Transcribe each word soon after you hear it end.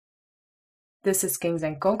This is Kings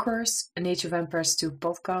and Conquerors, an Age of Empires 2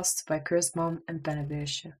 podcast by Cursed Mom and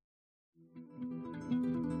Pennenbeersje.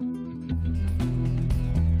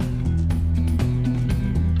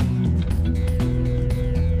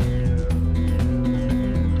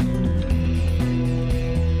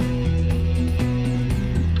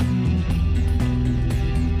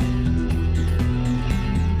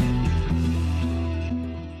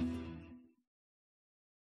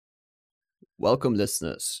 Welcome,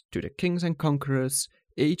 listeners, to the Kings and Conquerors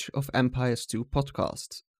Age of Empires 2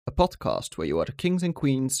 podcast, a podcast where you are the kings and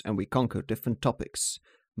queens and we conquer different topics.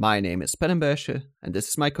 My name is Pennenbeersje, and this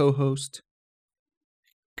is my co-host,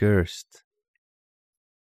 Cursed.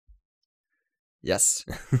 Yes.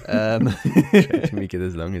 Try to make it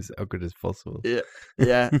as long as awkward as possible.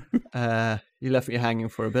 Yeah. You left me hanging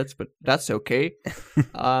for a bit, but that's okay.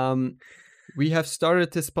 We have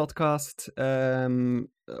started this podcast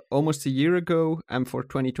almost a year ago, and for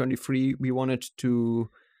 2023, we wanted to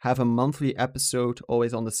have a monthly episode,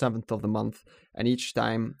 always on the 7th of the month, and each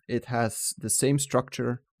time it has the same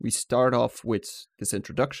structure. We start off with this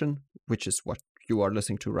introduction, which is what you are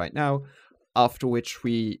listening to right now, after which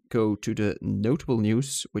we go to the notable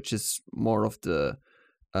news, which is more of the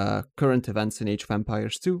current events in Age of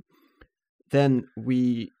Empires 2. Then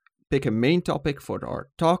we pick a main topic for our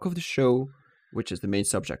talk of the show, which is the main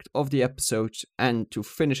subject of the episode. And to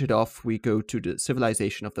finish it off, we go to the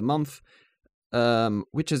civilization of the month,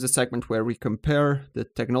 which is a segment where we compare the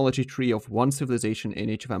technology tree of one civilization in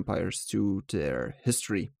Age of Empires to their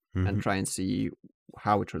history and try and see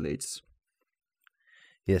how it relates.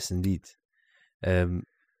 Yes, indeed.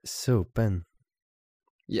 So, Ben.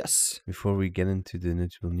 Yes. Before we get into the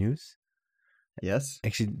notable news. Yes.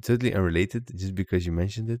 Actually, totally unrelated, just because you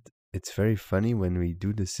mentioned it. It's very funny when we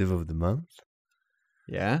do the Civ of the Month.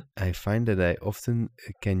 Yeah. I find that I often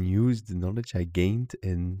can use the knowledge I gained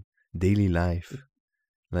in daily life.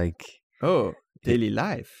 Like... Oh, daily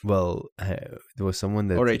life. Well, there was someone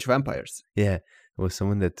that... Or Age of Empires. Yeah, there was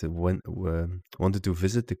someone that wanted to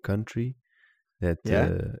visit the country that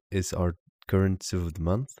is our current Civ of the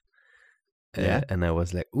Month. And I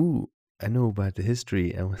was like, ooh, I know about the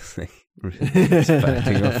history. I was like,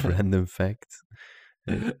 spouting off random facts.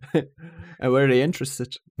 And were they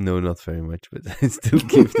interested? No, not very much, but I still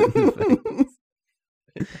give them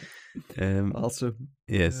the facts. Also,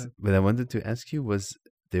 yes, but I wanted to ask you,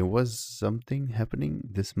 there was something happening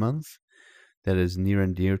this month that is near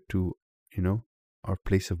and dear to, our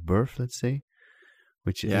place of birth, let's say,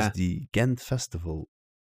 which is the Ghent Festival.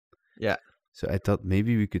 Yeah. So I thought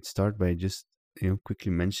maybe we could start by just,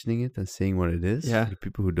 quickly mentioning it and saying what it is for the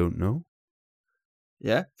people who don't know.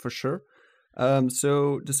 Yeah, for sure.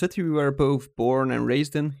 So the city we were both born and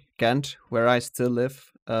raised in, Ghent, where I still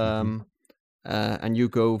live, and you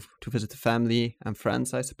go to visit the family and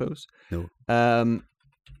friends, I suppose. No.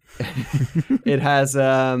 It has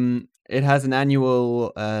an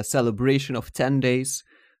annual celebration of 10 days.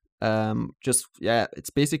 It's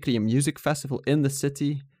basically a music festival in the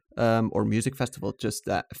city, or music festival, just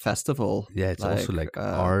a festival. Yeah, it's also like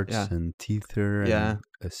arts and theater and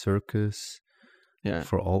a circus. Yeah,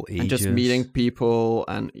 for all ages. And just meeting people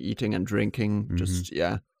and eating and drinking.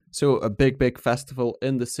 So a big festival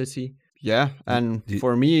in the city. Yeah, and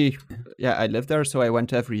for me, I live there, so I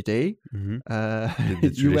went every day.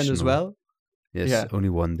 You went as well? Yes, only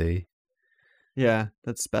one day. Yeah,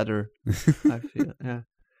 that's better, I feel, yeah.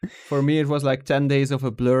 For me, it was like 10 days of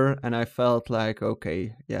a blur, and I felt like,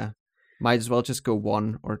 okay, might as well just go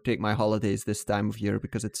one or take my holidays this time of year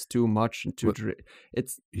because it's too much and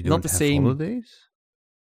it's you not the same. Holidays?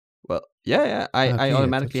 Well, I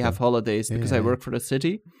automatically have holidays because I work for the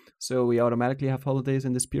city, so we automatically have holidays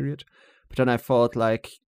in this period. But then I thought,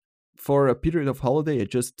 like, for a period of holiday,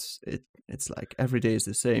 it's like every day is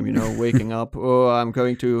the same, waking up, I'm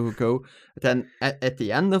going to go. Then at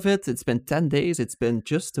the end of it, it's been 10 days, it's been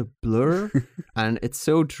just a blur, and it's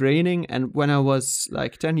so draining. And when I was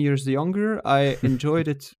like 10 years younger, I enjoyed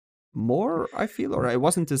it more, I feel, or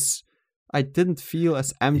I didn't feel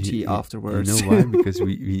as empty afterwards. You know why? Because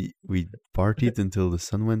we partied until the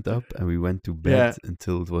sun went up, and we went to bed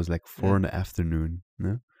until it was like 4 in the afternoon.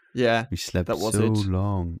 No? Yeah, we slept so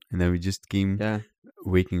long, and then we just came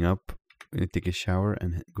waking up, take a shower,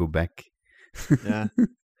 and go back. Yeah.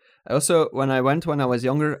 Also, when I was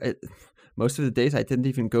younger, most of the days I didn't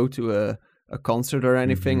even go to a concert or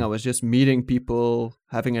anything. I was just meeting people,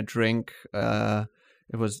 having a drink.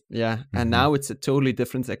 It was, and now it's a totally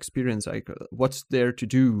different experience. Like, what's there to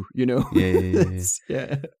do,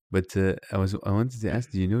 Yeah. But I wanted to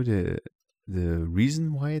ask, do you know the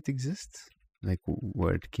reason why it exists? Like,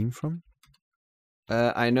 where it came from?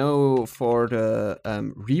 I know for the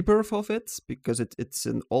rebirth of it, because it's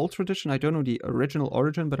an old tradition. I don't know the original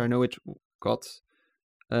origin, but I know it got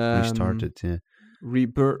Restarted, yeah.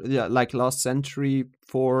 rebirth, yeah, like last century,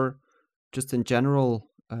 for just in general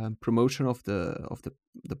promotion of the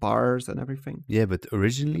bars and everything. Yeah, but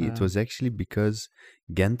originally it was actually because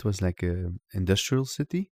Ghent was like a industrial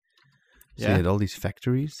city. So you had all these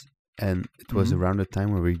factories, and it was around the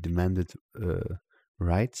time where we demanded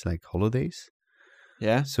rights, like holidays.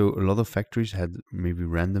 Yeah. So a lot of factories had maybe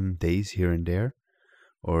random days here and there,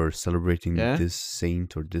 or celebrating this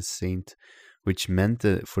saint or this saint, which meant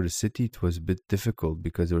that for the city it was a bit difficult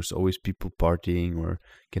because there was always people partying or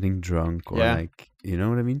getting drunk or like, you know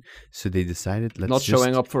what I mean? So they decided, let's not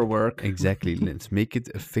showing up for work. Exactly. Let's make it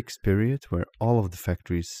a fixed period where all of the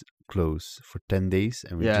factories close for 10 days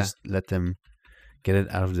and we just let them get it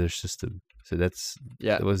out of their system. So that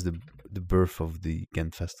was the birth of the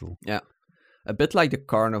Ghent Festival. Yeah. A bit like the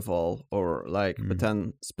carnival, or like, but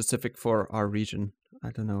then specific for our region.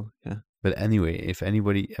 I don't know. Yeah. But anyway, if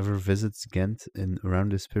anybody ever visits Ghent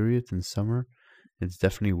around this period in summer, it's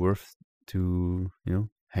definitely worth to,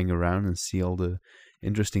 hang around and see all the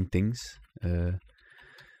interesting things.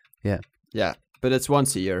 Yeah. Yeah, but it's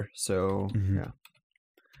once a year, so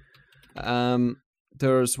yeah.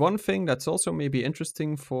 There's one thing that's also maybe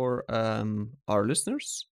interesting for our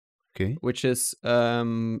listeners. Okay. Which is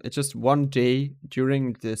it's just one day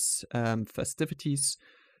during this festivities.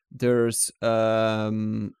 There's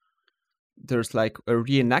like a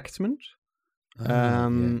reenactment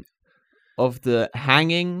of the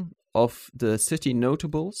hanging of the city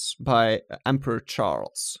notables by Emperor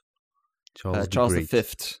Charles. Charles V.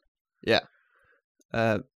 Yeah.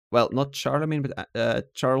 Well, not Charlemagne,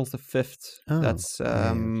 but Charles V. That's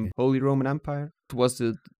Holy Roman Empire. It was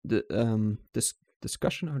this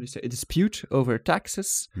discussion, how do you say, a dispute over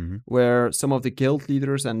taxes, where some of the guild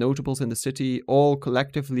leaders and notables in the city all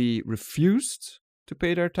collectively refused to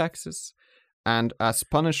pay their taxes, and as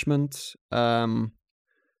punishment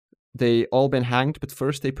they all been hanged, but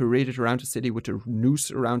first they paraded around the city with a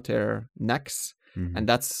noose around their necks, and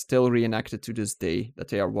that's still reenacted to this day, that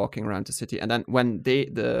they are walking around the city. And then when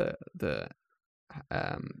the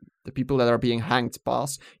people that are being hanged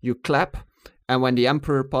pass, you clap. And when the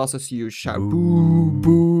emperor passes, you shout, boo,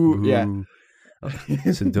 boo. Boo. Yeah.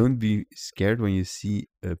 So don't be scared when you see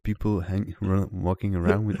people walking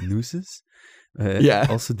around with nooses.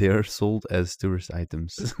 Also, they are sold as tourist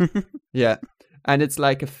items. Yeah. And it's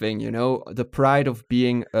like a thing, the pride of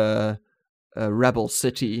being a rebel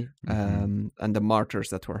city, and the martyrs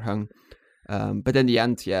that were hung. But in the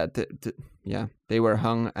end, they were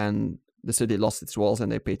hung, and the city lost its walls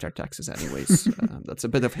and they paid their taxes anyways. That's a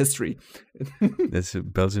bit of history. That's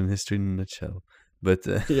Belgian history in a nutshell. But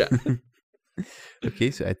yeah.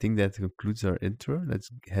 Okay, so I think that concludes our intro.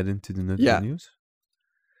 Let's head into the news.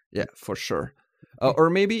 Yeah, for sure.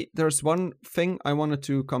 Or maybe there's one thing I wanted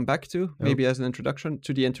to come back to, maybe as an introduction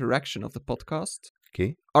to the interaction of the podcast.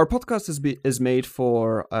 Okay. Our podcast is made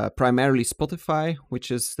for primarily Spotify,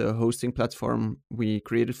 which is the hosting platform we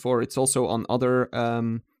created for. It's also on other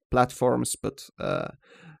platforms, but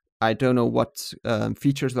I don't know what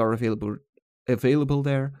features are available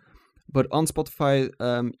there. But on Spotify,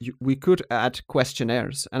 we could add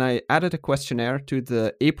questionnaires, and I added a questionnaire to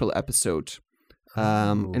the April episode,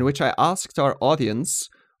 in which I asked our audience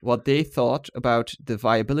what they thought about the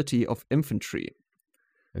viability of infantry.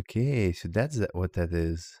 Okay, so that's what that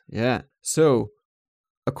is. Yeah. So,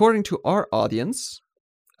 according to our audience,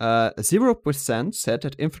 0% said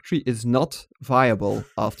that infantry is not viable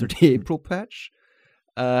after the April patch.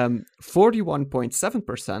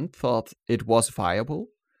 41.7% thought it was viable.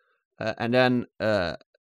 And then a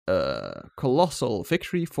colossal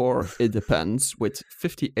victory for it depends, with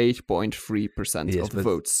 58.3% of the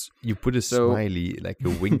votes. You put a smiley, like a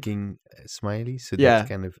winking smiley, so that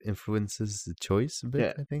kind of influences the choice a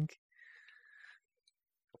bit, I think.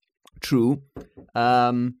 True.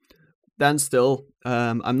 Then still,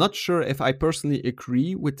 I'm not sure if I personally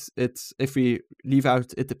agree with it. If we leave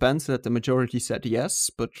out it depends, that the majority said yes.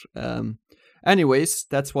 But anyways,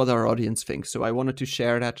 that's what our audience thinks. So I wanted to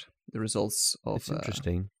share the results of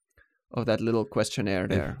interesting. Of that little questionnaire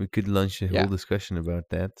there. We could launch a whole discussion about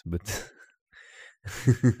that, but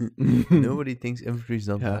nobody thinks infantry is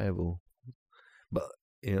not viable. But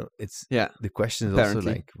it's the question is also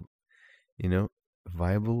like,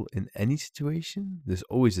 viable in any situation. There's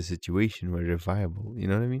always a situation where they're viable. You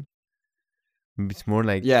know what I mean? Maybe it's more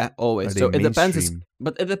like always. So it depends.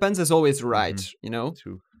 But it depends is always right.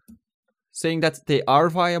 True. Saying that they are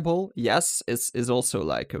viable, yes, is also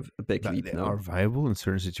like a big leap. They are viable in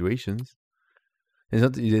certain situations. It's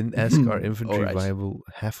not that you didn't ask our infantry Alright. viable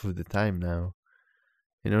half of the time now.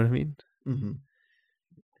 You know what I mean? Mm-hmm.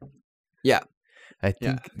 Yeah. I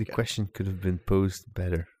think the okay. question could have been posed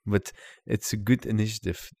better, but it's a good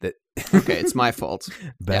initiative. That Okay, it's my fault.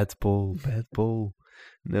 bad poll.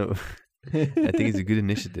 No, I think it's a good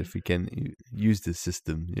initiative. We can use the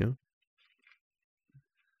system, you know.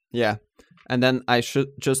 Yeah, and then I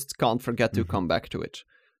can't forget to Mhm. come back to it.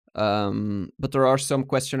 But there are some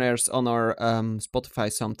questionnaires on our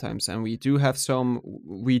Spotify sometimes, and we do have some.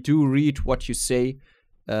 We do read what you say,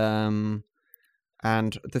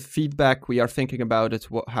 and the feedback. We are thinking about it,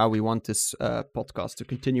 how we want this podcast to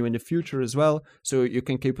continue in the future as well. So you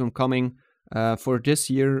can keep them coming. For this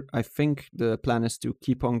year, I think the plan is to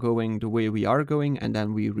keep on going the way we are going, and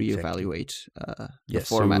then we reevaluate the Yes,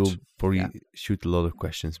 format. so we'll probably shoot a lot of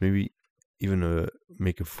questions. Maybe even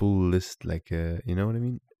make a full list, like you know what I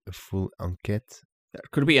mean, a full enquete. There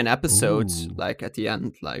could be an episode, Ooh. like at the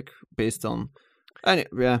end, like based on.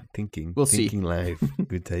 Yeah, Thinking see. live.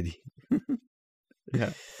 Good idea.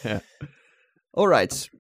 Yeah. All right.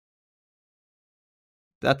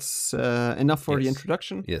 That's enough for the Yes.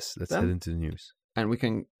 introduction. Yes, let's then. head into the news. And we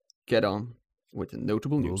can get on with the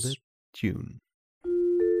notable Roll news. the tune.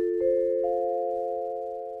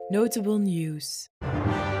 Notable news.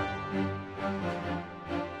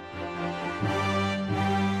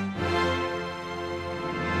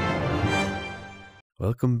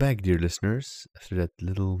 Welcome back, dear listeners, after that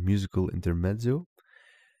little musical intermezzo,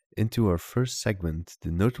 into our first segment,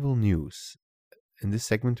 the notable news. In this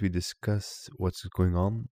segment, we discuss what's going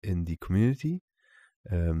on in the community,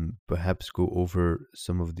 perhaps go over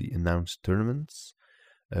some of the announced tournaments,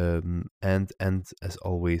 and as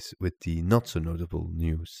always, with the not so notable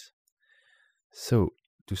news. So,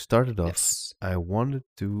 to start it off, I wanted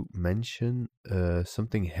to mention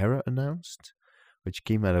something Hera announced, which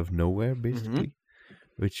came out of nowhere, basically,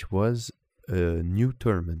 which was a new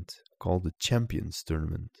tournament called the Champions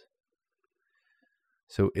Tournament.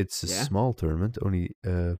 So it's a small tournament, only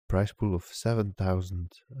a prize pool of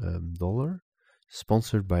 $7,000,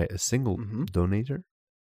 sponsored by a single donator,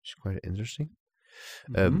 which is quite interesting.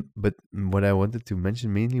 But what I wanted to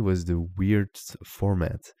mention mainly was the weird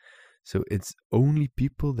format. So it's only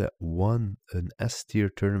people that won an S-tier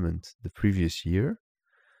tournament the previous year,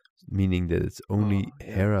 meaning that it's only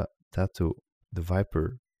Hera, Tato, the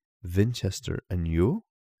Viper, Winchester, and Yo,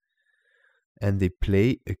 and they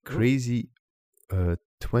play a crazy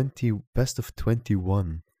 20 best of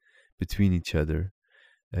 21 between each other.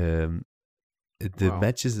 The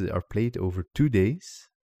matches are played over 2 days,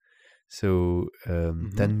 so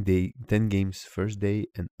 10 games first day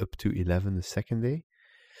and up to 11 the second day,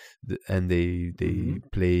 and they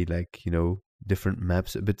play, like, you know, different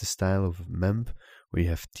maps, a bit the style of MEMP, where you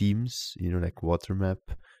have teams, you know, like water map.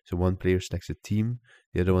 So one player selects a team,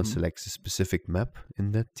 the other one selects a specific map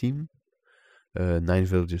in that team. 9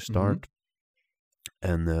 villagers start,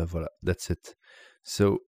 and voila, that's it.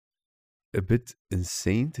 So a bit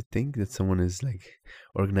insane to think that someone is like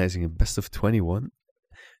organizing a best of 21.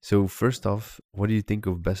 So first off, what do you think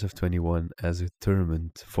of best of 21 as a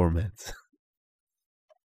tournament format?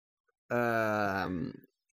 Well,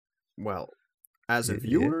 as a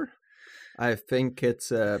viewer, I think it's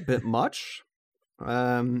a bit much.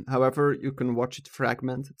 However, you can watch it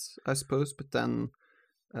fragmented, I suppose, but then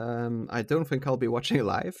I don't think I'll be watching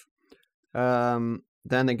live.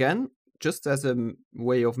 Then again, just as a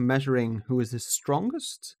way of measuring who is the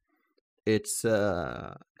strongest, it's,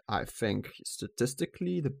 I think,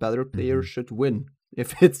 statistically, the better player should win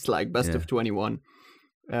if it's like best of 21.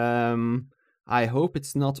 I hope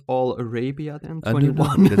it's not all Arabia then,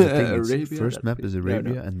 21. No, that's the thing. Arabia, first map is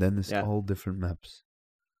Arabia, and then it's all different maps.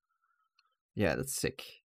 Yeah, that's sick.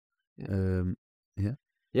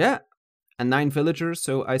 Yeah. And 9 villagers,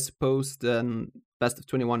 so I suppose then best of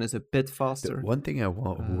 21 is a bit faster. The one thing I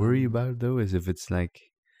worry about, though, is if it's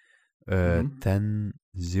like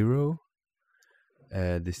 10-0,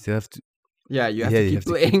 they still have to... Yeah, you have to keep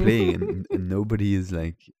playing. and nobody is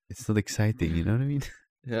like... It's not exciting, you know what I mean?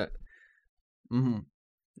 Yeah.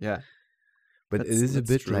 Yeah. But it is a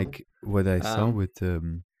bit true. Like what I saw with...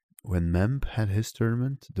 when MEMP had his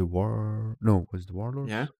tournament, was it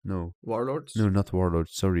Warlords? Yeah. No. Warlords? No, not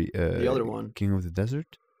Warlords, sorry. The other one. King of the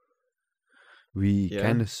Desert. We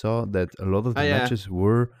kind of saw that a lot of the matches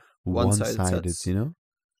were one-sided, you know?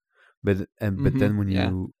 But then when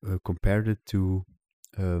you compared it to,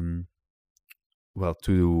 to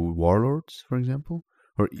Warlords, for example,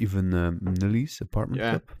 or even Nilly's Apartment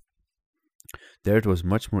Club, there it was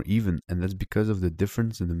much more even, and that's because of the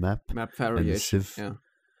difference in the map variation, and the civ.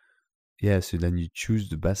 Yeah, so then you choose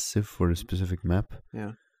the best civ for a specific map.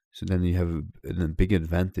 Yeah. So then you have a big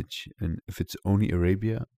advantage. And if it's only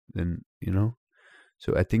Arabia, then,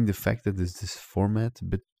 So I think the fact that there's this format, a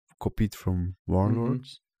bit copied from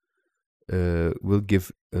Warlords, will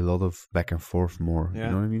give a lot of back and forth more. Yeah.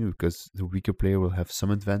 You know what I mean? Because the weaker player will have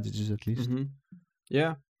some advantages at least.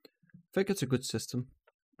 Yeah, I think it's a good system.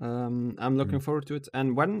 I'm looking forward to it.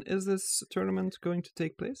 And when is this tournament going to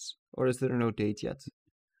take place? Or is there no date yet?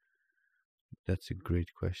 That's a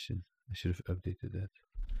great question. I should have updated that.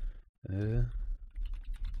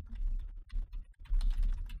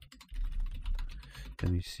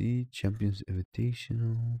 Let me see. Champions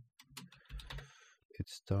Invitational. It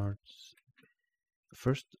starts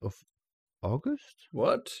 1st of August?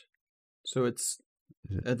 What? So it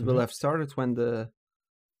will have started when the...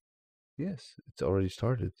 Yes, it's already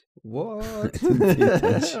started. What? I didn't pay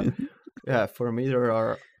attention. Yeah, for me there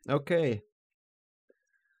are... Okay.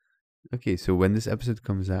 Okay, so when this episode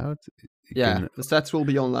comes out... Yeah, the stats will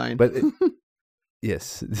be online. But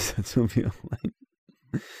yes, the stats will be online.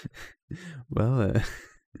 Well,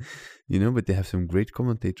 but they have some great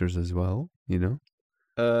commentators as well,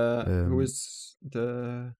 Who is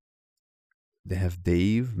the... They have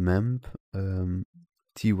Dave, Memp,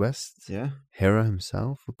 T West, Hera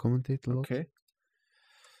himself will commentate a lot. Okay.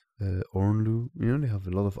 Ornlu, they have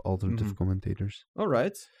a lot of alternative commentators. All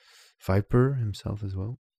right. Viper himself as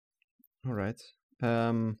well. All right.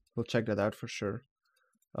 We'll check that out for sure.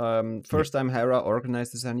 First time Hera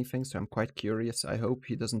organizes anything, so I'm quite curious. I hope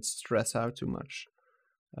he doesn't stress out too much.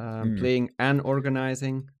 Playing and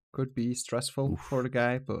organizing could be stressful for the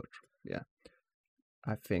guy, but yeah.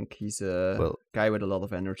 I think he's a guy with a lot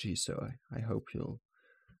of energy, so I hope he'll...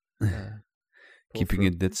 Keeping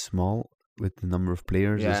it that small with the number of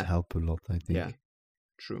players does help a lot, I think. Yeah,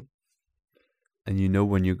 true. And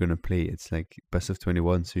when you're going to play, it's like best of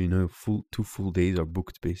 21, so 2 full days are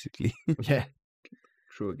booked, basically. Yeah,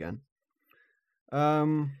 true again.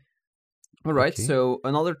 All right, so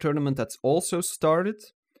another tournament that's also started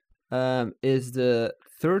is the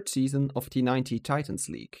 3rd season of T90 Titans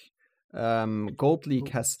League. Gold League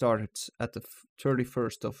has started at the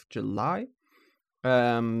 31st of July.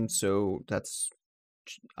 So that's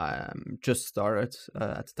just started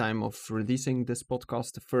at the time of releasing this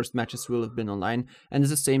podcast. The first matches will have been online, and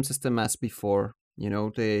it's the same system as before.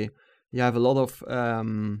 You have a lot of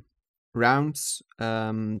rounds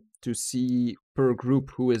to see per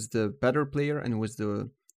group who is the better player and who is the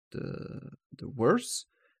worse,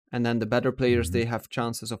 and then the better players they have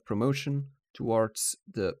chances of promotion towards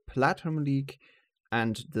the Platinum League,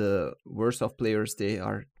 and the worse off players they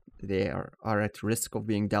are at risk of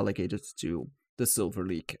being delegated to the Silver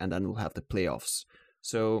League, and then we'll have the playoffs.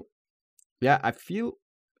 So yeah, I feel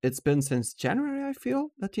it's been since January, I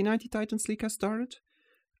feel, that T90 Titans League has started.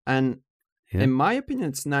 And in my opinion,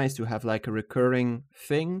 it's nice to have like a recurring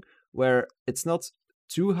thing where it's not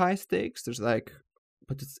too high stakes. There's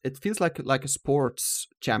but it feels like a sports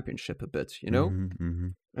championship a bit,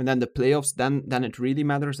 And then the playoffs, then it really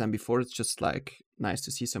matters. And before, it's just like nice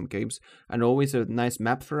to see some games and always a nice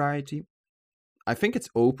map variety. I think it's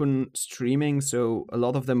open streaming, so a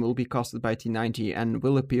lot of them will be casted by T90 and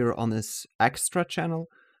will appear on his extra channel.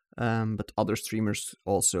 But other streamers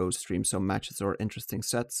also stream some matches or interesting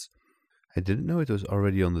sets. I didn't know it was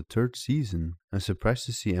already on the 3rd season. I'm surprised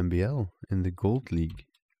to see MBL in the Gold League.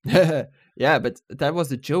 Yeah, but that was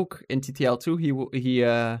the joke. In TTL2, he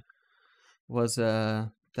was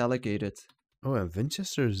delegated. Oh, and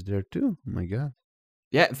Winchester is there too. Oh my god.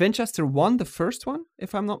 Yeah, Winchester won the first one,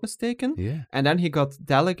 if I'm not mistaken. Yeah. And then he got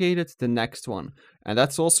delegated the next one. And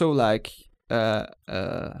that's also like a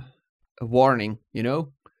warning,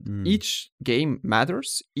 Each game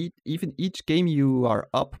matters. Even each game you are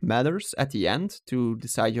up matters at the end to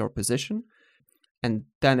decide your position. And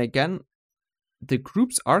then again, the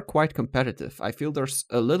groups are quite competitive. I feel there's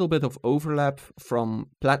a little bit of overlap from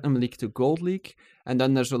Platinum League to Gold League. And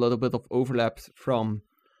then there's a little bit of overlap from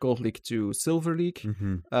Gold League to Silver League.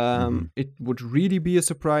 It would really be a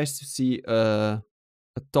surprise to see a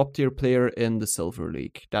top tier player in the Silver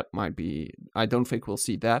League. That might be, I don't think we'll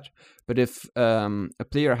see that. But if a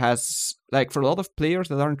player has, like for a lot of players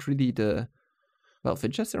that aren't really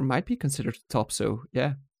Winchester might be considered top, so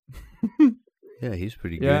yeah. Yeah, he's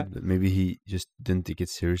pretty good. But maybe he just didn't take it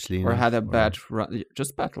seriously. Or had a bad run,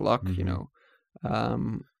 just bad luck,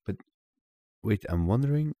 But wait, I'm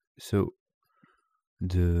wondering, so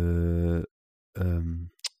the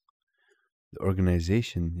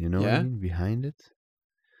organization, what I mean, behind it?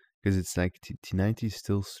 Because it's like T90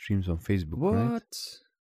 still streams on Facebook, What? Right?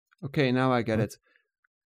 Okay, now I get it.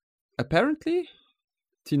 Apparently,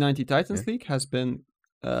 T90 Titans League has been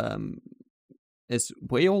is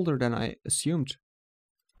way older than I assumed.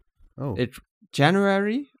 Oh,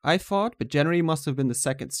 January, I thought, but January must have been the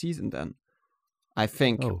second season then. I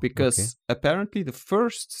think, Oh, because okay. apparently the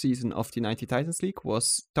first season of the 90 Titans League was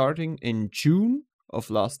starting in June of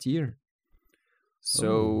last year.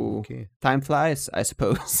 So okay. time flies, I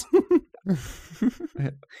suppose.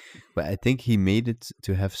 But I think he made it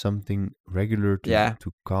to have something regular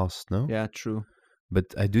to cast, no? Yeah, true.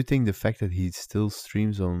 But I do think the fact that he still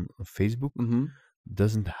streams on Facebook Mm-hmm.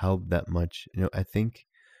 doesn't help that much. I think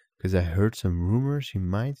because I heard some rumors he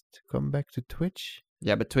might come back to Twitch.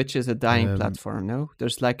 Yeah, but Twitch is a dying platform, no?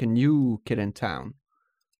 There's like a new kid in town.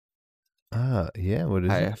 Yeah, what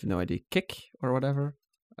is it? I have no idea. Kick or whatever?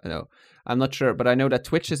 I know. I'm not sure, but I know that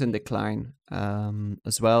Twitch is in decline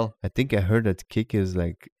as well. I think I heard that Kick is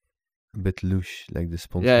like a bit louche, like the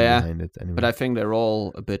sponsor behind it. Anyway. But I think they're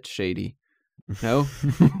all a bit shady. No?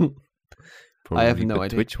 Probably, I have no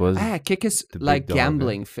idea. Twitch was Kick is like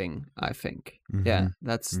gambling thing, I think. Mm-hmm. Yeah,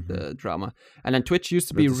 that's the drama. And then Twitch used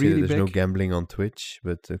to be really there's big. No gambling on Twitch,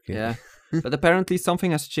 but okay. Yeah. But apparently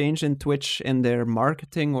something has changed in Twitch in their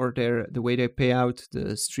marketing or the way they pay out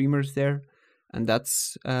the streamers there. And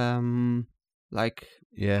that's like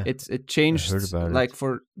it changed. I heard about like it.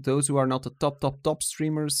 For those who are not the top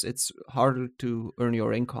streamers, it's harder to earn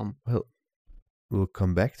your income. Well, we'll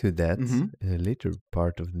come back to that in a later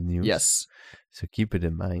part of the news. Yes. So keep it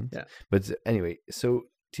in mind. Yeah. But anyway, so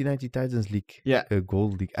T90 Titans League,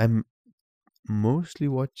 Gold League. I'm mostly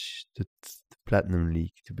watch the Platinum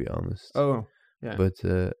League, to be honest. Oh, yeah. But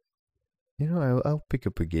I'll pick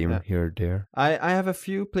up a game here or there. I have a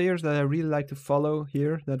few players that I really like to follow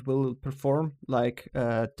here that will perform, like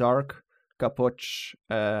Dark, Capoch,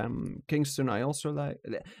 Kingston. I also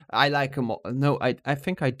like them all. No, I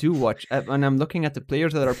think I do watch. When I'm looking at the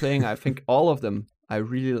players that are playing, I think all of them I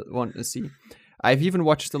really want to see. I've even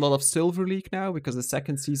watched a lot of Silver League now because the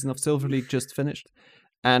second season of Silver League just finished.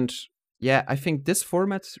 And yeah, I think this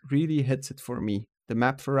format really hits it for me. The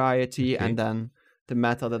map variety and then the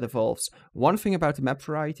meta that evolves. One thing about the map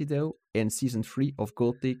variety, though, in Season 3 of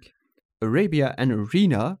Gold League, Arabia and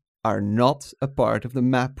Arena are not a part of the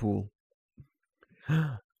map pool.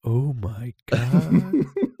 Oh my god.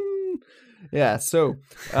 Yeah, so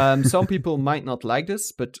some people might not like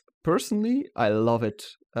this, but personally, I love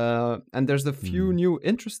it. And there's a few new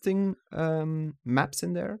interesting maps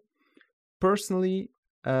in there. Personally,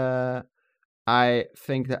 I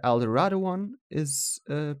think the Eldorado one is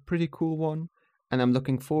a pretty cool one. And I'm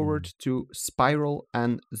looking forward to Spiral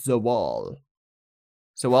and Zawal.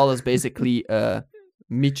 Zawal is basically a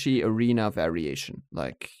Michi Arena variation.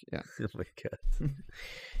 Like, yeah. Oh my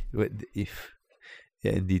god.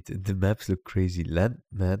 Yeah, indeed. The maps look crazy. Land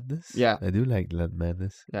Madness? Yeah. I do like Land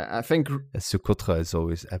Madness. Yeah, I think... Socotra is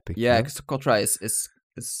always epic. Yeah, Socotra is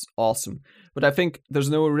awesome. But I think there's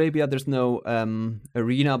no Arabia, there's no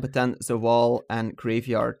Arena, but then Zawal and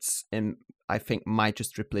Graveyards I think might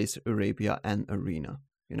just replace Arabia and Arena,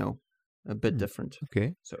 a bit different.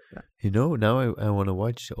 Okay. So, yeah. Now I want to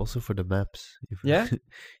watch also for the maps. Yeah?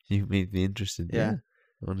 You made me interested. Yeah.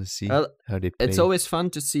 I want to see how they play. It's always fun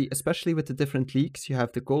to see, especially with the different leagues. You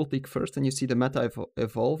have the Gold League first, and you see the meta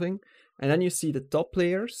evolving. And then you see the top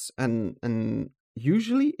players, and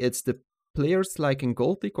usually it's the players like in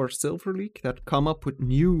Gold League or Silver League that come up with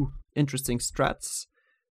new interesting strats.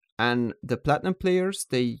 And the Platinum players,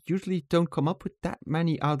 they usually don't come up with that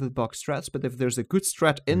many out-of-the-box strats, but if there's a good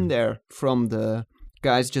strat in there from the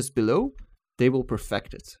guys just below, they will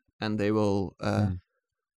perfect it, and they will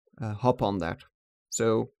hop on that.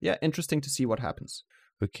 So, yeah, interesting to see what happens.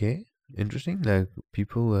 Okay, interesting. Like,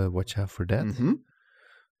 people watch out for that. Mm-hmm.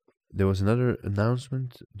 There was another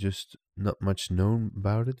announcement, just not much known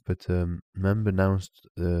about it, but Memb announced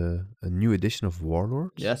a new edition of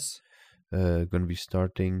Warlords. Yes. Going to be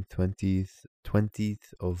starting 20th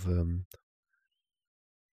of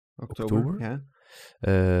October.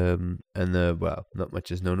 Yeah. Well, not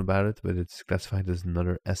much is known about it, but it's classified as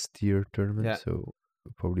another S-tier tournament, so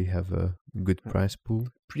we'll probably have a good prize pool.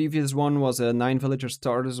 Previous one was a 9 villager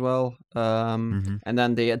start as well, and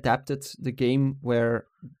then they adapted the game where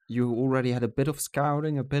you already had a bit of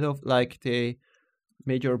scouting, a bit of they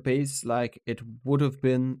made your base like it would have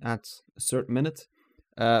been at a certain minute.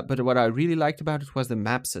 But what I really liked about it was the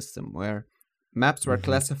map system, where maps were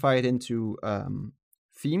classified into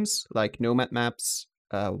themes, like nomad maps,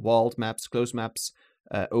 walled maps, closed maps,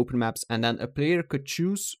 open maps, and then a player could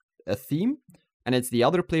choose a theme, and it's the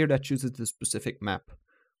other player that chooses the specific map,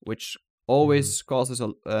 which always causes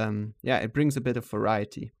it brings a bit of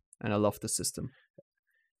variety, and I love the system.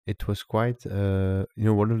 It was quite,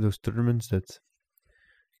 one of those tournaments that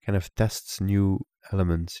kind of tests new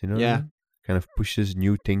elements, Yeah. Kind of pushes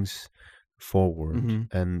new things forward.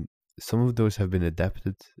 And some of those have been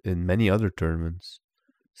adapted in many other tournaments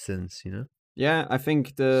since, you know. Yeah, I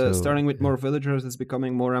think starting with more villagers is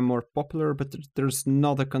becoming more and more popular, but there's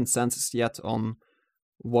not a consensus yet on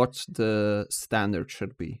what the standard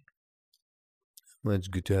should be. Well, it's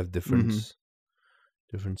good to have different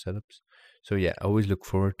setups. So yeah, I always look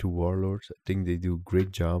forward to Warlords. I think they do a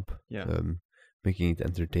great job making it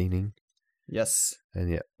entertaining. Yes. And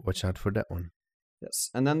yeah, watch out for that one. Yes.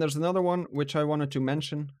 And then there's another one which I wanted to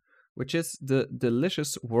mention, which is the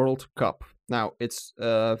Delicious World Cup. Now, it's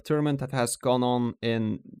a tournament that has gone on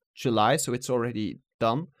in July, so it's already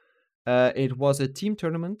done. It was a team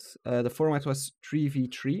tournament. The format was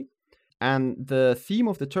 3v3. And the theme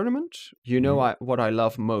of the tournament, what I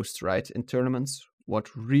love most, right? In tournaments, what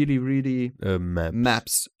really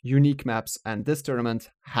maps, unique maps, and this tournament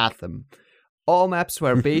had them. All maps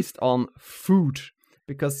were based on food,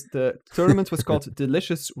 because the tournament was called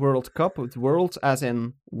Delicious World Cup, with world as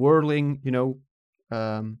in whirling,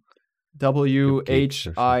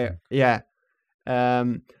 W-H-I, yeah.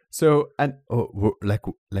 So and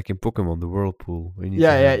like in Pokemon, the whirlpool.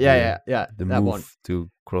 Yeah. The that move one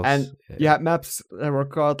to cross. And you had maps that were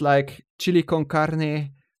called like chili con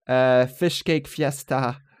carne, fish cake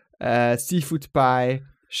fiesta, seafood pie,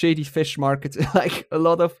 shady fish market. Like a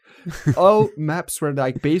lot of all maps were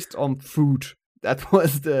like based on food. That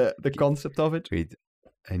was the concept of it. Wait,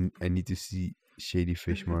 I need to see shady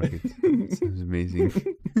fish market. Sounds amazing.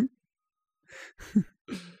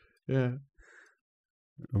 Yeah.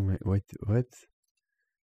 Oh my! What?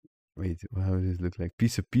 Wait, how does it look like?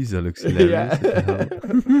 Piece of pizza looks hilarious. Yeah.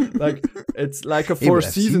 Like it's like a Four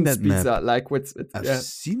Seasons pizza. Map. Like I've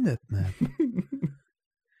seen that map.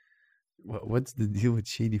 What's the deal with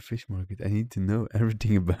shady fish market? I need to know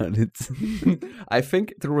everything about it. I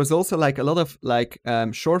think there was also like a lot of like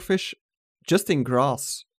shorefish just in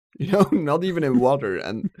grass, not even in water,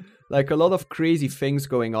 and like a lot of crazy things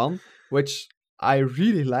going on, which I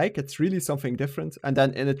really like. It's really something different. And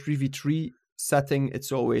then in a 3v3 setting,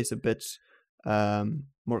 it's always a bit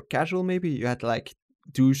more casual, maybe. You had like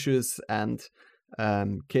douches and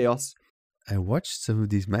chaos. I watched some of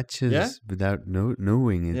these matches without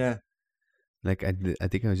knowing it. Yeah. Like I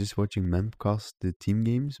think I was just watching Memcast, the team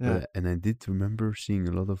games, and I did remember seeing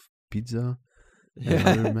a lot of pizza and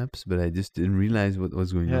other maps, but I just didn't realize what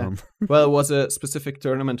was going on. Well, it was a specific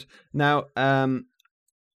tournament. Now,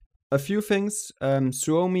 a few things.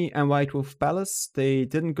 Suomi and White Wolf Palace, they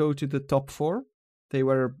didn't go to the top 4. They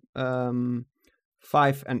were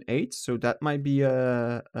 5 and 8, so that might be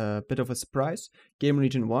a bit of a surprise. Game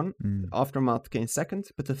Region 1, Aftermath came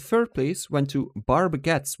second, but the third place went to Bar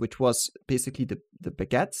Baguettes, which was basically the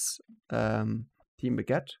Baguettes, Team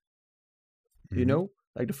Baguette. You know,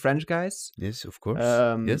 like the French guys. Yes, of course.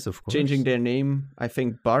 Yes, of course. Changing their name, I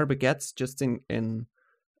think Bar Baguettes, just in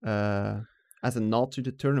as a nod to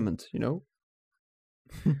the tournament,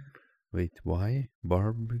 Wait, why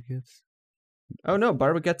Bar Baguettes? Oh no,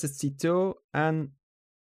 Bar Baguettes is Cito, and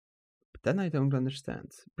but then I don't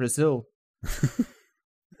understand. Brazil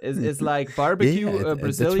is like barbecue a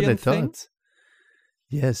Brazilian thing?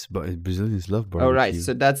 Yes, but Brazilians love barbecue. Oh right,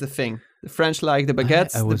 so that's the thing. The French like the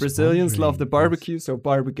baguettes, the Brazilians love the barbecue, so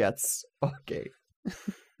Bar Baguettes. Okay.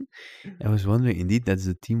 I was wondering, indeed, that's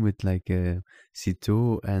the team with like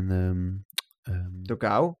Cito and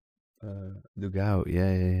Dogao. Dogao,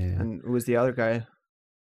 yeah. And who was the other guy?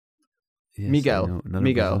 Yes, Miguel.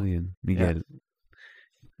 Miguel.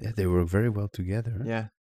 Yeah, they work very well together. Yeah.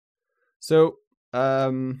 So,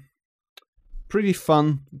 pretty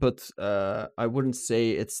fun, but I wouldn't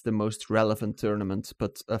say it's the most relevant tournament,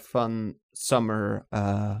 but a fun summer,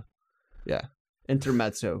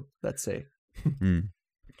 intermezzo, let's say.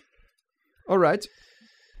 All right.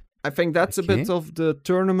 I think that's a bit of the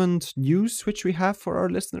tournament news which we have for our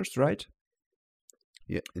listeners, right?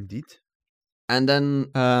 Yeah, indeed. And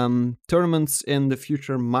then tournaments in the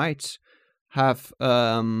future might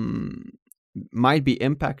be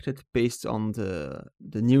impacted based on the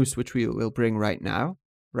news which we will bring right now,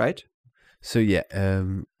 right? So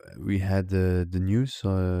we had the news.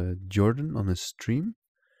 Jordan on his stream,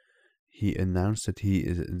 he announced that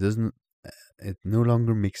it no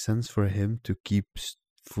longer makes sense for him to keep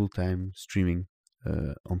full-time streaming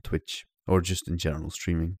on Twitch, or just in general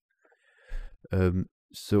streaming.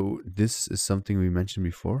 So this is something we mentioned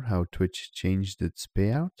before, how Twitch changed its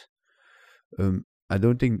payout. I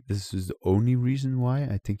don't think this is the only reason why.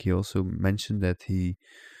 I think he also mentioned that he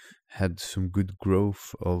had some good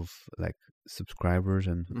growth of like subscribers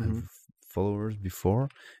and followers before,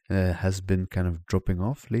 has been kind of dropping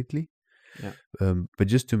off lately. Yeah. But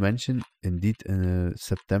just to mention, indeed, in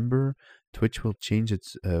September, Twitch will change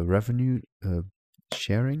its revenue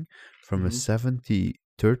sharing from a 70-30,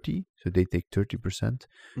 so they take 30%,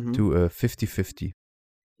 to a 50-50.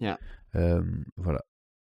 Yeah. Voilà.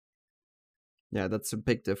 Yeah, that's a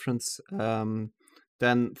big difference.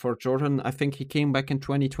 Then for Jordan, I think he came back in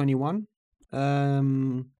 2021.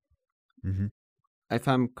 If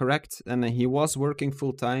I'm correct, and he was working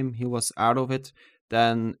full time. He was out of it.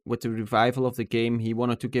 Then with the revival of the game, he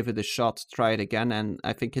wanted to give it a shot, try it again, and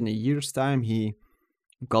I think in a year's time he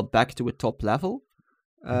got back to a top level.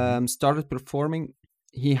 Started performing.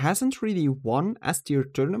 He hasn't really won S-tier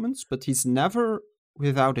tournaments, but he's never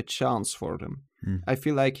without a chance for them. I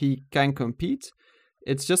feel like he can compete.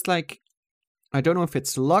 It's just like, I don't know if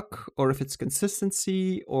it's luck or if it's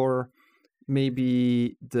consistency or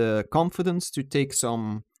maybe the confidence to take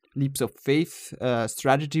some leaps of faith,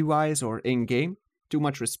 strategy-wise or in-game. Too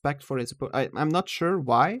much respect for his opponent. I'm not sure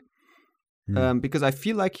why, because I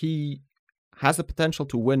feel like he has the potential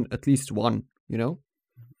to win at least one, you know?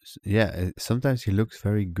 Yeah, sometimes he looks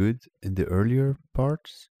very good in the earlier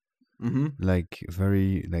parts, like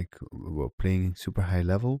playing super high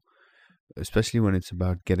level, especially when it's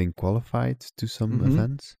about getting qualified to some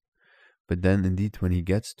events. But then indeed, when he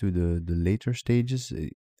gets to the later stages,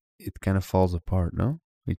 it kind of falls apart, no?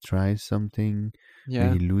 He tries something, he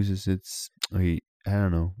loses it, I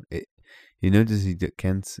don't know. You notice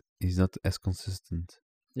he's not as consistent.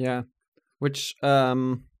 Yeah, which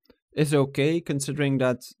is okay considering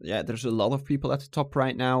that, there's a lot of people at the top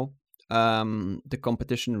right now. The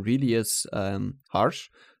competition really is harsh.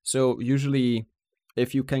 So usually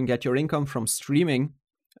if you can get your income from streaming,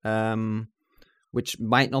 which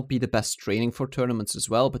might not be the best training for tournaments as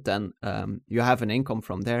well, but then you have an income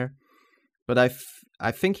from there. But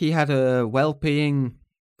I think he had a well-paying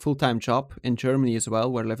full-time job in Germany as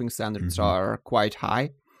well, where living standards are quite high.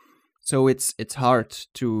 So it's hard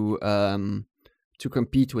to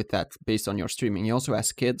compete with that based on your streaming. He also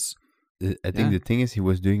has kids. I think the thing is, he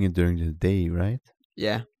was doing it during the day, right?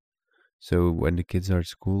 Yeah. So when the kids are at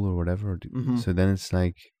school or whatever, so then it's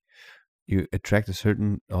like you attract a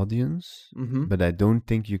certain audience, but I don't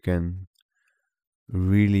think you can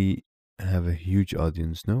really have a huge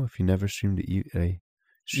audience, no? If you never stream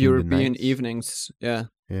European evenings, yeah.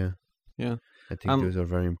 I think those are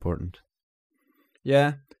very important.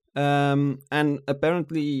 Yeah, and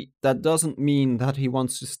apparently that doesn't mean that he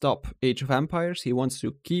wants to stop Age of Empires. He wants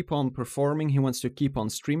to keep on performing. He wants to keep on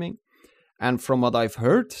streaming. And from what I've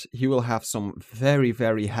heard, he will have some very,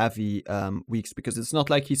 very heavy weeks, because it's not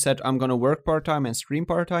like he said, I'm going to work part-time and stream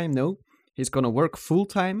part-time. No, he's going to work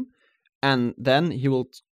full-time, and then he will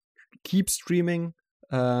keep streaming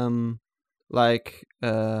after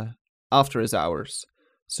his hours.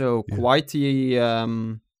 So quite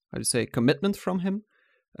the commitment from him.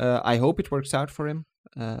 I hope it works out for him.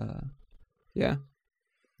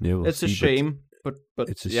 It's a shame, but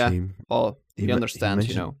it's a shame. We understand,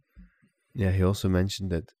 you know. Yeah, he also mentioned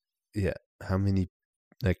that how many,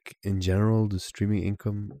 like in general, the streaming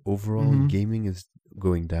income overall in gaming is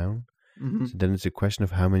going down. So then it's a question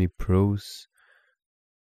of how many pros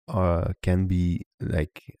can be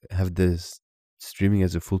like have this streaming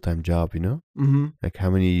as a full-time job, you know? Like how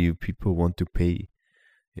many people want to pay,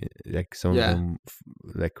 like some of them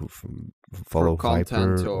follow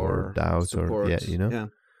Viper or Doubt support, or you know?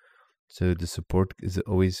 So the support is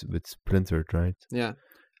always a bit splintered, right?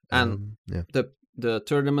 And the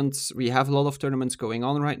tournaments, we have a lot of tournaments going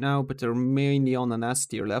on right now, but they're mainly on an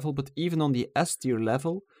S-tier level. But even on the S-tier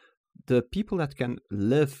level, the people that can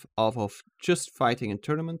live off of just fighting in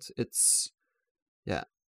tournaments, it's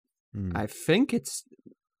I think it's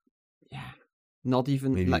not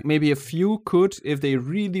even maybe a few could if they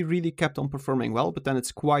really, really kept on performing well, but then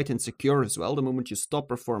it's quite insecure as well. The moment you stop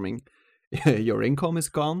performing, your income is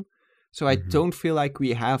gone. So I don't feel like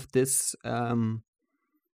we have this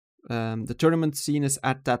the tournament scene is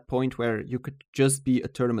at that point where you could just be a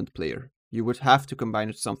tournament player. You would have to combine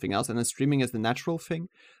it with something else, and then streaming is the natural thing.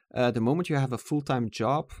 The moment you have a full-time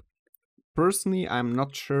job, personally, I'm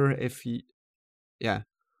not sure if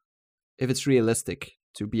it's realistic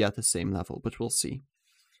to be at the same level, but we'll see.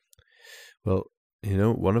 Well, you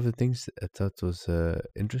know, one of the things I thought was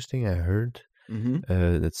interesting, I heard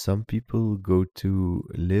that some people go to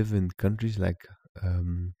live in countries like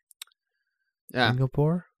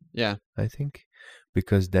Singapore, I think,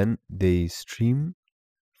 because then they stream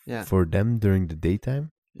for them during the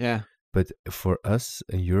daytime. But for us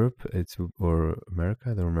in Europe, or America,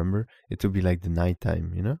 I don't remember, it would be like the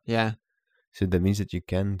nighttime, you know? So that means that you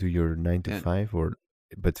can do your 9 to 5,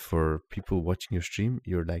 but for people watching your stream,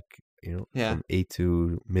 you're like, you know, from 8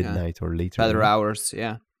 to midnight or later. Better hours,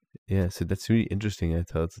 Yeah, so that's really interesting, I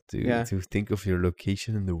thought, to think of your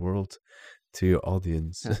location in the world to your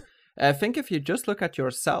audience. Yeah. I think if you just look at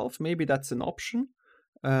yourself, maybe that's an option.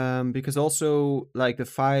 Because also like the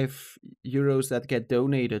 €5 that get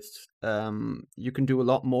donated, you can do a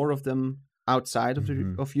lot more of them outside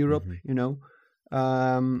of Europe, you know.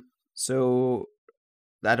 So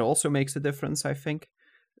that also makes a difference, I think.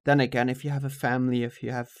 Then again, if you have a family,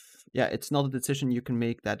 it's not a decision you can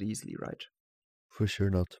make that easily, right? For sure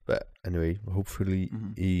not. But anyway, hopefully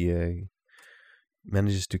he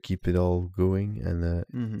manages to keep it all going, and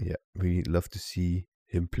we love to see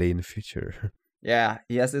him play in the future. Yeah,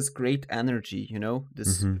 he has this great energy, you know,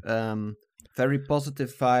 this very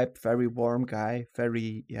positive vibe, very warm guy,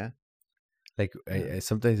 very Like I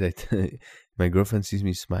sometimes my girlfriend sees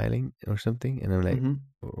me smiling or something, and I'm like,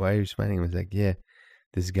 "Why are you smiling?" I was like, "Yeah,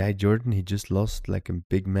 this guy Jordan, he just lost like a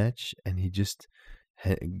big match, and he just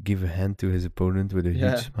give a hand to his opponent with a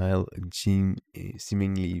huge smile and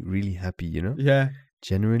seemingly really happy, you know? Yeah.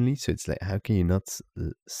 Genuinely. So it's like, how can you not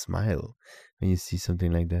smile when you see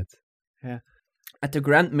something like that? Yeah. At the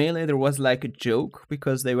Grand Melee, there was like a joke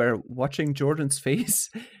because they were watching Jordan's face.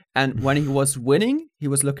 And when he was winning, he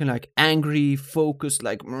was looking like angry, focused,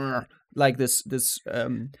 like this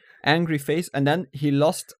angry face. And then he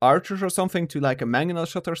lost Archer or something to like a mangonel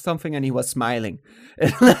shot or something, and he was smiling.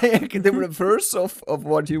 Like the reverse of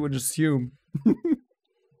what you would assume.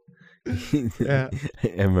 Yeah,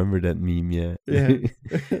 I remember that meme. Yeah.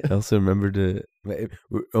 I also remember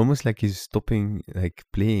almost like he's stopping like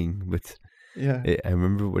playing, but yeah, I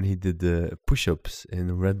remember when he did the push-ups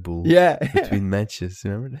in Red Bull. Yeah, between matches.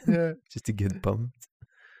 Remember that? Yeah, just to get pumped.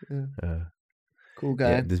 Yeah, cool guy.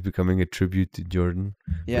 Yeah, this is becoming a tribute to Jordan.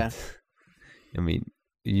 Yeah, but, I mean,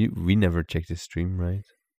 we never checked his stream, right?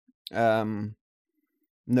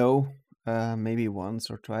 No, maybe once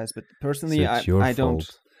or twice, but personally, so I don't.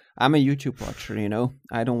 I'm a YouTube watcher, you know.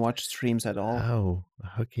 I don't watch streams at all.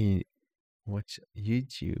 How can you watch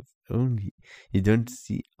YouTube only? You don't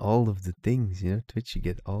see all of the things, you know. Twitch, you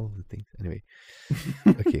get all of the things. Anyway,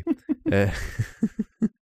 okay.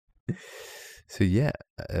 So yeah,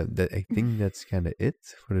 I think that's kind of it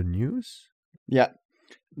for the news. Yeah.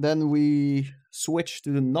 Then we switch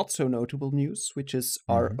to the not so notable news, which is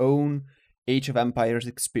our own Age of Empires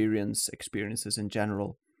experiences in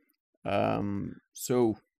general.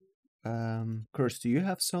 Kurs, do you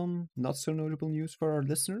have some not so notable news for our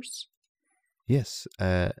listeners? Yes,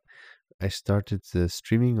 I started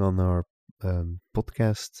streaming on our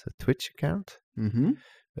podcast Twitch account.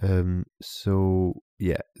 So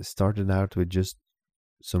yeah, started out with just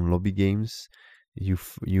some lobby games. You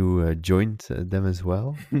joined them as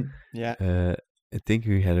well. Yeah. I think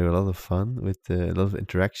we had a lot of fun with a lot of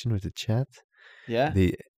interaction with the chat. Yeah.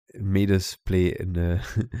 They made us play in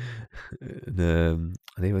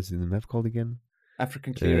what's the map called again?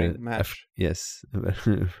 African clearing match. Yes.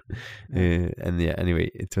 And yeah,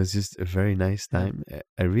 anyway, it was just a very nice time.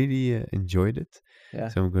 I really enjoyed it. Yeah.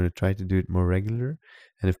 So I'm going to try to do it more regular.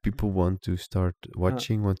 And if people want to start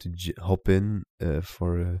watching, want to hop in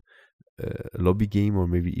for a lobby game or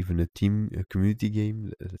maybe even a community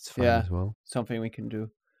game, that's fine as well. Something we can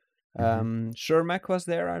do. Shermac was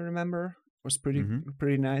there, I remember. It was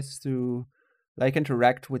pretty nice to like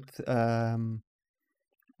interact with the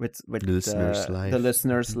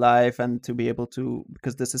listeners live and to be able to,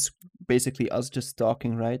 because this is basically us just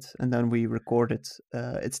talking, right? And then we record it.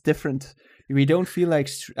 It's different. We don't feel like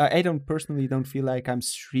I personally don't feel like I'm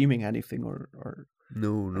streaming anything or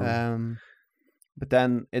no. But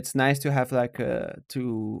then it's nice to have like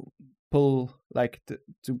to pull like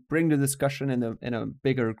to bring the discussion in a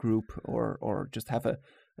bigger group or just have a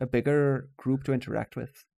bigger group to interact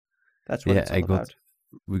with. That's what it's all about.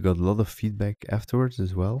 We got a lot of feedback afterwards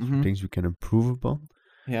as well for things we can improve upon.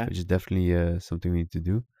 Yeah, which is definitely something we need to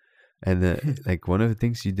do. And like one of the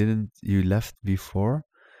things you left before,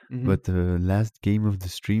 but the last game of the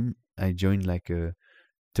stream, I joined like a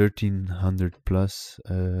 1300 plus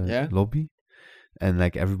lobby, and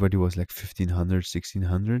like everybody was like 1500,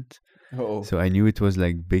 1600. Oh. So I knew it was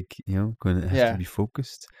like big, you know, gonna have to be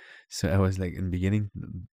focused. So I was like in the beginning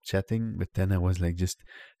chatting, but then I was like just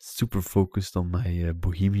super focused on my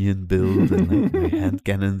Bohemian build and like my hand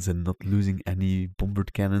cannons and not losing any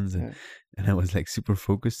bombard cannons, and I was like super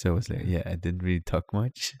focused. So I was like, I didn't really talk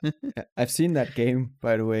much. I've seen that game,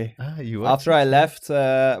 by the way. You after I left,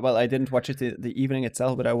 well, I didn't watch it the evening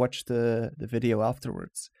itself, but I watched the video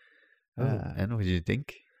afterwards. And what did you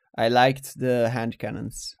think? I liked the hand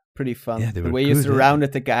cannons. Pretty fun. Yeah, they were the way good, you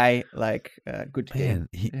surrounded the guy, like good game.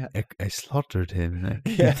 I slaughtered him. Like,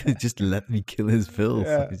 he just let me kill his fills.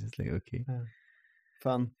 I was just like, okay.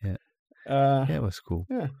 Fun. Yeah. It was cool.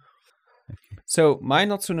 Yeah. Okay. So my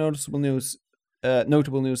not so noticeable news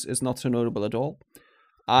notable news is not so notable at all.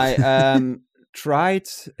 I tried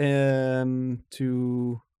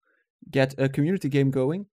to get a community game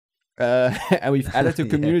going, and we've added a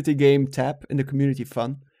community game tab in the community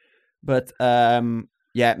fun. But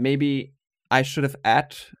maybe I should have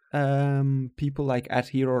add people like add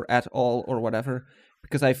here or add all or whatever,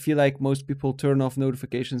 because I feel like most people turn off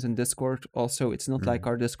notifications in Discord. Also, it's not like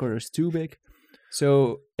our Discord is too big.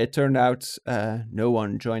 So it turned out no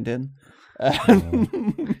one joined in.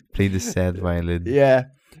 Play the sad violin. Yeah.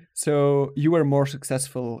 So you were more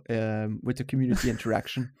successful with the community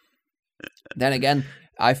interaction. Then again,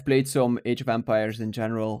 I've played some Age of Empires in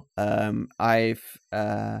general. I've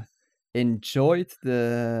enjoyed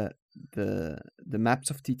the maps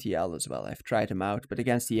of TTL as well. I've tried them out, but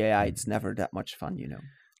against the AI, it's never that much fun, you know.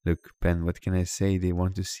 Look, Ben, what can I say? They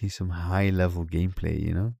want to see some high-level gameplay,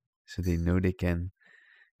 you know? So they know they can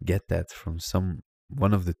get that from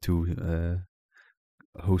one of the two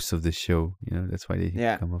hosts of the show, you know? That's why they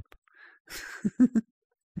come up.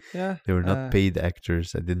 Yeah. They were not paid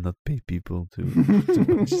actors. I did not pay people to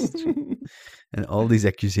watch the stream. And all these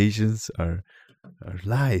accusations are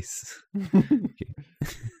lies. Okay.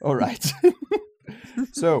 All right.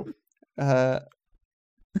 So,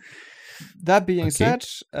 that being said,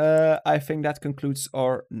 I think that concludes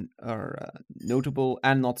our notable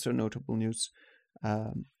and not so notable news.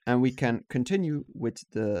 And we can continue with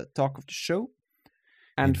the talk of the show.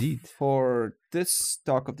 And Indeed. For this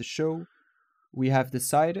talk of the show, we have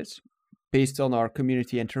decided, based on our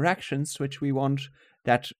community interactions, which we want,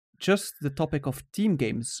 that just the topic of team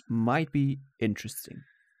games might be interesting.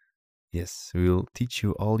 Yes, we'll teach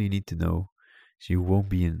you all you need to know, so you won't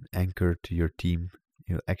be an anchor to your team.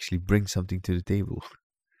 You'll actually bring something to the table.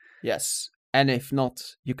 Yes, and if not,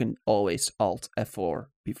 you can always Alt F4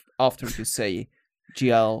 after you say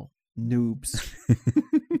GL noobs.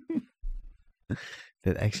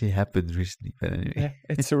 That actually happened recently, but anyway. Yeah,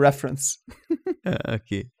 it's a reference.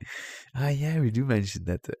 Okay. Yeah, we do mention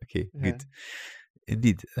that. Okay, good.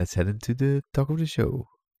 Indeed, let's head into the talk of the show.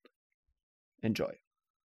 Enjoy.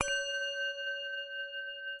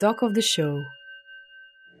 Talk of the show.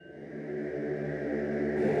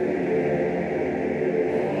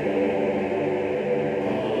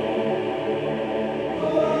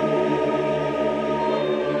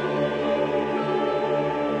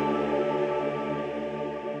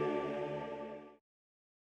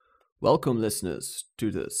 Welcome, listeners, to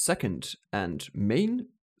the second and main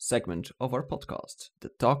segment of our podcast, the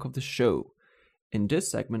Talk of the Show. In this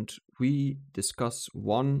segment, we discuss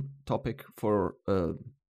one topic for a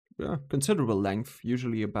considerable length,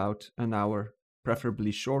 usually about an hour,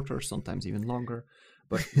 preferably shorter, sometimes even longer.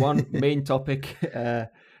 But one main topic,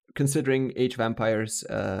 considering Age of Empires,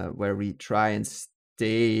 where we try and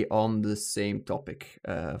stay on the same topic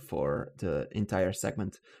for the entire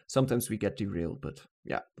segment. Sometimes we get derailed, but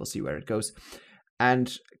yeah, we'll see where it goes.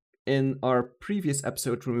 And in our previous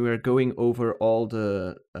episode, when we were going over all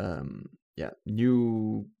the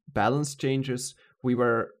new balance changes, we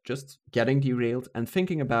were just getting derailed and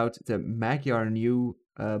thinking about the Magyar new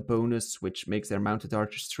bonus, which makes their mounted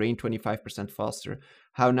archers train 25% faster.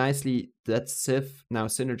 How nicely that Civ now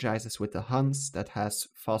synergizes with the Huns that has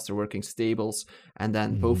faster working stables, and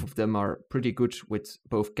then both of them are pretty good with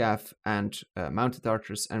both Cav and mounted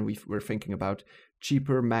archers. And we were thinking about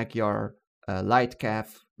cheaper Magyar light Cav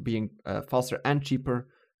being faster and cheaper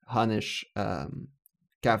Hunnish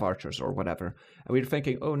Cav archers or whatever. And we were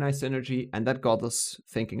thinking, oh, nice synergy, and that got us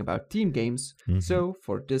thinking about team games. So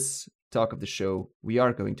for this talk of the show, we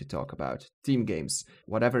are going to talk about team games,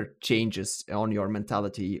 whatever changes on your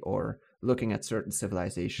mentality or looking at certain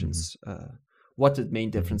civilizations, what the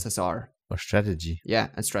main differences are. Or strategy. Yeah,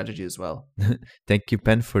 and strategy as well. Thank you,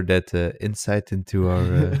 Pen, for that insight into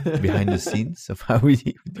our behind the scenes of how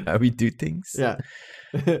we do things. Yeah.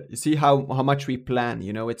 You see how much we plan,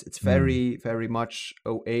 you know, it's very, very much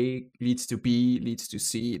A leads to B, leads to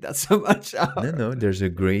C. That's so much. No, there's a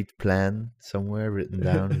great plan somewhere written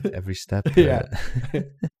down with every step. Yeah.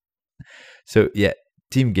 So, yeah,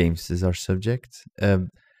 team games is our subject.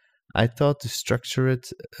 I thought to structure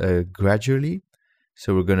it gradually.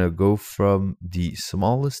 So we're going to go from the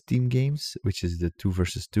smallest team games, which is the 2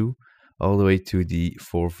 versus 2, all the way to the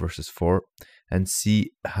 4 versus 4, and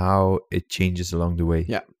see how it changes along the way.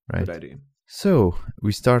 Yeah, right? Good idea. So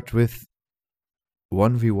we start with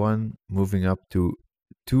 1v1, moving up to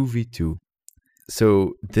 2v2.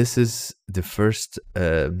 So this is the first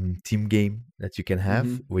team game that you can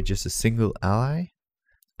have with just a single ally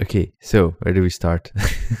Okay, so where do we start?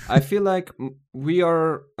 I feel like we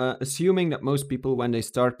are assuming that most people, when they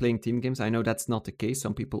start playing team games, I know that's not the case.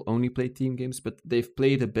 Some people only play team games, but they've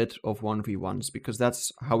played a bit of 1v1s because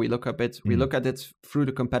that's how we look at it. We look at it through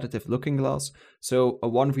the competitive looking glass. So a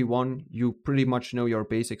 1v1, you pretty much know your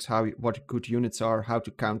basics, what good units are, how to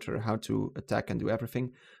counter, how to attack and do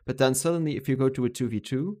everything. But then suddenly, if you go to a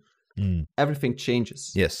 2v2, everything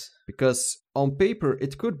changes. Yes. Because on paper,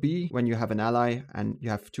 it could be when you have an ally and you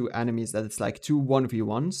have two enemies that it's like two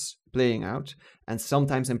 1v1s playing out. And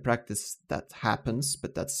sometimes in practice that happens,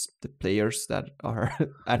 but that's the players that are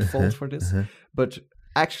at fault for this. But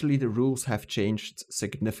actually the rules have changed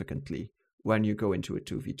significantly when you go into a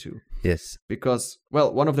 2v2. Yes. Because,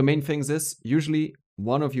 well, one of the main things is usually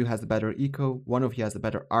one of you has the better eco, one of you has the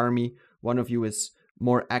better army, one of you is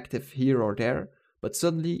more active here or there. But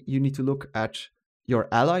suddenly you need to look at your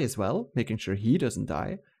ally as well, making sure he doesn't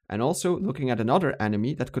die, and also looking at another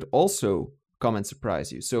enemy that could also come and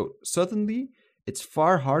surprise you. So suddenly it's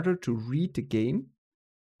far harder to read the game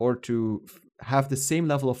or to have the same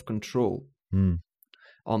level of control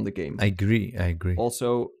on the game. I agree.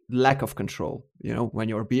 Also, lack of control. You know, when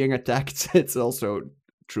you're being attacked, it's also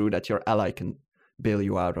true that your ally can bail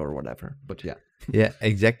you out or whatever. But yeah. Yeah,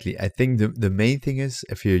 exactly. I think the main thing is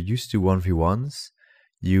if you're used to 1v1s,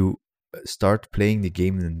 you start playing the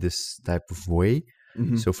game in this type of way.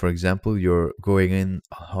 So, for example, you're going in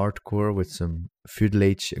hardcore with some feudal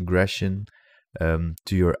age aggression to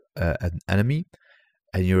your an enemy,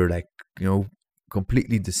 and you're like,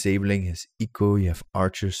 completely disabling his eco. You have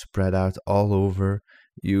archers spread out all over.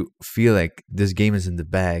 You feel like this game is in the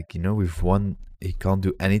bag. We've won. He can't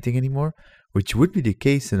do anything anymore, which would be the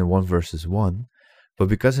case in a 1 versus 1. But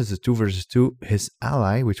because it's a 2 versus 2, his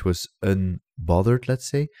ally, which was unbothered, let's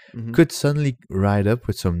say, could suddenly ride up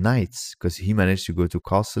with some knights because he managed to go to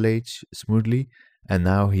Castle Age smoothly. And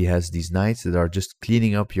now he has these knights that are just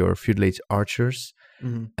cleaning up your feudal age archers.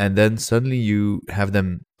 And then suddenly you have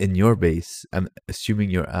them in your base. I'm assuming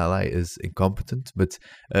your ally is incompetent, but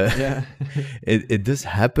it does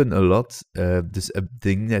happen a lot. This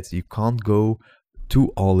thing that you can't go too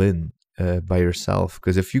all in by yourself,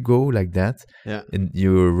 because if you go like that, and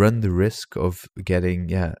you run the risk of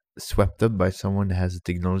getting swept up by someone that has a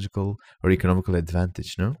technological or economical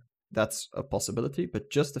advantage. No, that's a possibility,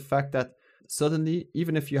 but just the fact that suddenly,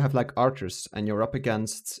 even if you have like archers and you're up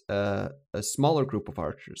against a smaller group of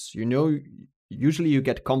archers, usually you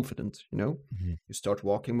get confident, you start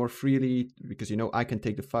walking more freely because I can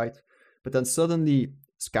take the fight. But then suddenly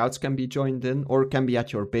scouts can be joined in or can be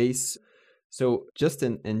at your base. So just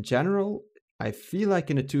in general, I feel like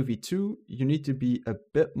in a 2v2, you need to be a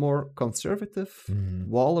bit more conservative,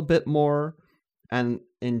 wall a bit more. And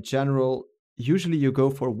in general, usually you go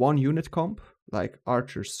for one unit comp, like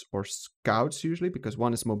archers or scouts usually, because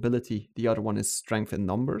one is mobility, the other one is strength in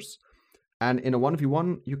numbers. And in a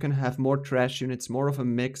 1v1, you can have more trash units, more of a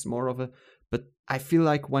mix, but I feel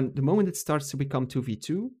like the moment it starts to become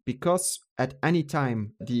 2v2, because at any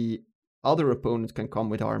time the other opponent can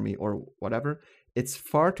come with army or whatever, it's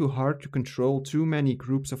far too hard to control too many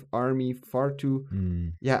groups of army,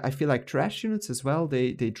 I feel like trash units as well,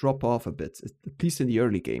 they drop off a bit, at least in the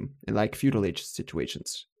early game, in like feudal age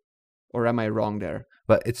situations. Or am I wrong there?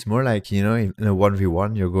 But it's more like, in a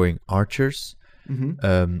 1v1, you're going archers.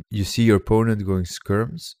 You see your opponent going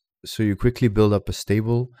skirms. So you quickly build up a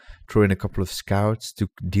stable, throw in a couple of scouts to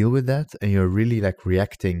deal with that. And you're really like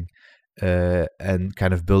reacting and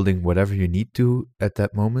kind of building whatever you need to at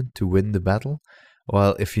that moment to win the battle.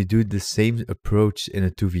 While if you do the same approach in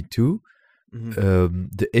a 2v2,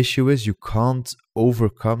 the issue is you can't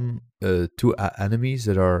overcome two enemies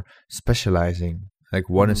that are specializing. Like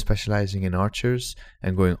one is specializing in archers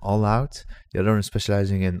and going all out. The other one is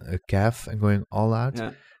specializing in a cav and going all out.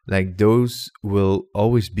 Yeah. Like those will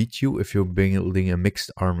always beat you if you're building a mixed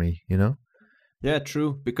army, Yeah,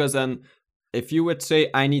 true. Because then if you would say,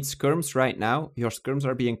 I need skirms right now, your skirms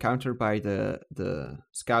are being countered by the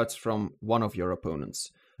scouts from one of your opponents.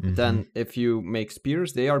 But then if you make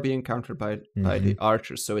spears, they are being countered by the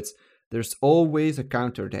archers. So there's always a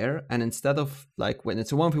counter there. And instead of like when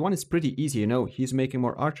it's a 1v1, it's pretty easy. He's making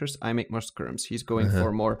more archers, I make more skirms. He's going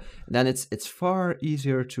for more. Then it's far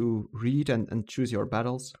easier to read and choose your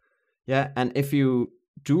battles. Yeah. And if you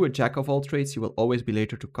do a jack of all trades, you will always be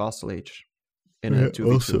later to Castle Age in a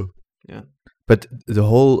 2v2. Also. Yeah. But the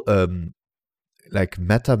whole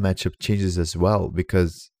meta matchup changes as well,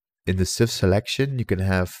 because in the civ selection, you can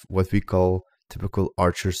have what we call typical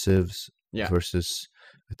archer civs versus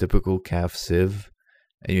a typical cav civ,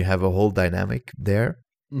 and you have a whole dynamic there.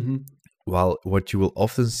 While what you will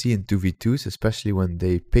often see in 2v2s, especially when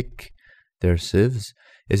they pick their civs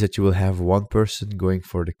is that you will have one person going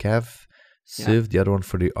for the cav civ, the other one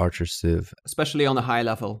for the archer civ. Especially on a high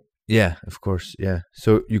level. Yeah, of course. Yeah.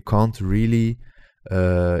 So you can't really,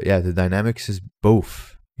 the dynamics is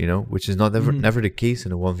both, which is never the case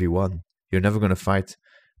in a 1v1. You're never going to fight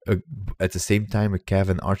at the same time a cav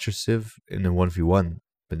and archer civ in a 1v1,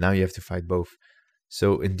 but now you have to fight both.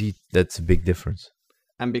 So indeed, that's a big difference.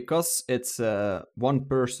 And because it's one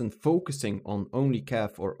person focusing on only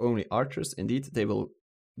cav or only archers, indeed, they will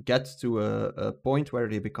get to a point where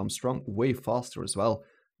they become strong way faster as well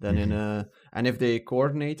than in a... And if they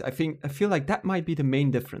coordinate, I feel like that might be the main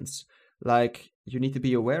difference. Like, you need to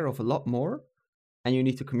be aware of a lot more, and you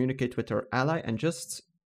need to communicate with your ally, and just...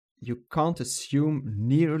 You can't assume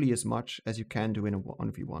nearly as much as you can do in a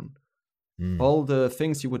 1v1. All the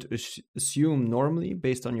things you would assume normally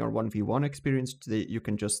based on your 1v1 experience, you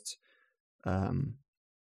can just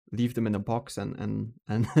leave them in a box and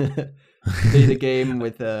play the game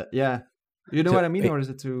with You know what I mean, or is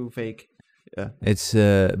it too vague? Yeah, it's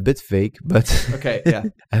a bit vague, but okay. Yeah,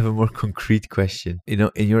 I have a more concrete question.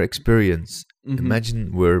 In your experience,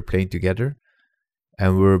 imagine we're playing together,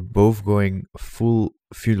 and we're both going full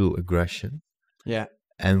feudal aggression. Yeah.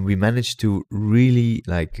 And we managed to really,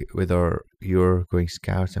 like, you're going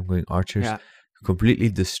scouts, I'm going archers, completely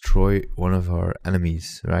destroy one of our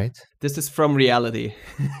enemies, right? This is from reality.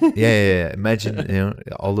 yeah. Imagine,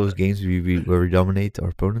 all those games where we dominate our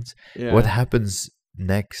opponents. Yeah. What happens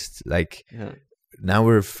next? Like, now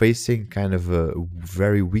we're facing kind of a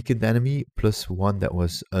very weakened enemy, plus one that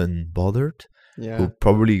was unbothered, who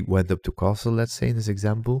probably went up to castle, let's say, in this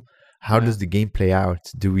example. How does the game play out?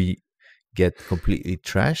 Do we get completely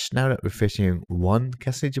trashed now that we're facing one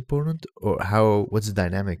Castle Age opponent? Or what's the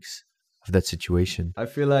dynamics of that situation? I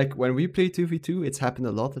feel like when we play 2v2, it's happened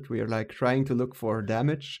a lot that we are like trying to look for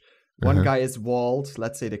damage. One guy is walled,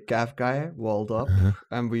 let's say the cav guy, walled up,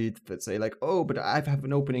 and we say like, oh, but I have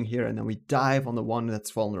an opening here, and then we dive on the one that's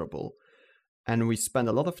vulnerable. And we spend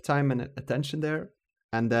a lot of time and attention there.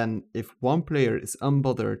 And then if one player is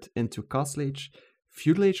unbothered into Castle Age,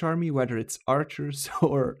 Feudal Age army, whether it's archers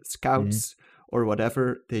or scouts or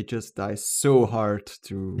whatever, they just die so hard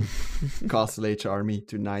to Castle Age army,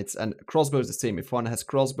 to knights. And crossbow is the same. If one has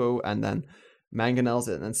crossbow and then mangonels,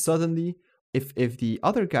 and then suddenly, if the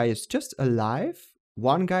other guy is just alive,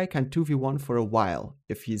 one guy can 2v1 for a while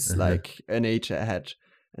if he's like an age ahead.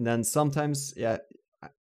 And then sometimes,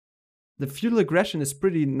 the feudal aggression is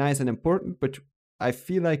pretty nice and important, but I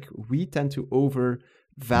feel like we tend to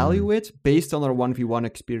overvalue it based on our 1v1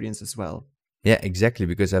 experience as well. Yeah, exactly,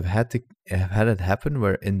 because I've had it happen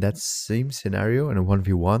where in that same scenario in a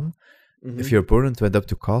 1v1, if your opponent went up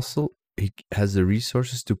to castle, he has the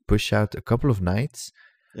resources to push out a couple of knights,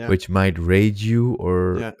 which might raid you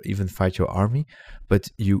or even fight your army, but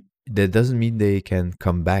that doesn't mean they can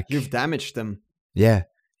come back. You've damaged them. Yeah,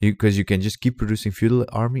 because you can just keep producing feudal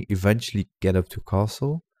army, eventually get up to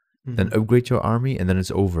castle, then upgrade your army, and then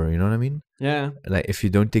it's over. You know what I mean? Yeah. Like, if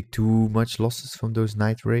you don't take too much losses from those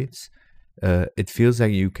knight raids, it feels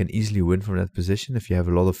like you can easily win from that position if you have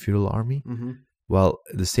a lot of feudal army. Well,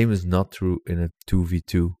 the same is not true in a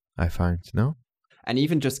 2v2, I find, no? And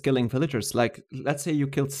even just killing villagers. Like, let's say you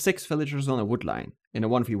killed 6 villagers on a wood line. In a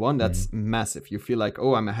 1v1, that's massive. You feel like,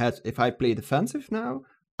 oh, I'm ahead. If I play defensive now,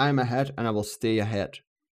 I'm ahead and I will stay ahead,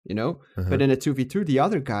 you know? But in a 2v2, the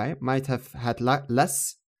other guy might have had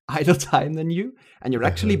less idle time than you, and you're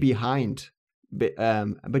actually behind,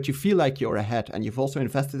 but you feel like you're ahead, and you've also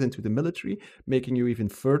invested into the military, making you even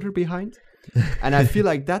further behind. And I feel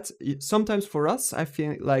like that's sometimes for us, I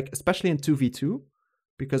feel like, especially in 2v2,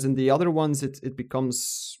 because in the other ones it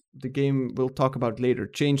becomes, the game we'll talk about later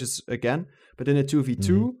changes again, but in a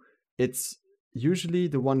 2v2 it's usually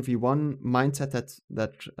the 1v1 mindset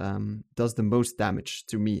that does the most damage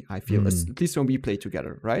to me, I feel, at least when we play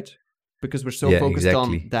together, right? Because we're so focused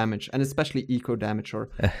on damage, and especially eco damage,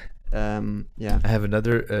 or I have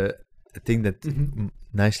another thing that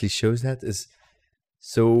nicely shows that is,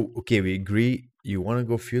 so okay, we agree you want to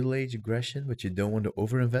go feudal age aggression, but you don't want to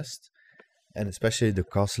overinvest, and especially the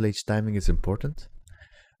castle age timing is important,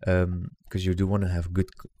 because you do want to have good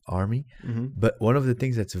army. But one of the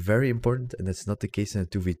things that's very important, and that's not the case in a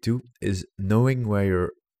 2v2, is knowing where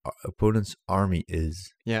your opponent's army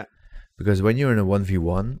is. Yeah. Because when you're in a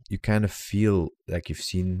 1v1, you kind of feel like you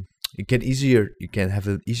can have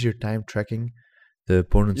an easier time tracking the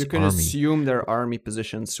opponent's army. You can assume their army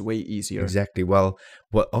positions way easier. Exactly. Well,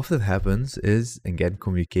 what often happens is, again,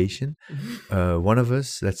 communication. One of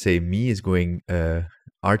us, let's say me, is going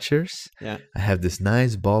archers. Yeah. I have this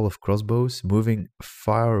nice ball of crossbows moving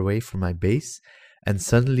far away from my base, and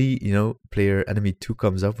suddenly, player enemy 2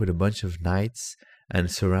 comes up with a bunch of knights and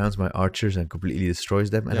surrounds my archers and completely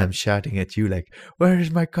destroys them, and I'm shouting at you like, "Where is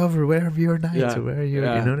my cover? Where are your knights? Where are you?" You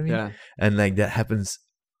know what I mean? Yeah. And like that happens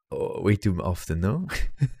way too often, no?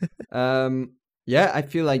 Yeah, I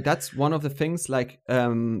feel like that's one of the things, like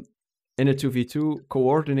in a 2v2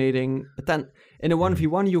 coordinating, but then in a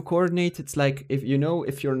 1v1 you coordinate. It's like, if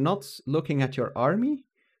you're not looking at your army,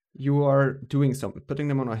 you are doing something, putting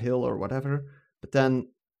them on a hill or whatever, but then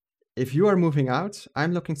if you are moving out,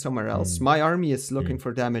 I'm looking somewhere else. My army is looking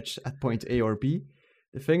for damage at point A or B.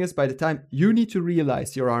 The thing is, by the time you need to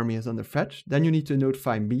realize your army is under threat, then you need to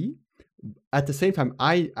notify me. At the same time,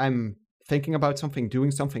 I'm thinking about something,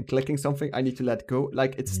 doing something, clicking something, I need to let go.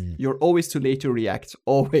 Like, you're always too late to react,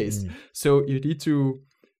 always. So you need to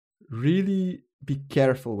really be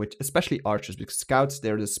careful with, especially archers, because scouts,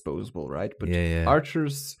 they're disposable, right? But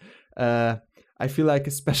archers, I feel like,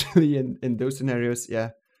 especially in those scenarios,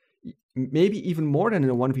 maybe even more than in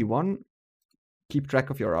a 1v1, keep track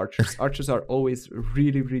of your archers. Archers are always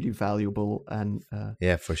really, really valuable. And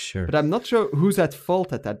yeah, for sure. But I'm not sure who's at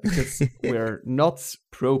fault at that, because we're not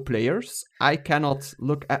pro players. I cannot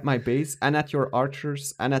look at my base and at your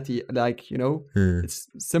archers and at the, it's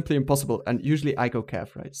simply impossible. And usually I go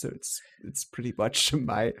cav, right? So it's pretty much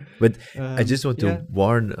my... But I just want to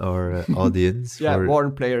warn our audience.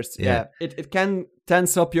 Warn players. Yeah. It can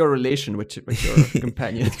tense up your relation with your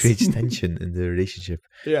companions. It creates tension in the relationship.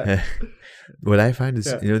 What I find is,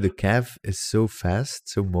 the cav is so fast,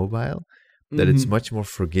 so mobile, that it's much more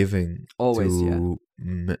forgiving to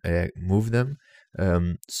move them.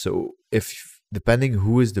 So if, depending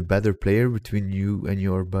who is the better player between you and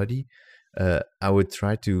your buddy, I would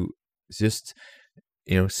try to just,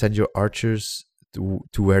 send your archers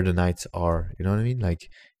to where the knights are. You know what I mean? Like,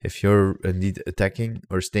 if you're indeed attacking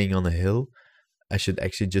or staying on a hill, I should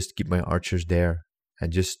actually just keep my archers there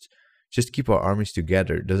and just keep our armies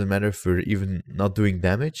together. Doesn't matter if we're even not doing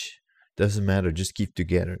damage. Doesn't matter. Just keep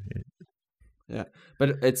together. Yeah,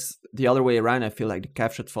 but it's the other way around. I feel like the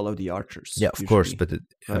cav should follow the archers. Yeah, of course. But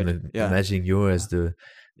I'm imagining you as the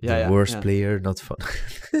worst player, not fun.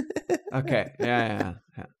 Okay. Yeah.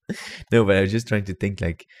 No, but I was just trying to think,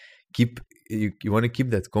 like, you want to keep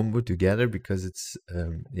that combo together, because it's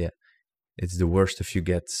it's the worst if you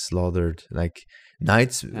get slaughtered. Like,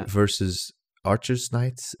 knights versus archers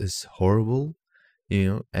knights is horrible,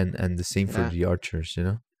 and the same for the archers,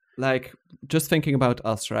 Like, just thinking about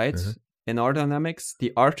us, right? In our dynamics,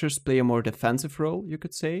 the archers play a more defensive role, you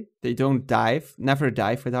could say. They don't never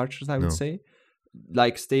dive with archers, I would say.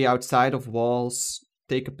 Like, stay outside of walls,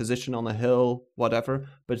 take a position on a hill, whatever,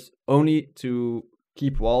 but only to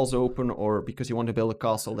keep walls open, or because you want to build a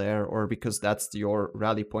castle there, or because that's your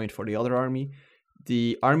rally point for the other army.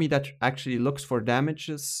 The army that actually looks for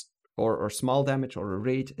damages, or small damage, or a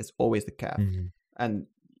raid, is always the cav. And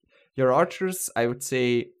your archers, I would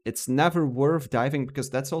say, it's never worth diving, because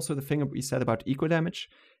that's also the thing we said about eco damage.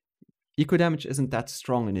 Eco damage isn't that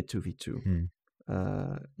strong in a 2v2.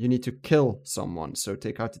 You need to kill someone, so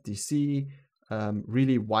take out the DC,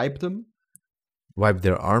 really wipe them. Wipe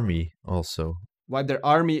their army also. Wipe their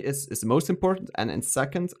army is the most important, and in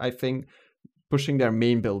second, I think, pushing their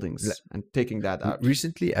main buildings and taking that out.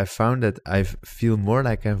 Recently, I found that I feel more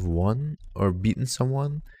like I've won or beaten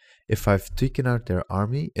someone if I've taken out their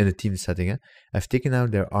army in a team setting. I've taken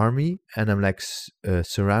out their army and I'm like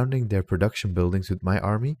surrounding their production buildings with my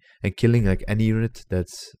army and killing like any unit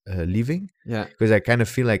that's leaving. Yeah. Because I kind of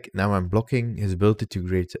feel like now I'm blocking his ability to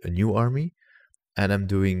create a new army, and I'm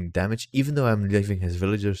doing damage even though I'm leaving his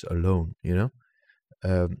villagers alone.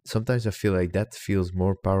 Sometimes I feel like that feels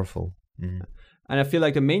more powerful. And I feel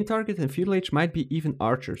like the main target in Feudal Age might be even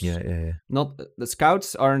archers. Yeah. Not the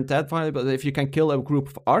scouts aren't that valuable, but if you can kill a group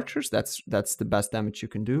of archers, that's the best damage you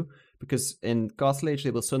can do. Because in Castle Age,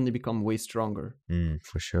 they will suddenly become way stronger.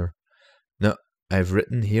 For sure. Now, I've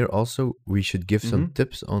written here also, we should give some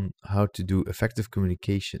tips on how to do effective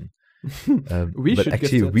communication.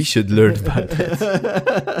 We should learn about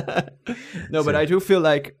that. No, but I do feel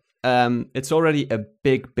like it's already a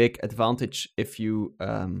big advantage if you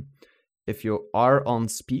are on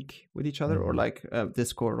speak with each other, or like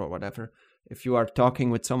Discord or whatever. If you are talking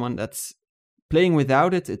with someone that's playing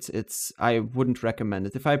without it, it's I wouldn't recommend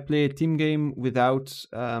it. If I play a team game without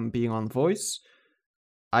being on voice,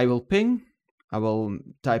 I will ping, I will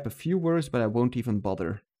type a few words, but I won't even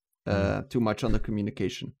bother too much on the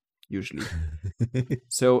communication usually.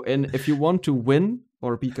 So if you want to win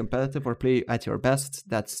or be competitive or play at your best,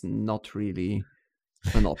 that's not really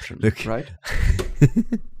an option. Look, right?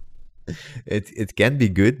 It can be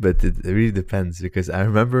good, but it really depends, because I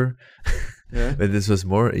remember Yeah. But this was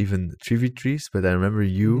more even 3v3s. But I remember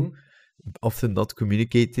you often not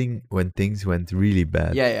communicating when things went really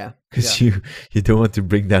bad. Yeah. Because you don't want to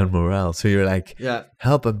bring down morale. So you're like,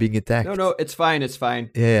 help, I'm being attacked. No, it's fine.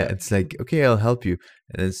 Yeah, it's like, okay, I'll help you.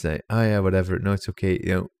 And it's like, oh yeah, whatever. No, it's okay.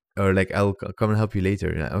 You know, or like, I'll come and help you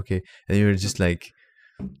later. Yeah, okay. And you're just like,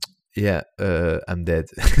 yeah, I'm dead.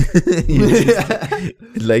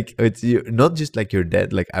 Like, it's not just like you're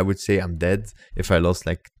dead. Like, I would say I'm dead if I lost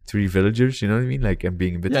like 3 villagers. You know what I mean? Like, I'm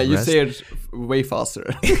being a bit. Yeah, harassed. you say it way faster.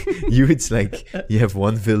 It's like you have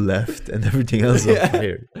 1 vill left and everything else on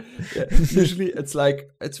fire. Usually, it's like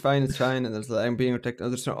it's fine, and it's like I'm being attacked.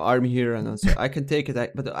 There's no army here, and so I can take it.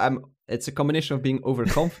 But it's a combination of being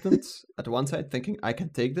overconfident at one side, thinking I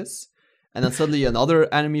can take this. And then suddenly another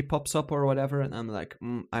enemy pops up or whatever, and I'm like,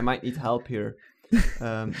 I might need help here.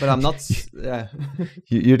 But I'm not. Yeah.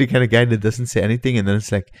 You're the kind of guy that doesn't say anything, and then it's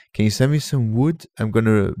like, can you send me some wood? I'm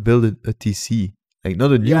gonna build a TC, like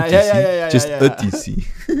not a new TC, just a TC.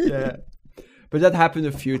 Yeah. But that happened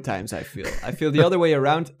a few times. I feel the other way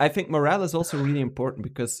around. I think morale is also really important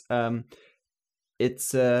because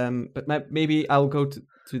it's. But maybe I'll go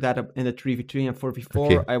to that in a 3v3 and 4v4.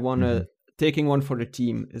 Okay. I wanna. Taking one for the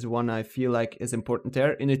team is one I feel like is important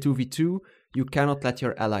there. In a 2v2, you cannot let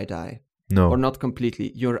your ally die. No. Or not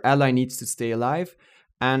completely. Your ally needs to stay alive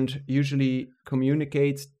and usually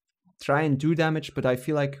communicate, try and do damage, but I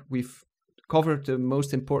feel like we've covered the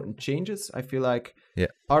most important changes. I feel like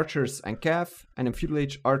archers and cav, and in Feudal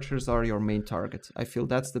Age, archers are your main target. I feel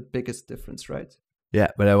that's the biggest difference, right? Yeah,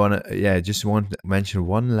 but I just want to mention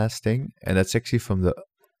one last thing, and that's actually from the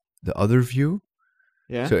other view.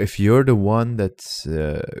 Yeah. So if you're the one that's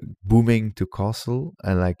booming to castle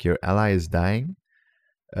and like your ally is dying,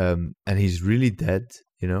 and he's really dead,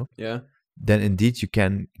 you know, then indeed you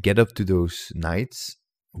can get up to those knights,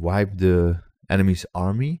 wipe the enemy's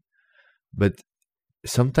army, but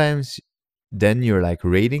sometimes then you're like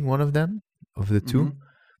raiding one of them, of the two,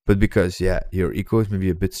 but because your eco is maybe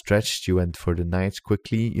a bit stretched, you went for the knights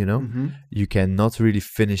quickly, you know, you cannot really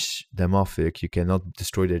finish them off, like you cannot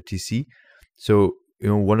destroy their TC. So you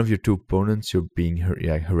know, one of your 2 opponents, you're being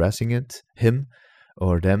harassing him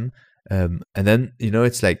or them. And then, you know,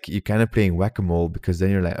 it's like you're kind of playing whack-a-mole because then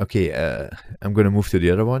you're like, okay, I'm going to move to the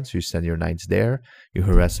other one. So you send your knights there, you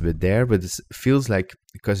harass a bit there. But it feels like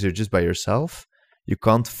because you're just by yourself, you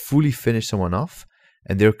can't fully finish someone off.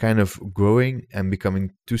 And they're kind of growing and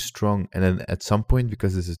becoming too strong. And then at some point,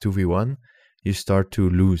 because it's a 2v1, you start to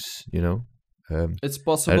lose, you know. It's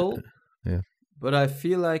possible. Yeah. But I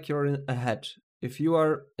feel like you're ahead.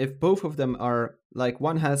 If both of them are, like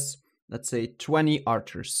one has, let's say, 20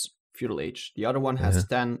 archers, Feudal Age, the other one has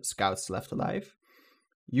 10 scouts left alive,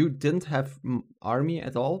 you didn't have army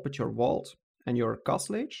at all, but you're walled, and you're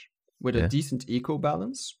Castle Age with a decent eco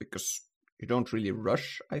balance, because you don't really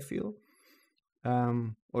rush, I feel,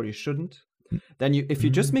 or you shouldn't. Then if you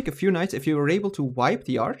just make a few knights, if you were able to wipe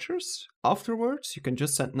the archers afterwards, you can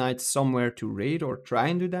just send knights somewhere to raid or try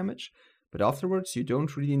and do damage. But afterwards, you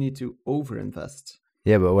don't really need to overinvest.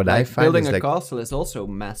 Yeah, but what I find building is a like, castle is also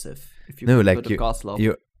massive. If you put a castle up.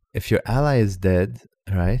 If your ally is dead,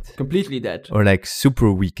 right? Completely dead. Or like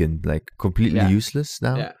super weakened, like completely useless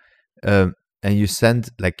now. Yeah. And you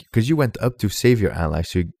send like, because you went up to save your ally,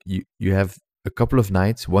 so you have a couple of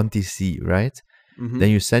knights, 1 TC, right? Then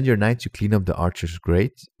you send your knights to clean up the archers,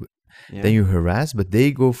 great. Then you harass, but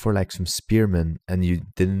they go for like some spearmen, and you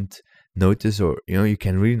didn't notice, or you know, you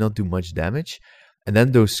can really not do much damage. And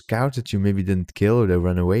then those scouts that you maybe didn't kill or they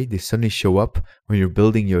run away, they suddenly show up when you're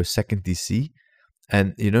building your 2nd DC,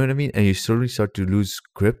 and you know what I mean, and you slowly start to lose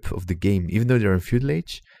grip of the game. Even though they're in Feudal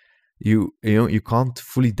Age, you can't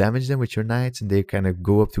fully damage them with your knights, and they kind of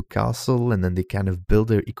go up to castle, and then they kind of build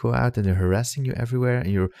their eco out, and they're harassing you everywhere,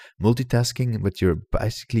 and you're multitasking, but you're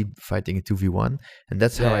basically fighting a 2v1. And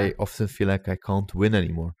that's how I often feel like I can't win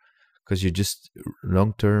anymore, because you're just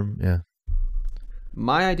long term.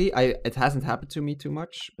 My idea, it hasn't happened to me too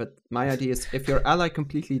much, but my idea is if your ally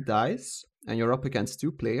completely dies and you're up against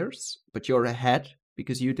 2 players, but you're ahead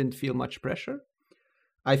because you didn't feel much pressure,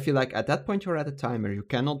 I feel like at that point you're at a timer. You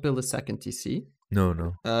cannot build a 2nd TC.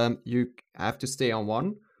 No. You have to stay on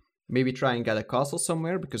 1. Maybe try and get a castle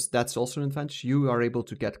somewhere, because that's also an advantage. You are able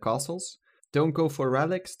to get castles. Don't go for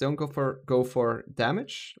relics. Don't go for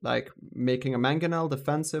damage, like making a mangonel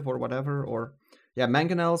defensive or whatever. Or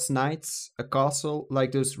mangonels, knights, a castle.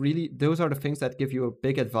 Like those are the things that give you a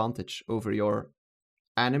big advantage over your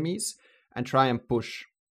enemies, and try and push,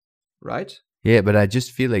 right? Yeah, but I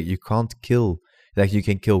just feel like you can't kill. Like you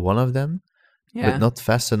can kill one of them, but not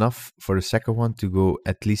fast enough for the second one to go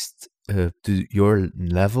at least to your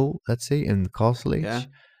level, let's say, in Castle Age.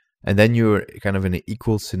 And then you're kind of in an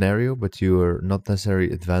equal scenario, but you're not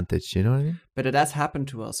necessarily advantaged. You know what I mean? But it has happened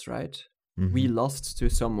to us, right? We lost to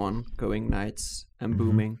someone going knights and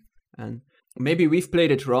booming, and maybe we've played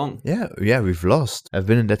it wrong. Yeah, we've lost. I've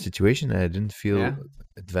been in that situation and I didn't feel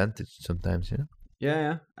advantaged sometimes, you know?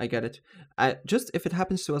 Yeah, I get it. Just if it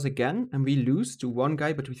happens to us again and we lose to one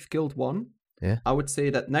guy, but we've killed one, I would say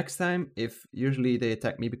that next time, if usually they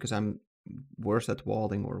attack me because I'm worse at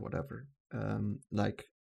walding or whatever, like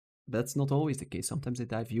that's not always the case. Sometimes they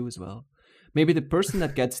dive you as well. Maybe the person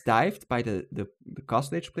that gets dived by the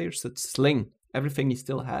Castle Age player should sling everything he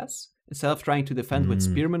still has instead of trying to defend with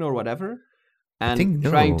spearmen or whatever, and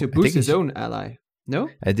trying to boost his own ally. No,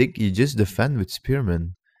 I think you just defend with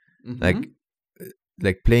spearmen,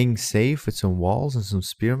 like playing safe with some walls and some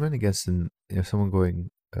spearmen against someone going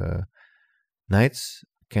knights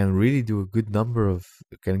can really do a good number of,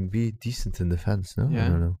 can be decent in defense. No, I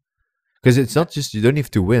don't know, because it's not just, you don't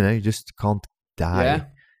have to win. You just can't die.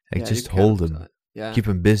 Just hold them, keep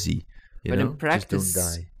them busy. But know? In practice, just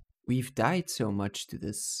don't die. We've died so much to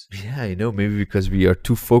this. Yeah, I know. Maybe because we are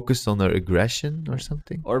too focused on our aggression or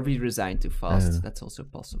something. Or we resign too fast. That's also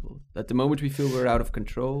possible. At the moment we feel we're out of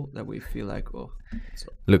control, that we feel like, oh.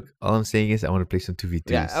 Look, all I'm saying is I want to play some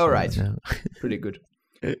 2v2s. Yeah, all right. Pretty good.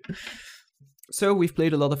 So we've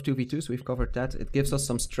played a lot of 2v2s. We've covered that. It gives us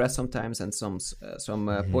some stress sometimes and some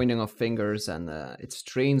pointing of fingers, and it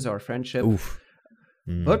strains our friendship. Oof.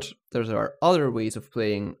 But there are other ways of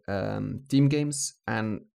playing team games,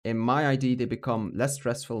 and in my idea, they become less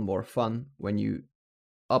stressful, more fun when you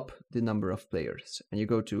up the number of players and you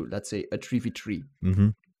go to, let's say, a 3v3.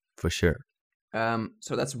 For sure.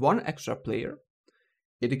 So that's one extra player.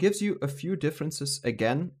 It gives you a few differences.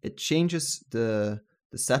 Again, it changes the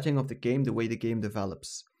setting of the game, the way the game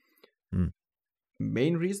develops.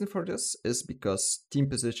 Main reason for this is because team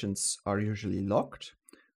positions are usually locked,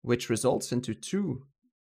 which results into two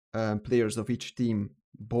players of each team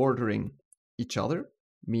bordering each other,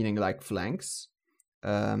 meaning like flanks.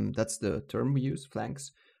 That's the term we use,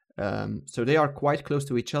 flanks. So they are quite close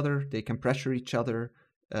to each other. They can pressure each other.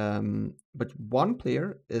 But one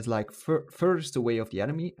player is like furthest away of the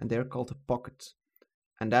enemy, and they're called a pocket.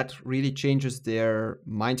 And that really changes their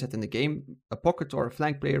mindset in the game. A pocket or a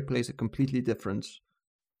flank player plays a completely different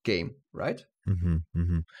game, right?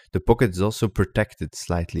 The pocket is also protected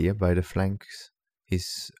slightly by the flanks.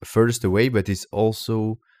 He's furthest away, but he's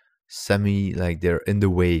also like they're in the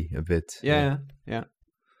way a bit. Yeah.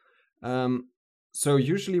 So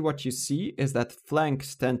usually what you see is that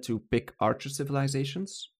flanks tend to pick archer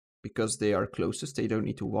civilizations because they are closest. They don't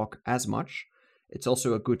need to walk as much. It's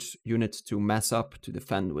also a good unit to mess up, to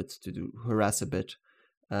defend with, to harass a bit.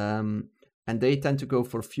 And they tend to go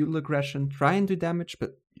for feudal aggression, try and do damage,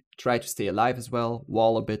 but try to stay alive as well,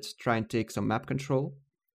 wall a bit, try and take some map control,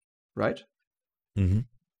 right?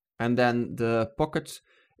 And then the pocket,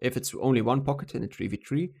 if it's only one pocket in a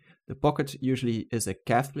 3v3, the pocket usually is a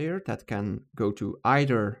cav player that can go to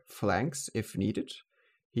either flanks if needed.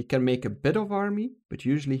 He can make a bit of army, but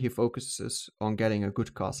usually he focuses on getting a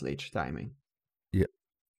good castle age timing. Yeah.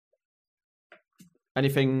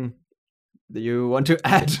 Anything that you want to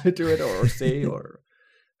add to it or say or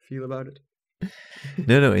feel about it?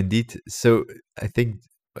 No, indeed. So I think,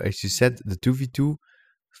 as you said, the 2v2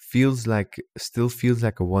 still feels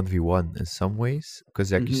like a 1v1 in some ways,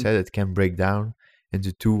 because like you said, it can break down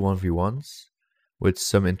into two 1v1s with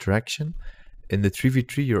some interaction. In the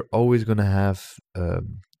 3v3, you're always going to have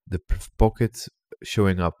the pocket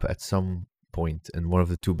showing up at some point in one of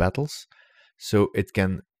the two battles. So it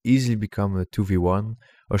can easily become a 2v1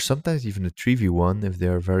 or sometimes even a 3v1 if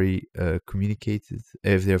they're very communicated,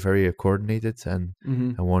 if they're very coordinated and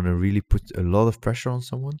want to really put a lot of pressure on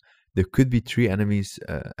someone. There could be three enemies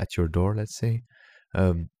at your door, let's say.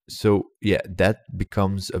 So yeah, that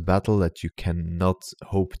becomes a battle that you cannot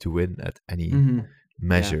hope to win at any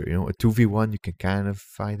measure. You know, a 2v1 you can kind of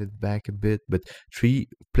fight it back a bit, but three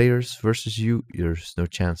players versus you, there's no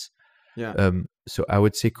chance. So I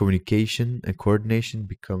would say communication and coordination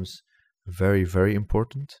becomes very, very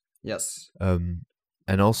important. Yes.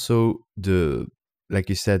 And also like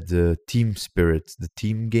you said, the team spirit, the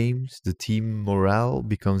team games, the team morale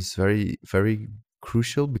becomes very, very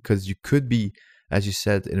crucial, because you could be, as you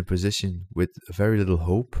said, in a position with very little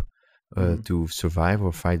hope to survive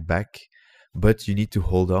or fight back, but you need to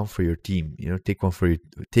hold on for your team. You know, take one for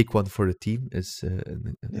the team is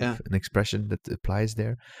an expression that applies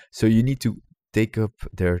there. So you need to take up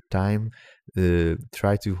their time,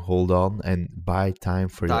 try to hold on and buy time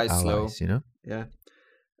for your allies. Slow. You know. Yeah.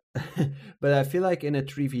 But I feel like in a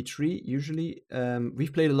 3v3, usually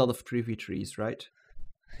we've played a lot of 3v3s, right?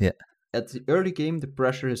 Yeah. at the early game, the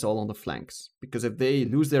pressure is all on the flanks, because if they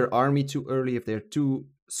lose their army too early, if they're too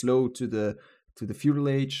slow to the feudal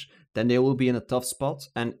age, then they will be in a tough spot.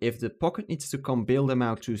 And if the pocket needs to come bail them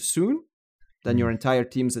out too soon, then your entire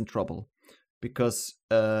team's in trouble. Because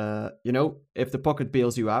if the pocket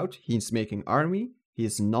bails you out, he's making army. He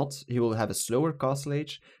will have a slower castle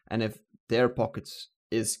age, and if their pocket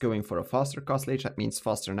is going for a faster castle age, that means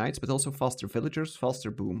faster knights, but also faster villagers,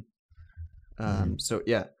 faster boom. So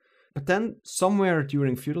yeah. But then somewhere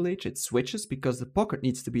during feudal age, it switches because the pocket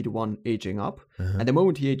needs to be the one aging up. And the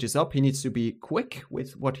moment he ages up, he needs to be quick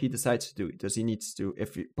with what he decides to do.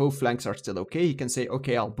 If both flanks are still okay, he can say,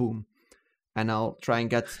 okay, I'll boom. And I'll try and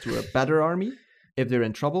get to a better army. If they're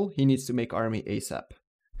in trouble, he needs to make army ASAP.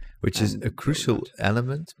 Which is a crucial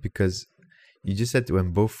element, because you just said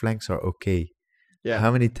when both flanks are okay. Yeah.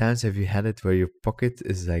 How many times have you had it where your pocket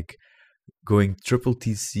is like going triple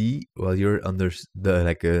TC while you're under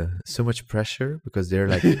so much pressure because they're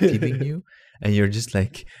like teaming you, and you're just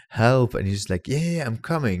like, help, and you're just like, yeah, I'm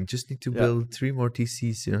coming, just need to build 3 more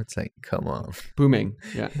TCs, it's like, come on. Booming.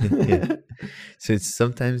 Yeah. Yeah. So it's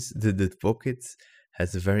sometimes the pocket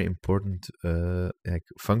has a very important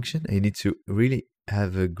function, and you need to really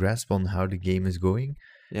have a grasp on how the game is going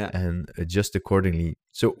and adjust accordingly.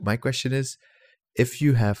 So my question is, if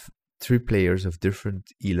you have 3 players of different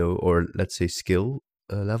elo, or let's say skill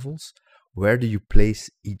levels, where do you place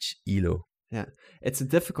each elo? Yeah, it's a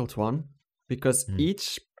difficult one because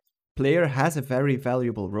each player has a very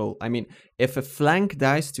valuable role. I mean, if a flank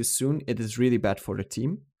dies too soon, it is really bad for the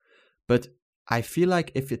team. But I feel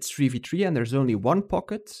like if it's 3v3 and there's only one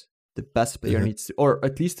pocket, the best player needs to, or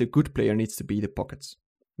at least a good player needs to be the pockets.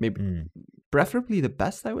 Maybe preferably the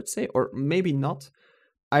best, I would say, or maybe not.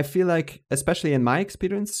 I feel like, especially in my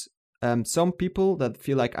experience, some people that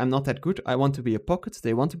feel like I'm not that good, I want to be a pocket.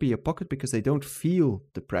 They want to be a pocket because they don't feel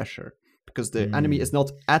the pressure, because the enemy is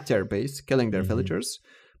not at their base killing their villagers.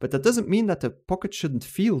 But that doesn't mean that the pocket shouldn't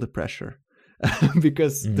feel the pressure,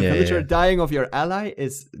 because the villager dying of your ally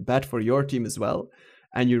is bad for your team as well.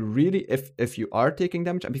 And you really, if you are taking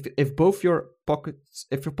damage, if both your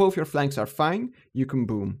flanks are fine, you can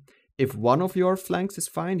boom. If one of your flanks is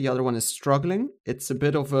fine, the other one is struggling, it's a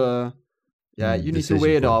bit of a, you need to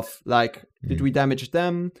weigh it off. Like, did we damage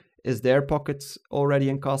them? Is their pocket already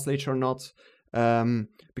in castle age or not?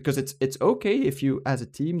 Because it's okay if you, as a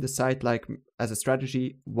team, decide, like, as a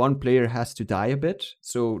strategy, one player has to die a bit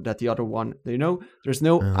so that the other one, there's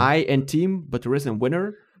no I in team, but there is a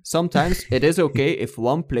winner. Sometimes it is okay if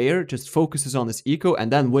one player just focuses on his eco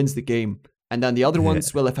and then wins the game. And then the other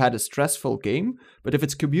ones will have had a stressful game. But if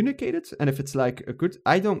it's communicated and if it's like a good,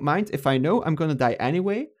 I don't mind if I know I'm going to die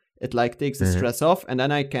anyway. It like takes the stress off, and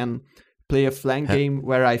then I can play a flank game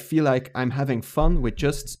where I feel like I'm having fun with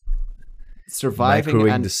just surviving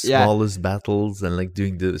and the smallest battles and like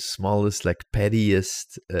doing the smallest, like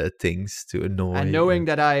pettiest things to annoy. And knowing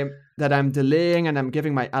that I'm delaying and I'm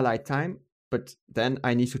giving my ally time. But then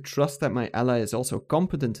I need to trust that my ally is also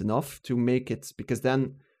competent enough to make it, because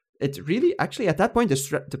then it really, actually, at that point,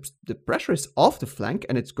 the pressure is off the flank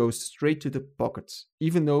and it goes straight to the pockets,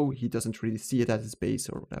 even though he doesn't really see it at his base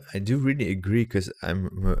or whatever. I do really agree, because I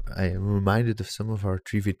am reminded of some of our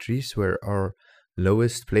 3v3s where our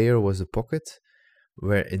lowest player was a pocket,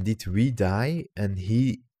 where indeed we die and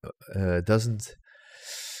he doesn't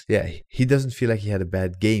feel like he had a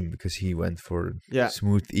bad game because he went for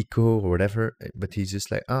smooth eco or whatever, but he's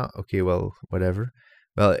just like, okay, well, whatever.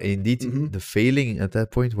 Well, indeed, the failing at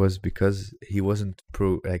that point was because he wasn't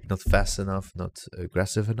not fast enough, not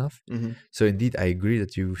aggressive enough. So indeed, I agree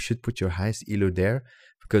that you should put your highest elo there,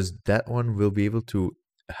 because that one will be able to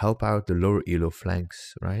help out the lower elo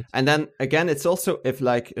flanks, right? And then again, it's also, if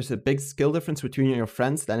like there's a big skill difference between your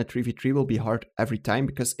friends, then a 3v3 will be hard every time,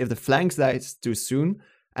 because if the flanks dies too soon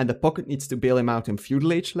and the pocket needs to bail him out in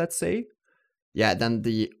feudal age, let's say, then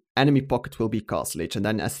the enemy pocket will be castle age, and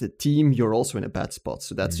then as a team you're also in a bad spot.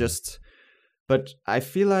 So that's just, but I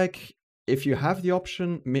feel like if you have the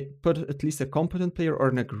option, put at least a competent player or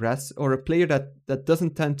an aggressive, or a player that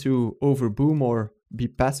doesn't tend to overboom or be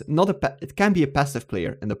passive. It can be a passive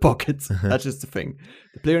player in the pocket. That's just the thing.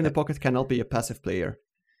 The player in the pocket cannot be a passive player.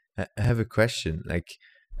 I have a question. Like,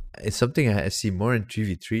 it's something I see more in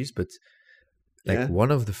 3v3s, but like one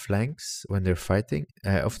of the flanks, when they're fighting,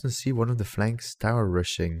 I often see one of the flanks tower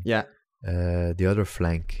rushing the other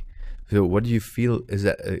flank. So what do you feel? Is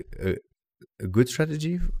that a good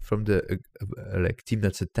strategy from the team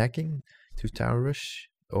that's attacking to tower rush?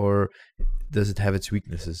 Or does it have its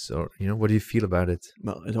weaknesses? Or, what do you feel about it?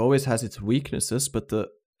 Well, it always has its weaknesses, but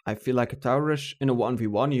I feel like a tower rush in a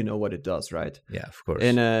 1v1, you know what it does, right? Yeah, of course.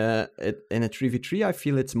 In a 3v3, I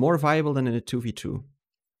feel it's more viable than in a 2v2.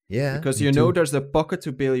 Yeah, because me you know too. there's a pocket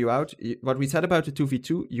to bail you out. What we said about the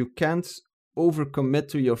 2v2, you can't overcommit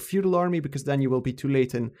to your feudal army because then you will be too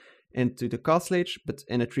late into the castle age. But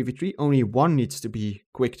in a 3v3, only one needs to be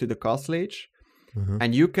quick to the castle age.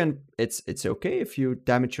 And you can, it's okay if you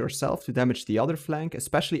damage yourself to damage the other flank,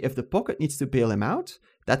 especially if the pocket needs to bail him out.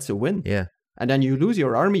 That's a win. Yeah. And then you lose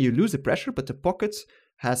your army, you lose the pressure, but the pocket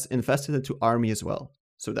has invested into army as well.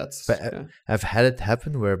 So that's... But I've had it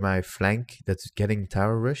happen where my flank that's getting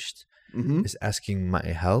tower rushed is asking my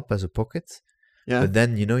help as a pocket. Yeah. But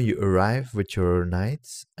then, you know, you arrive with your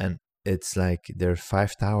knights and it's like there are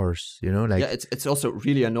 5 towers, you know? Like, yeah, it's also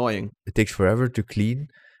really annoying. It takes forever to clean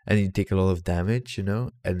and you take a lot of damage, you know?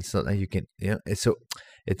 And it's not like you can, you know,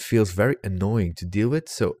 it feels very annoying to deal with.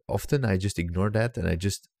 So often I just ignore that and I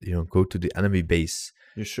just, you know, go to the enemy base.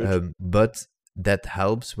 You should. But that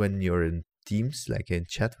helps when you're in teams, like in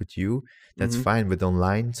chat with you. That's fine. But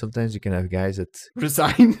online, sometimes you can have guys that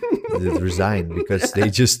resign because they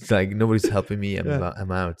just like, nobody's helping me.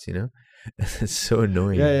 I'm out, you know? It's so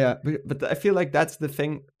annoying. Yeah. But I feel like that's the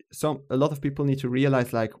thing. A lot of people need to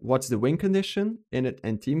realize, like, what's the win condition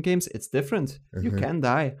in team games? It's different. You can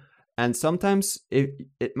die. And sometimes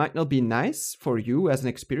it might not be nice for you as an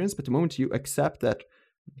experience, but the moment you accept that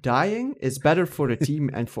dying is better for the team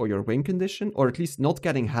and for your win condition, or at least not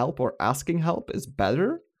getting help or asking help is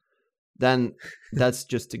better, then that's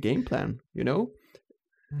just the game plan, you know?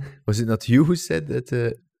 Was it not you who said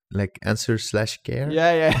that, like, answer/care?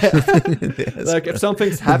 Yeah. Like, if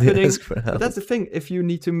something's happening, but that's the thing. If you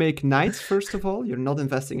need to make knights, first of all, you're not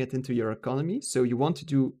investing it into your economy, so you want to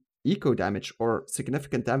do eco damage or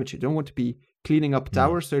significant damage. You don't want to be cleaning up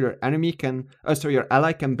towers so your your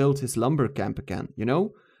ally can build his lumber camp again, you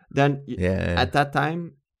know? Then at that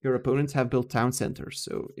time, your opponents have built town centers,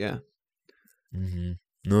 so yeah.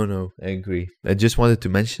 No, I agree. I just wanted to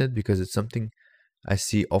mention it because it's something I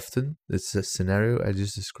see often. It's a scenario I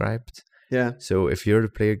just described. Yeah. So if you're the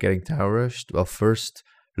player getting tower rushed, well, first,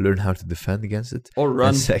 learn how to defend against it. Or run.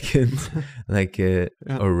 And second, like,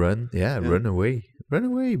 or run. Yeah, run away. Run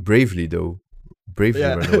away. Bravely, though. Bravely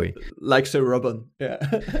run away. Like Sir Robin.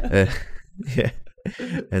 Yeah. Yeah.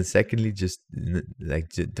 And secondly, just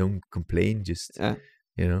don't complain. Just,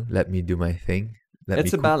 you know, let me do my thing.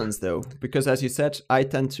 It's a balance, though, because as you said, I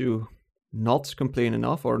tend to not complain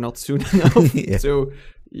enough or not soon enough. So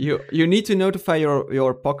you need to notify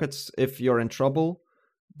your pockets if you're in trouble,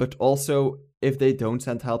 but also if they don't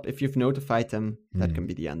send help, if you've notified them, that can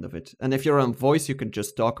be the end of it. And if you're on voice, you can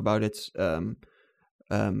just talk about it in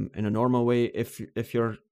a normal way. If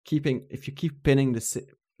you keep pinning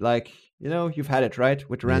like, you know, you've had it, right,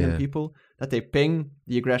 with random people that they ping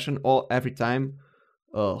the aggression every time.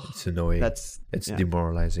 Oh, it's annoying. It's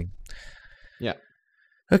demoralizing. Yeah.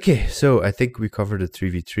 Okay, so I think we covered the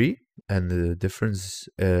 3v3 and the difference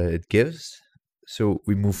it gives. So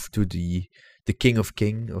we move to the king of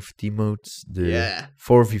team modes, the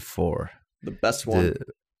 4v4. The best one. The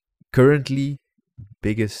currently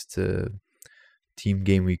biggest team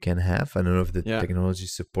game we can have. I don't know if the technology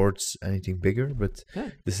supports anything bigger, but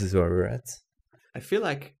this is where we're at. I feel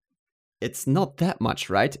like it's not that much,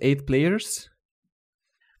 right? 8 players.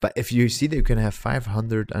 But if you see that you can have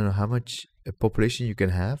 500, I don't know how much population you can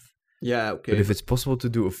have. Yeah, okay. But if it's possible to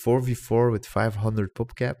do a 4v4 with 500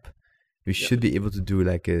 pop cap, we should be able to do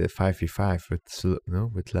like a 5v5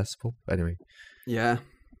 with less pop. Anyway. Yeah,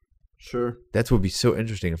 sure. That would be so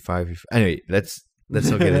interesting, a 5v5. Anyway, let's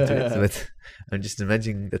not get into it. But I'm just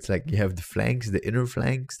imagining that's like you have the flanks, the inner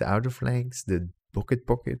flanks, the outer flanks, the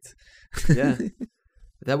pocket. Yeah,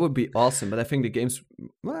 that would be awesome. But I think the games,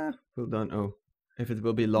 we don't know if it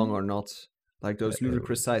will be long or not. Like those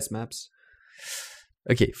ludicrous size maps.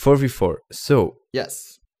 Okay, 4v4. So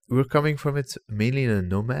yes, we're coming from it mainly in a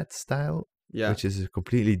nomad style, which is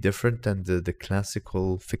completely different than the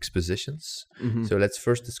classical fixed positions. So let's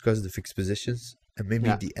first discuss the fixed positions and maybe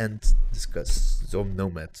at the end discuss some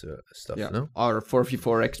nomad stuff. No, our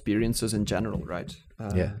 4v4 experiences in general, right?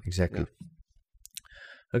 Yeah, exactly.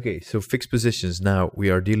 Yeah. Okay, so fixed positions. Now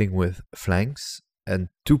we are dealing with flanks and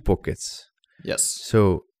 2 pockets. Yes.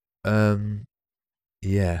 So,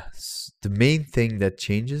 the main thing that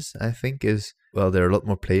changes, I think, is, well, there are a lot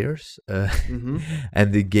more players,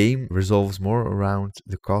 and the game resolves more around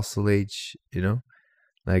the castle age, you know?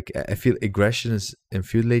 Like, I feel aggression in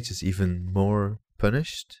feudal age is even more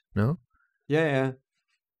punished, no? Yeah.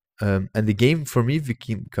 And the game, for me,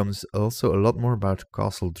 becomes also a lot more about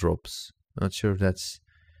castle drops. Not sure if that's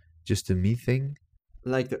just a me thing.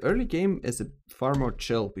 Like, the early game is far more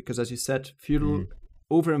chill, because as you said, feudal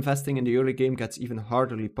over-investing in the early game gets even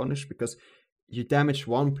harderly punished because you damage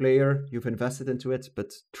one player, you've invested into it,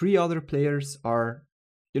 but 3 other players are,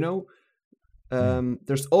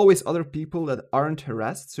 there's always other people that aren't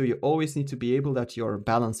harassed, so you always need to be able that your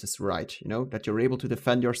balance is right, that you're able to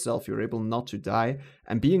defend yourself, you're able not to die,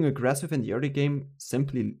 and being aggressive in the early game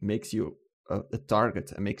simply makes you a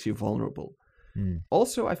target and makes you vulnerable.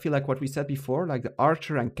 Also, I feel like what we said before, like the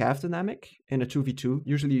archer and cav dynamic in a 2v2,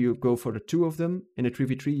 usually you go for the 2 of them. In a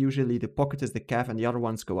 3v3, usually the pocket is the cav and the other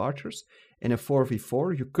ones go archers. In a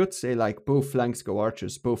 4v4, you could say like both flanks go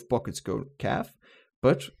archers, both pockets go cav,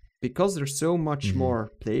 but because there's so much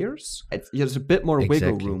more players, there's a bit more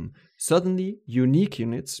wiggle room. Suddenly, unique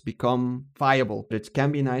units become viable. It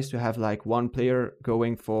can be nice to have like one player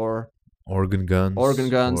going for organ guns, or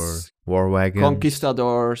war wagons,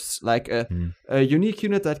 conquistadors, like a unique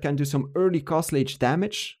unit that can do some early castle age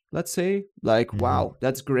damage, let's say. Like, wow,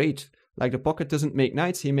 that's great. Like the pocket doesn't make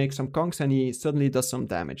knights, he makes some conks and he suddenly does some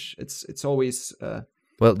damage. It's always...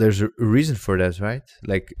 Well, there's a reason for that, right?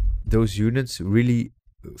 Like those units really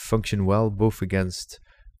function well both against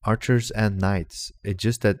archers and knights. It's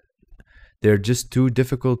just that they're just too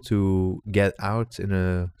difficult to get out in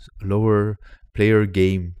a lower player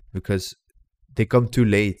game because they come too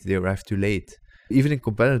late, they arrive too late. Even in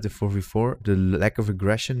competitive 4v4, the lack of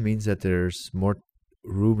aggression means that there's more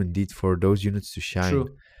room indeed for those units to shine.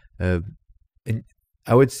 True.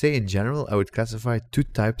 I would say in general, I would classify 2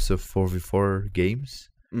 types of 4v4 games.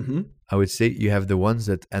 I would say you have the ones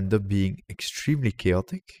that end up being extremely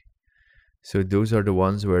chaotic. So those are the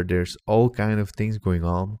ones where there's all kind of things going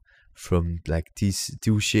on, from like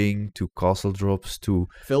touching to castle drops to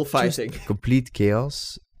fill fighting, complete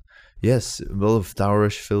chaos. Yes, a lot of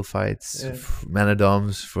towerish fill fights,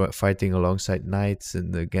 man-at-arms fighting alongside knights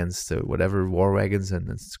and against whatever war wagons and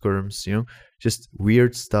skirms, just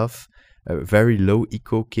weird stuff. Very low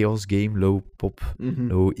eco chaos game, low pop,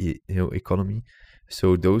 low economy.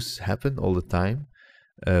 So those happen all the time.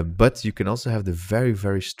 But you can also have the very,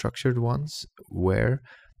 very structured ones where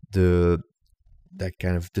that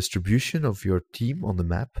kind of distribution of your team on the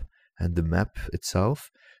map and the map itself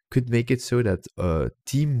could make it so that a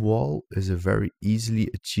team wall is a very easily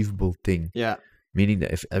achievable thing. Yeah. Meaning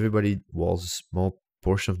that if everybody walls a small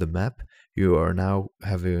portion of the map, you are now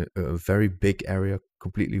having a very big area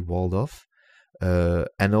completely walled off.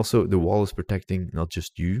 And also the wall is protecting not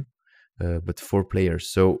just you, but 4 players.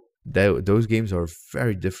 So those games are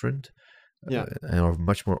very different and are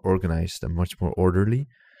much more organized and much more orderly.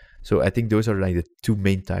 So I think those are like the 2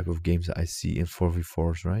 main type of games that I see in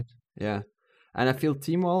 4v4s, right? Yeah. And I feel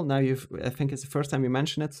team wall, now I think it's the first time you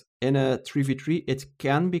mention it, in a 3v3, it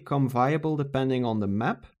can become viable depending on the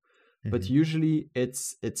map, but usually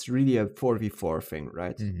it's really a 4v4 thing,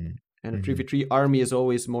 right? In a 3v3, army is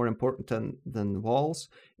always more important than walls.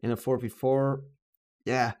 In a 4v4,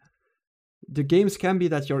 the games can be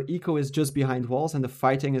that your eco is just behind walls and the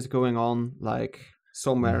fighting is going on like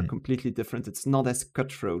somewhere completely different. It's not as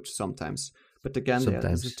cutthroat sometimes. But again,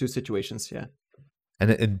 there's the 2 situations, And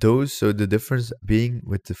in those, so the difference being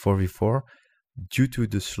with the 4v4, due to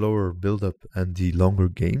the slower build-up and the longer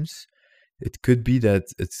games, it could be that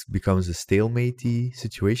it becomes a stalemate-y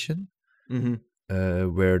situation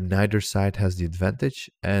where neither side has the advantage.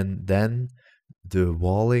 And then the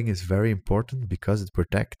walling is very important because it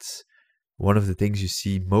protects one of the things you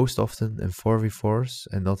see most often in 4v4s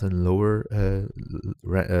and not in lower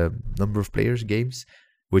number of players games,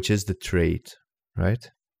 which is the trade, right?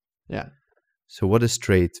 Yeah. So what is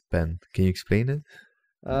trade, Ben? Can you explain it?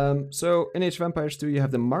 So in Age of Empires 2, you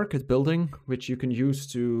have the market building, which you can use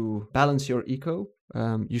to balance your eco.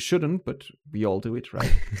 You shouldn't, but we all do it,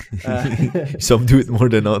 right? Some do it more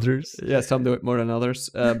than others. Yeah, some do it more than others.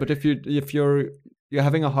 But if you're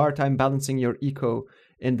having a hard time balancing your eco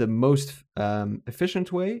in the most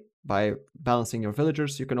efficient way by balancing your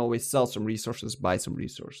villagers, you can always sell some resources, buy some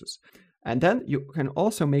resources. And then you can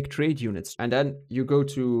also make trade units. And then you go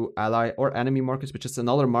to ally or enemy markets, which is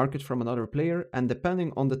another market from another player. And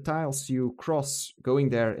depending on the tiles you cross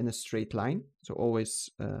going there in a straight line, so always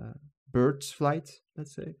bird flight,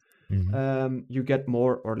 let's say, you get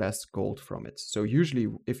more or less gold from it. So usually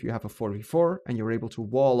if you have a 4v4 and you're able to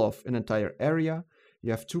wall off an entire area,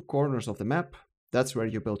 you have 2 corners of the map. That's where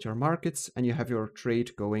you build your markets and you have your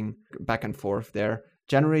trade going back and forth there,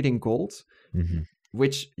 generating gold.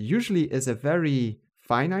 Which usually is a very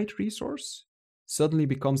finite resource, suddenly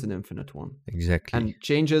becomes an infinite one. Exactly. And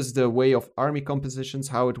changes the way of army compositions,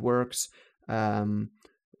 how it works, the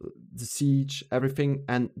siege, everything.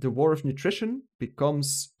 And the War of Nutrition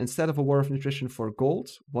becomes, instead of a War of Nutrition for gold,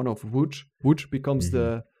 one of wood. Wood becomes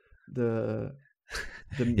the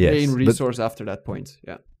the Yes, main but resource after that point.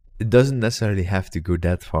 Yeah. it doesn't necessarily have to go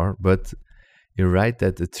that far, but you're right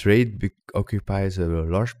that the trade occupies a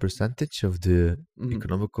large percentage of the Mhm.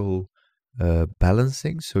 economical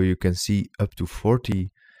balancing. So you can see up to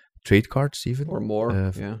 40 trade cards even. Or more.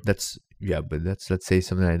 Yeah. But let's say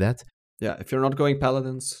something like that. Yeah. If you're not going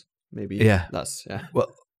paladins, maybe Yeah. less. Yeah. Well,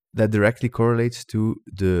 that directly correlates to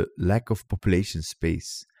the lack of population space.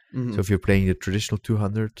 Mhm. So if you're playing the traditional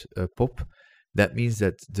 200 pop, that means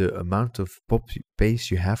that the amount of pop space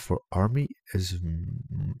you have for army is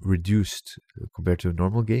reduced compared to a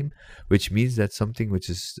normal game, which means that something which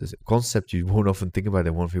is a concept you won't often think about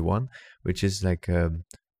in 1v1, which is like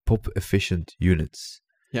pop efficient units.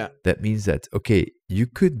 Yeah. That means that, okay, you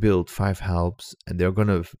could build 5 halbs and they're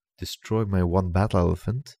going to destroy my 1 battle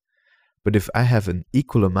elephant. But if I have an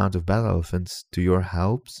equal amount of battle elephants to your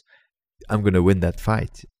halbs, I'm going to win that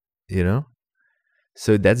fight, you know?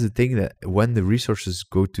 So that's the thing, that when the resources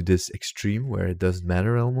go to this extreme where it doesn't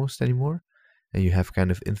matter almost anymore, and you have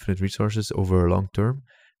kind of infinite resources over a long term,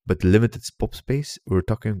 but limited pop space, we're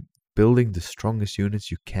talking building the strongest units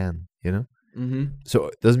you can, you know? Mm-hmm. So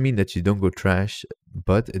it doesn't mean that you don't go trash,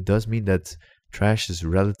 but it does mean that trash is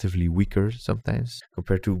relatively weaker sometimes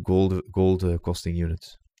compared to gold costing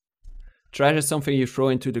units. Trash is something you throw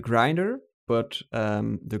into the grinder, but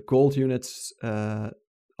the gold units,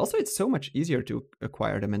 also it's so much easier to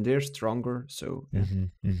acquire them and they're stronger. So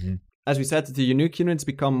as we said, the unique units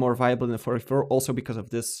become more viable in the 4v4 also because of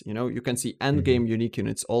this. You know, you can see end game unique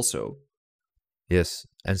units also. Yes,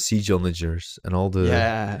 and siege onagers and all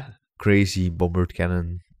the crazy bombard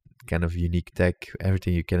cannon kind of unique tech,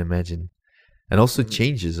 everything you can imagine. And also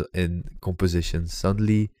changes in compositions.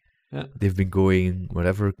 Suddenly they've been going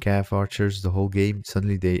whatever cav archers the whole game.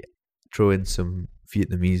 Suddenly they throw in some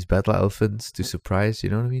Vietnamese battle elephants to surprise, you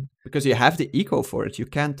know what I mean? Because you have the eco for it. You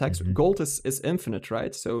can't tax. Gold is infinite,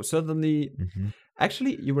 right? So suddenly,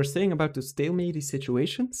 actually, you were saying about the stalemate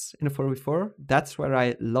situations in a 4v4. That's where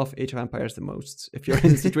I love Age of Empires the most. If you're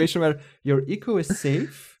in a situation where your eco is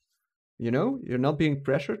safe, you know, you're not being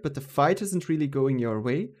pressured, but the fight isn't really going your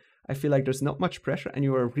way, I feel like there's not much pressure and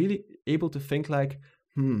you are really able to think like,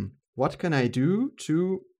 what can I do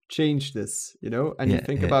to change this, you know? And you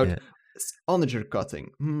think about onager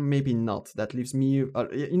cutting, maybe not. That leaves me,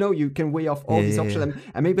 you know, you can weigh off all these options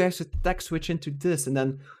and maybe I should tech switch into this. And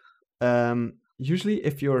then usually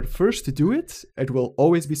if you're first to do it, it will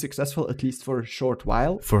always be successful, at least for a short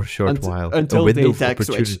while. Until they tech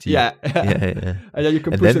switch. Yeah. And then you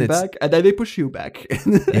can push them back, and then they push you back.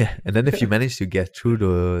 And then if you manage to get through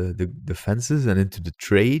the fences and into the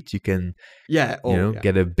trade, you can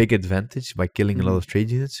get a big advantage by killing a lot of trade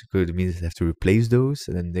units, because it means they have to replace those,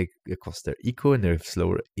 and then they cost their eco and they're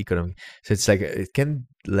slower economy. So it's like it can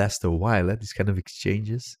last a while, these kind of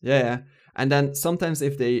exchanges. Yeah. And then sometimes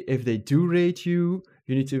if they do raid you,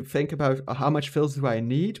 you need to think about how much fills do I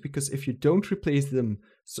need, because if you don't replace them,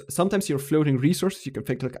 sometimes you're floating resources. You can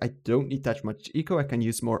think like, I don't need that much eco, I can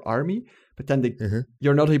use more army, but then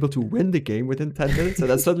you're not able to win the game within 10 minutes. So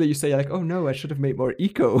then suddenly you say like, oh no, I should have made more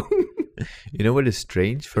eco. You know what is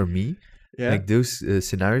strange for me? Like those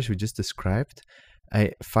scenarios we just described,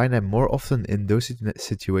 I find I'm more often in those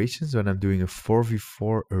situations when I'm doing a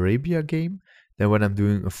 4v4 Arabia game than when I'm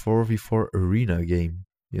doing a 4v4 arena game.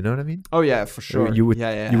 You know what I mean? Oh yeah, for sure. You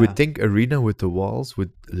would think arena with the walls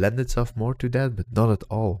would lend itself more to that, but not at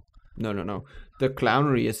all. No. The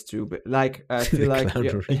clownery is too big. Like I feel like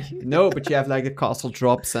no, but you have like the castle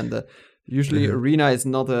drops and usually arena is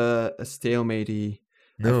not a stalemate-y.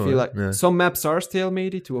 No, I feel like some maps are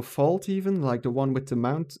stalemate to a fault, even like the one with the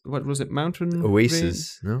mountain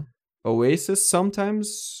Oasis, no? Oasis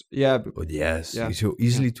sometimes, yeah. But yes, so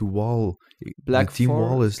easily to wall. Black the team Forest.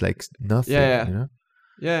 Wall is like nothing. Yeah. You know?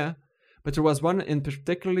 Yeah. But there was one in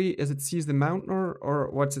particularly, as it sees the mountain or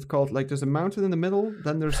what's it called? Like there's a mountain in the middle,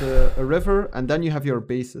 then there's a river, and then you have your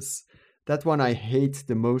bases. That one I hate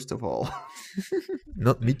the most of all.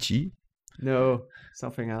 Not Michi. No,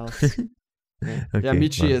 something else. Okay,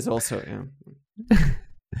 Michi is also,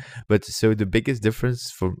 But so the biggest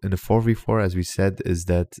difference in the 4v4, as we said, is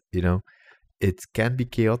that, you know, it can be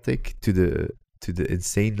chaotic to the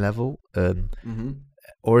insane level,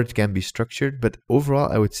 or it can be structured. But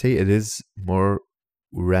overall, I would say it is more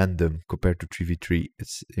random compared to 3v3.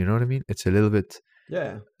 It's, you know what I mean? It's a little bit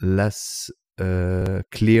less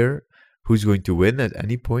clear who's going to win at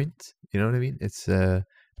any point. You know what I mean? It's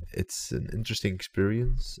an interesting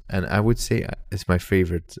experience, and I would say it's my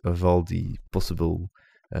favorite of all the possible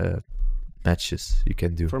matches you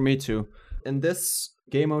can do. For me too. In this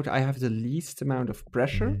game mode, I have the least amount of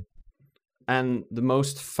pressure and the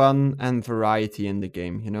most fun and variety in the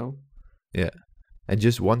game, you know? Yeah. And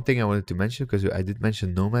just one thing I wanted to mention, because I did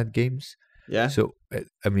mention Nomad games. Yeah. So,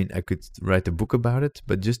 I mean, I could write a book about it,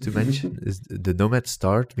 but just to mention, is the Nomad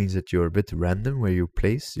start means that you're a bit random where you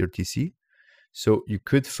place your TC. So you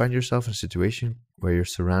could find yourself in a situation where you're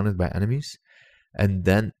surrounded by enemies, and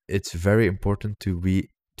then it's very important to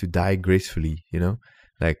die gracefully, you know,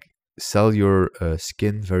 like sell your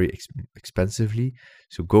skin very expensively.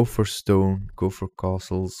 So go for stone, go for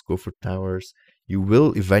castles, go for towers. You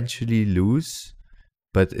will eventually lose,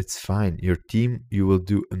 but it's fine. Your team, you will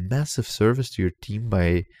do a massive service to your team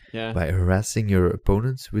by harassing your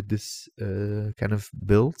opponents with this kind of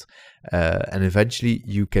build, and eventually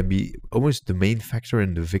you can be almost the main factor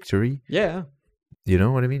in the victory. Yeah. You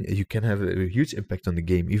know what I mean? You can have a huge impact on the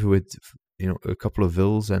game, even with, you know, a couple of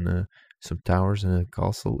villas and some towers and a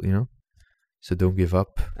castle, you know? So don't give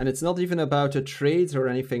up. And it's not even about a trade or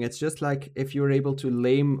anything. It's just like if you're able to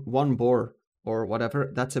lame one boar or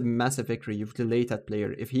whatever, that's a massive victory. You've delayed that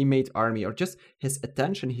player. If he made army or just his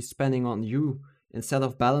attention he's spending on you instead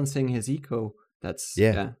of balancing his eco, that's...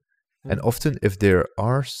 Yeah. And often if there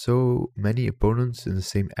are so many opponents in the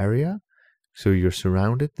same area, so you're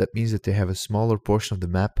surrounded, that means that they have a smaller portion of the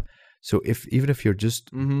map. So even if you're just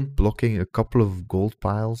blocking a couple of gold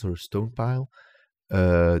piles or a stone pile,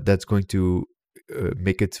 that's going to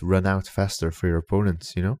make it run out faster for your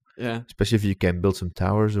opponents, you know? Yeah. Especially if you can build some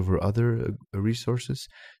towers over other resources.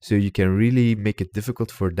 So you can really make it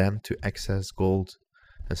difficult for them to access gold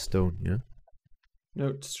and stone, you know? No,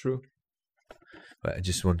 it's true. I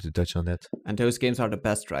just wanted to touch on that. And those games are the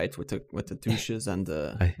best, right? With the douches and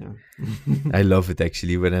the... I love it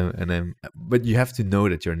actually but you have to know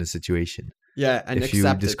that you're in a situation. Yeah, and if you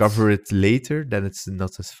discover it later, then it's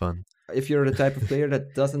not as fun. If you're the type of player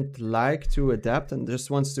that doesn't like to adapt and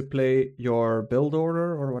just wants to play your build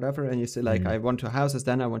order or whatever, and you say like, I want to houses,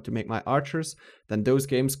 then I want to make my archers, then those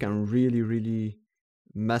games can really, really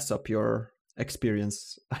mess up your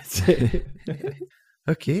experience, I'd say.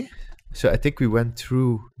 Okay. So I think we went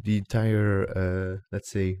through the entire,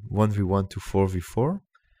 let's say, 1v1 to 4v4,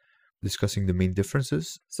 discussing the main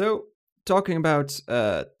differences. So, talking about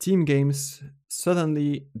team games,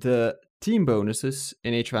 suddenly the team bonuses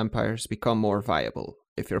in Age of Empires become more viable.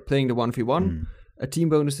 If you're playing the 1v1, a team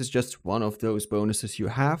bonus is just one of those bonuses you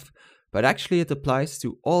have, but actually it applies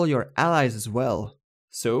to all your allies as well.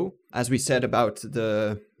 So, as we said about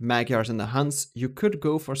the Magyars and the Huns, you could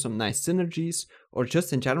go for some nice synergies, or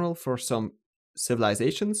just in general for some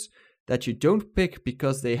civilizations that you don't pick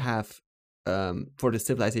because they have, for the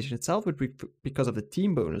civilization itself, but because of the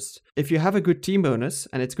team bonus. If you have a good team bonus,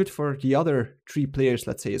 and it's good for the other 3 players,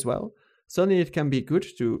 let's say, as well, suddenly it can be good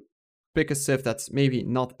to pick a civ that's maybe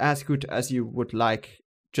not as good as you would like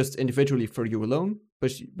just individually for you alone,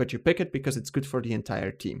 but you pick it because it's good for the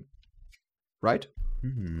entire team. Right?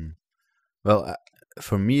 Well,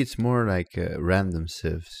 for me, it's more like random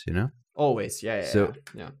civs, you know? Always, yeah.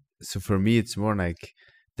 So for me, it's more like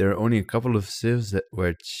there are only a couple of civs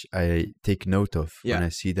which I take note of when I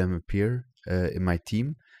see them appear in my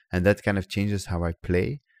team, and that kind of changes how I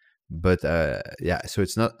play. But so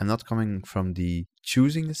I'm not coming from the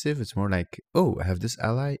choosing the civ. It's more like, oh, I have this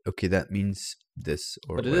ally. Okay, that means this.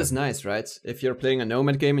 But it is nice, right? If you're playing a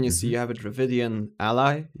Nomad game and you see you have a Dravidian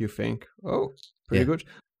ally, you think, oh, pretty good.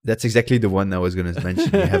 That's exactly the one I was going to mention.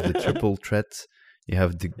 You have the triple threat. You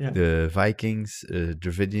have the Vikings,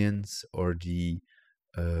 Dravidians, or the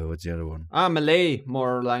what's the other one? Malay,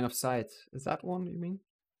 more line of sight. Is that one you mean?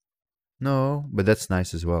 No, but that's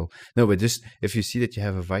nice as well. No, but just if you see that you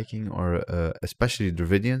have a Viking or especially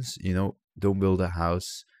Dravidians, you know, don't build a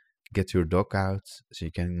house, get your dock out so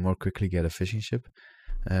you can more quickly get a fishing ship.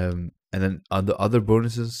 And then the other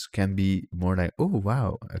bonuses can be more like, oh,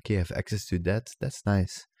 wow, okay, I have access to that. That's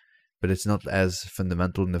nice. But it's not as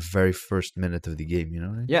fundamental in the very first minute of the game, you know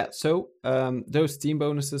what I mean? Yeah, so those team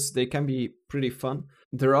bonuses, they can be pretty fun.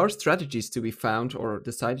 There are strategies to be found or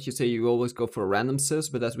decided. You say you always go for random civs,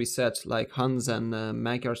 but as we said, like Huns and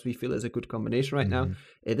Magyars, we feel is a good combination right now.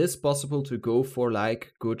 It is possible to go for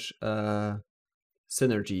like good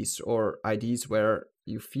synergies or ideas where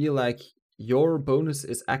you feel like your bonus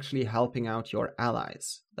is actually helping out your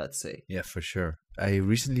allies, let's say. Yeah, for sure. I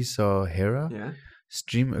recently saw Hera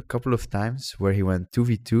stream a couple of times where he went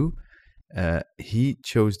 2v2. He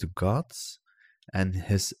chose the gods, and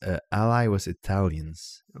his ally was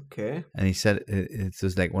Italians. Okay. And he said it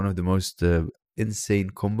was like one of the most insane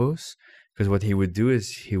combos, because what he would do is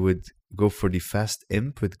he would go for the fast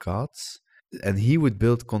imp with gods, and he would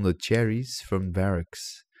build Condottieri from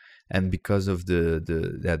barracks. And because of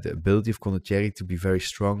the ability of Condottieri to be very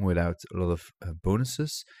strong without a lot of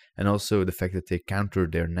bonuses, and also the fact that they counter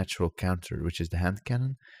their natural counter, which is the hand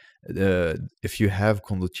cannon, if you have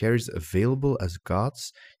condottieri available as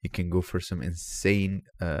gods, you can go for some insane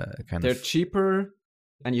They're cheaper,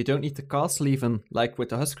 and you don't need the castle even. Like with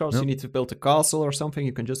the Huskarls, Nope. you need to build a castle or something.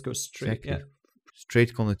 You can just go straight. Exactly. Yeah,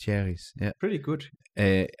 Straight condottieris. Yeah. pretty good.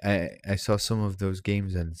 I saw some of those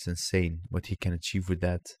games and it's insane what he can achieve with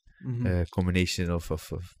that combination of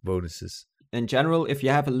bonuses. In general, if you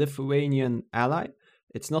have a Lithuanian ally,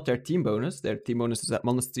 it's not their team bonus. Their team bonus is that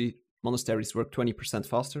monasteries work 20%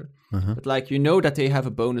 faster. But like, you know that they have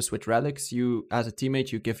a bonus with relics. You, as a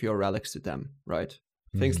teammate, you give your relics to them, right?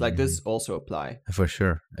 Things like this also apply. For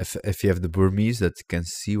sure. If you have the Burmese that can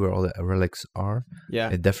see where all the relics are,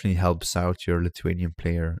 it definitely helps out your Lithuanian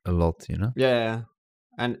player a lot, you know? Yeah.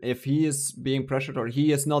 And if he is being pressured or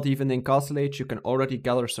he is not even in Castle Age, you can already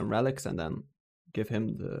gather some relics and then give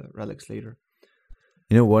him the relics later.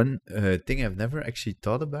 You know, one thing I've never actually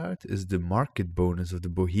thought about is the market bonus of the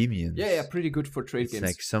Bohemians. Yeah, pretty good for trade games. It's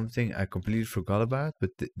like something I completely forgot about, but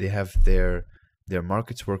they have their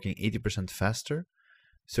markets working 80% faster.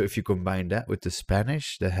 So if you combine that with the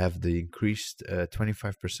Spanish, they have the increased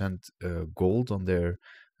 25% gold on their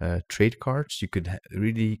trade cards, you could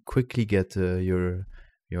really quickly get your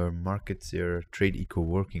markets, your trade eco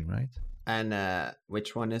working, right? And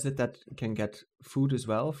which one is it that can get food as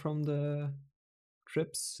well from the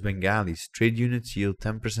trips? Bengalis. Trade units yield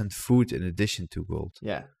 10% food in addition to gold.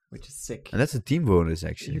 Yeah, which is sick. And that's a team bonus,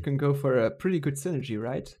 actually. You can go for a pretty good synergy,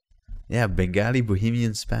 right? Yeah, Bengali,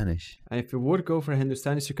 Bohemian, Spanish. And if you would go for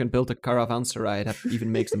Hindustanis, you can build a caravanserai that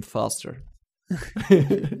even makes them faster.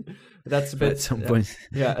 That's a bit... At some point.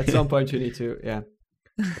 Yeah, at some point you need to, yeah.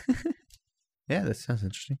 Yeah, that sounds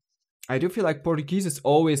interesting. I do feel like Portuguese is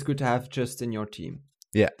always good to have just in your team.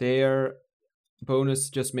 Yeah. Their bonus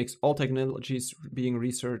just makes all technologies being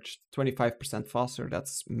researched 25% faster.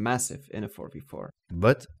 That's massive in a 4v4.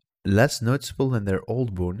 But less noticeable than their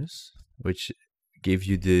old bonus, which gave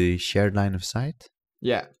you the shared line of sight.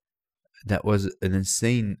 Yeah. That was an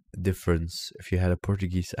insane difference if you had a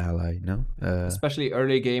Portuguese ally, no? Especially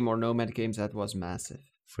early game or nomad games, that was massive.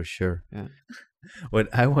 For sure. Yeah.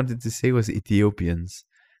 What I wanted to say was Ethiopians.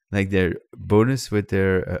 Like their bonus with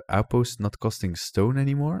their outpost not costing stone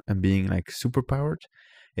anymore and being like super powered.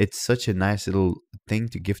 It's such a nice little thing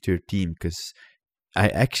to give to your team, because I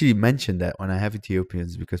actually mentioned that when I have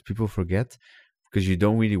Ethiopians, because people forget, because you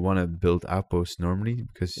don't really want to build outposts normally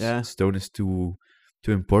because stone is too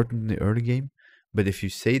important in the early game. But if you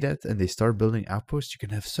say that and they start building outposts, you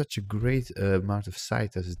can have such a great amount of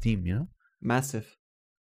sight as a team, you know? Massive.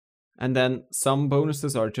 And then some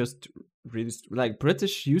bonuses are just really... Like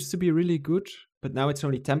British used to be really good, but now it's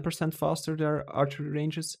only 10% faster, their archery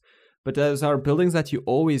ranges. But those are buildings that you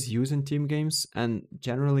always use in team games, and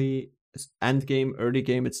generally end game, early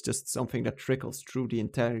game, it's just something that trickles through the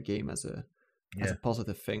entire game as a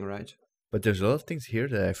positive thing, right? But there's a lot of things here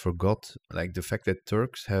that I forgot, like the fact that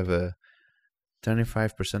Turks have a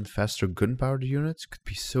 25% faster gunpowder units could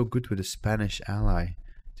be so good with a Spanish ally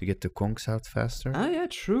to get the conks out faster. Ah, yeah,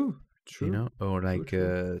 true. You know, or like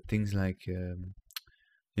things like, you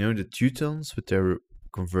know, the Teutons with their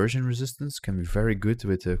conversion resistance can be very good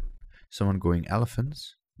with someone going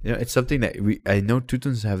elephants. You know, it's something that I know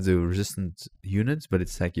Teutons have the resistant units, but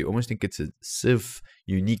it's like you almost think it's a Civ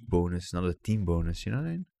unique bonus, not a team bonus, you know what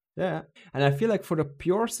I mean? Yeah, and I feel like for the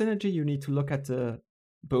pure synergy, you need to look at the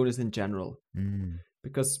bonus in general.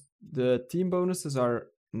 Because the team bonuses are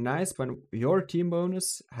nice when your team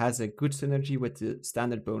bonus has a good synergy with the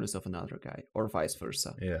standard bonus of another guy, or vice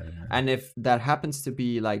versa. Yeah. And if that happens to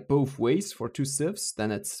be like both ways for two civs,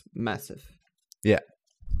 then it's massive. Yeah.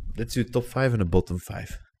 Let's do top 5 and a bottom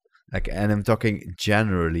 5. Like, and I'm talking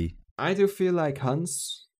generally. I do feel like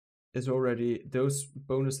Hans is already... Those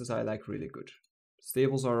bonuses I like really good.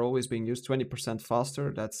 Stables are always being used 20%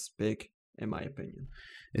 faster. That's big, in my opinion.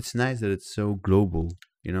 It's nice that it's so global,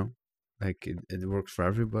 you know? Like, it works for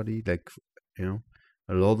everybody. Like, you know,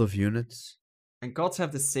 a lot of units. And gods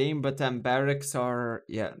have the same, but then barracks are,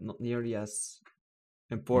 not nearly as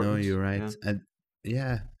important. No, you're right. And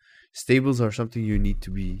stables are something you need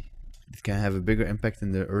to be... It can have a bigger impact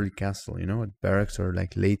in the early castle, you know? Barracks are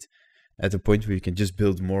like late at the point where you can just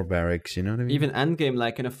build more barracks, you know what I mean? Even endgame,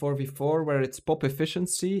 like in a 4v4 where it's pop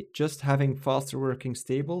efficiency, just having faster working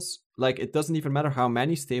stables, like it doesn't even matter how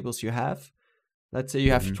many stables you have. Let's say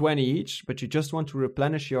you have 20 each, but you just want to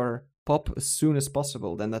replenish your pop as soon as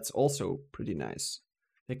possible, then that's also pretty nice.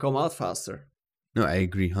 They come out faster. No, I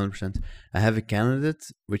agree, 100%. I have a candidate,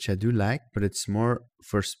 which I do like, but it's more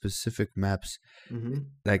for specific maps.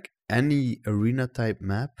 Like any arena type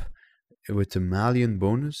map with the Malian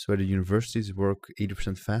bonus, where the universities work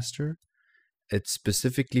 80% faster, it's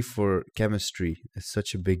specifically for chemistry. It's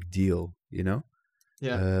such a big deal, you know.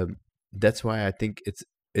 Yeah. That's why I think it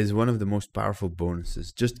is one of the most powerful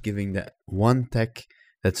bonuses. Just giving that one tech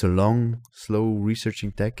that's a long, slow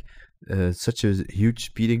researching tech, such a huge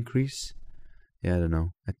speed increase. Yeah, I don't know.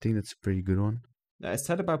 I think that's a pretty good one. I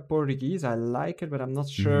said about Portuguese, I like it, but I'm not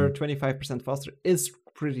sure 25% faster is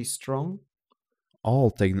pretty strong. I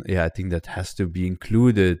think that has to be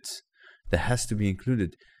included. That has to be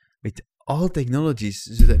included. With all technologies,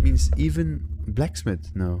 so that means even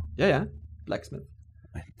blacksmith. No. Yeah, blacksmith.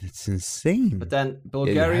 That's insane. But then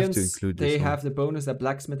Bulgarians, they have the bonus that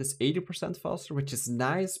blacksmith is 80% faster, which is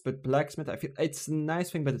nice. But blacksmith, I feel it's a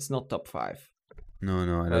nice thing, but it's not top 5. No,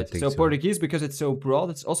 I don't think so. So Portuguese, because it's so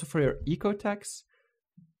broad, it's also for your eco tax.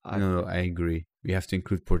 No, I agree. We have to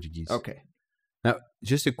include Portuguese. Okay. Now,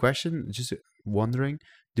 just a question, just wondering,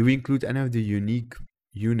 do we include any of the unique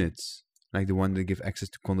units, like the one that give access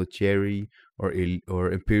to Condottieri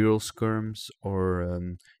or Imperial Skirms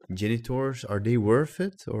or Genitors? Are they worth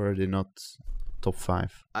it, or are they not top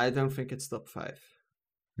 5? I don't think it's top 5.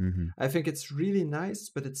 Mm-hmm. I think it's really nice,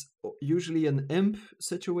 but it's usually an imp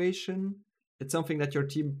situation. It's something that your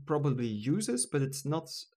team probably uses, but it's not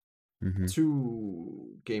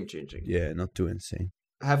too game-changing. Yeah, not too insane.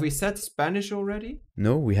 Have we said Spanish already?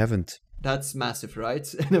 No, we haven't. That's massive, right?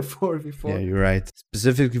 In a 4v4. Yeah, you're right.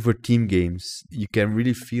 Specifically for team games, you can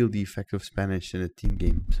really feel the effect of Spanish in a team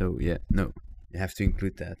game. So yeah, no, you have to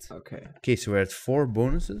include that. Okay, so we're at 4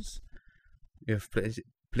 bonuses. You have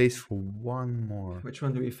place for one more. Which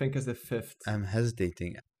one do we think is the 5th? I'm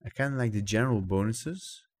hesitating. I kind of like the general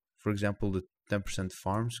bonuses. For example, the 10%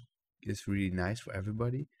 farms is really nice for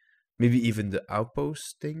everybody. Maybe even the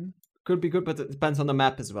outpost thing. Could be good, but it depends on the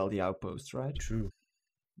map as well, the outpost, right? True.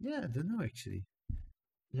 Yeah, I don't know actually.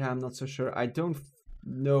 Yeah, I'm not so sure. I don't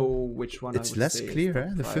know which one it's less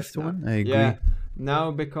clear, the 5th one? I agree. Yeah, now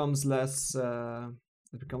it becomes less,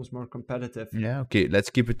 it becomes more competitive. Yeah, okay, let's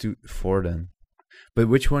keep it to 4 then. But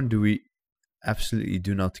which one do we absolutely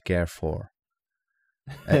do not care for?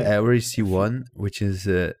 I already see one, which is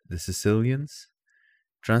the Sicilians.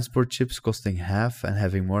 Transport ships costing half and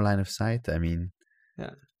having more line of sight. I mean,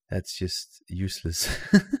 that's just useless.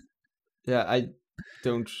 Yeah, I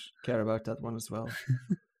don't care about that one as well.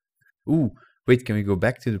 Ooh, wait, can we go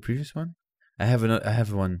back to the previous one? I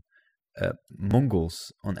have one.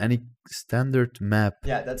 Mongols on any standard map.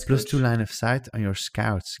 Yeah, that's plus good. 2 line of sight on your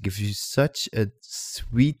scouts gives you such a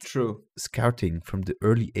sweet scouting from the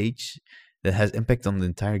early age that has impact on the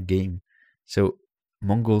entire game. So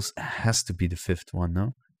Mongols has to be the 5th one,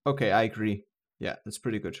 no? Okay, I agree. Yeah, that's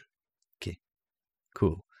pretty good. Okay,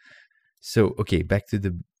 cool. So okay, back to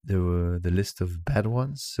the list of bad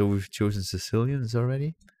ones. So we've chosen Sicilians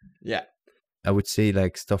already. Yeah, I would say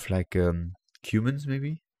like stuff like Cumans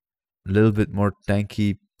maybe. A little bit more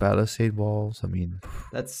tanky palisade walls. I mean,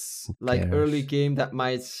 that's like early game that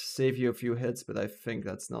might save you a few hits, but I think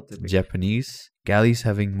that's not the big... Japanese galleys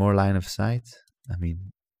having more line of sight. I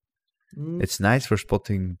mean, it's nice for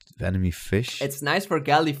spotting enemy fish. It's nice for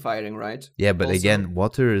galley firing, right? Yeah, but also, again,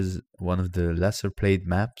 water is one of the lesser played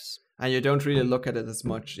maps. And you don't really look at it as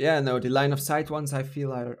much. Yeah, no, the line of sight ones I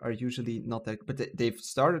feel are usually not that, but they've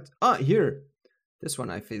started. Here. This one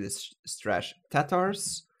I feel is trash.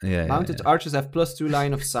 Tatars. Mounted archers have plus 2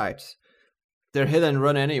 line of sight. They're hit and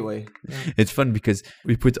run anyway. Yeah. It's fun because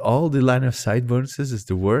we put all the line of sight bonuses as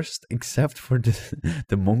the worst, except for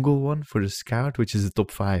the Mongol one for the scout, which is the top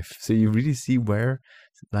 5. So you really see where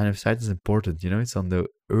line of sight is important. You know, it's on the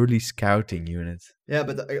early scouting unit. Yeah,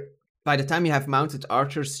 but by the time you have mounted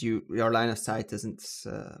archers, your line of sight isn't.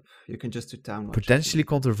 You can just do town watch. Potentially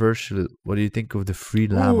controversial. What do you think of the free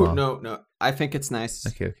llama? No. I think it's nice.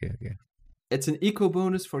 Okay. It's an eco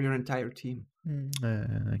bonus for your entire team.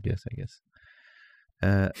 I guess.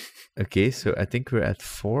 Okay, so I think we're at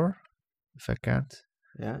 4, if I count.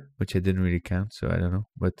 Yeah. Which I didn't really count, so I don't know.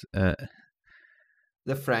 But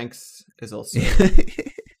the Franks is also.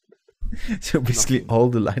 So basically all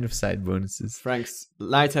the line of sight bonuses. Franks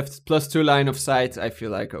light have plus 2 line of sight. I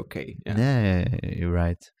feel like okay. Yeah, you're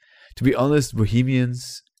right. To be honest,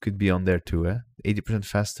 Bohemians could be on there too. 80%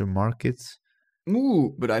 faster markets.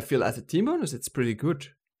 Ooh, but I feel as a team bonus, it's pretty good.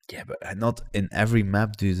 Yeah, but not in every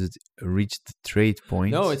map does it reach the trade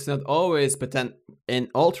point. No, it's not always. But then in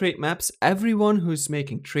all trade maps, everyone who's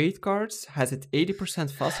making trade cards has it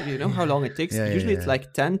 80% faster. You know how long it takes? Usually it's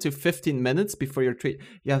like 10 to 15 minutes before your trade.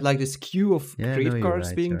 You have like this queue of trade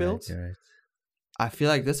cards being built. Right. I feel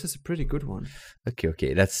like this is a pretty good one. Okay.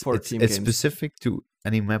 It's specific to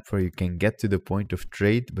any map where you can get to the point of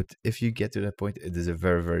trade. But if you get to that point, it is a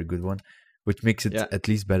very, very good one. Which makes it at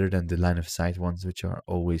least better than the line of sight ones, which are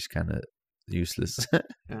always kind of useless.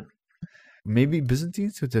 Yeah. Maybe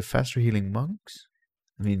Byzantines with the faster healing monks.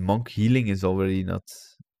 I mean, monk healing is already not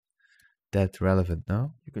that relevant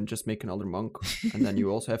now. You can just make another monk, and then you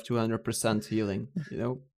also have 200% healing.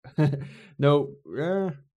 No,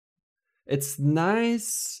 it's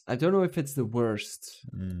nice. I don't know if it's the worst.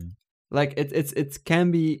 Like it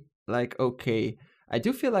can be like okay. I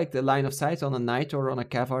do feel like the line of sight on a knight or on a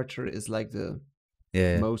cav archer is like the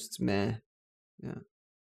most meh. Yeah.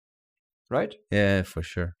 Right? Yeah, for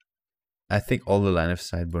sure. I think all the line of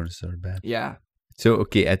sight bonuses are bad. Yeah. So,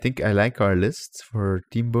 okay, I think I like our lists for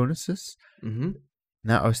team bonuses. Mm-hmm.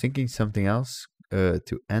 Now, I was thinking something else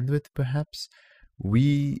to end with, perhaps.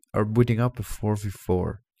 We are putting up a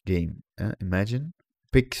 4v4 game. Imagine.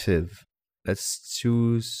 Pick Civ. Let's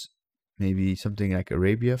choose maybe something like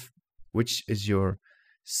Arabia. Which is your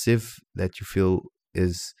Civ that you feel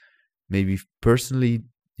is maybe personally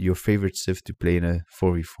your favorite Civ to play in a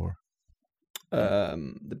 4v4?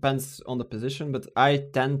 Depends on the position, but I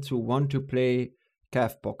tend to want to play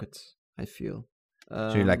Cav Pocket, I feel.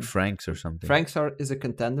 So you like Franks or something? Franks is a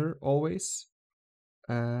contender always.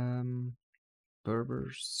 Berbers,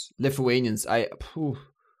 Lithuanians. Yeah,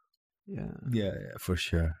 for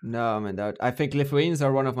sure. No, man, I think Lithuanians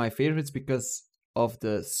are one of my favorites because of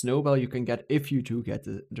the snowball you can get if you do get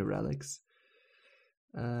the relics.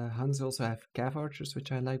 Huns also have Cav Archers,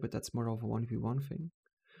 which I like, but that's more of a 1v1 thing.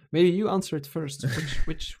 Maybe you answer it first.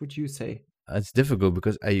 Which would you say? It's difficult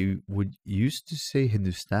because I would used to say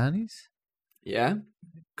Hindustanis. Yeah.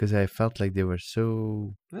 Because I felt like they were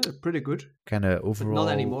so... they're pretty good. Kind of overall... But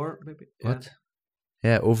not anymore, maybe. What?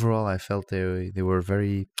 Yeah, overall I felt they were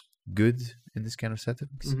very good in this kind of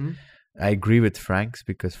settings. Mm-hmm. I agree with Franks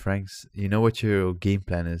because Franks, you know what your game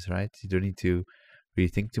plan is, right? You don't need to really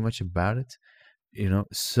think too much about it. You know,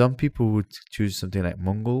 some people would choose something like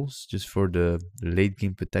Mongols just for the late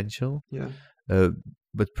game potential. Yeah.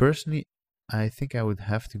 But personally, I think I would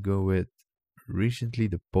have to go with recently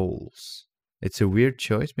the Poles. It's a weird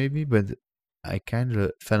choice maybe, but I kind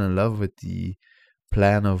of fell in love with the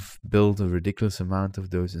plan of build a ridiculous amount of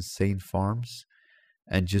those insane farms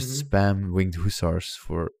and just spam winged hussars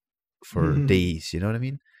for days, you know what I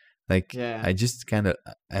mean? Like, I just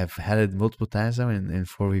I've had it multiple times now in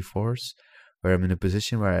 4v4s where I'm in a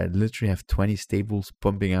position where I literally have 20 stables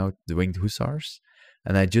pumping out the winged hussars,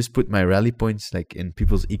 and I just put my rally points like in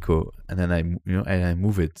people's eco, and then I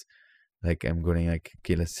move it. Like I'm going like,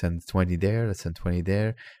 okay, let's send 20 there, let's send 20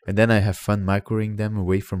 there, and then I have fun microing them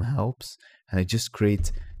away from helps, and I just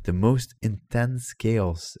create the most intense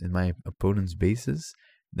chaos in my opponent's bases.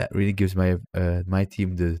 That really gives my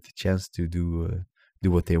team the chance to do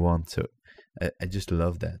what they want. So I just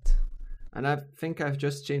love that. And I think I've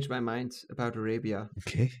just changed my mind about Arabia.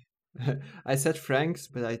 Okay. I said Franks,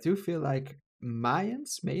 but I do feel like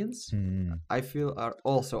Mayans, I feel are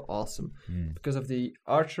also awesome because of the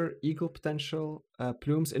archer eagle potential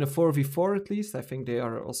plumes in a 4v4 at least. I think they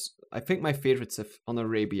are also. I think my favorites on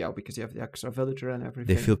Arabia because you have the extra villager and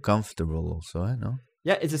everything. They feel comfortable also, I know.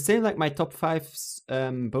 Yeah, it's the same like my top 5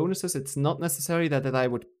 bonuses. It's not necessarily that I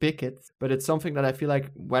would pick it, but it's something that I feel like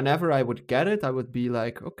whenever I would get it, I would be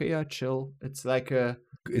like, okay, yeah, chill. It's like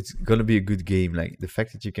it's gonna be a good game. Like the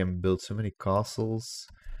fact that you can build so many castles,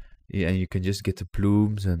 and you can just get the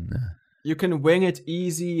plumes and you can wing it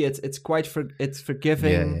easy. It's quite it's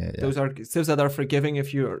forgiving. Yeah. Those are civs that are forgiving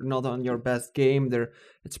if you're not on your best game.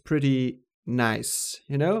 It's pretty nice,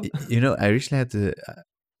 you know. I recently had the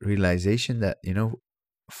realization that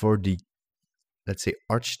for the, let's say,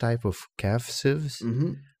 archetype of cav civs,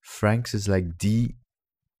 Franks is like the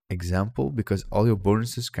example because all your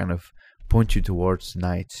bonuses kind of point you towards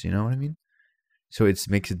knights, you know what I mean? So it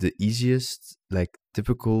makes it the easiest, like,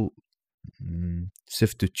 typical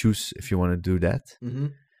civ to choose if you want to do that.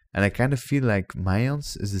 And I kind of feel like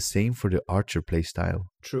Mayans is the same for the archer playstyle.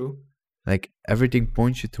 True. Like, everything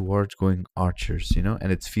points you towards going archers,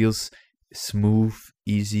 and it feels smooth,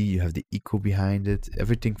 easy. You have the eco behind it.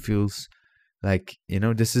 Everything feels like,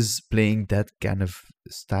 this is playing that kind of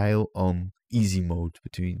style on easy mode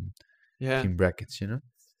between brackets,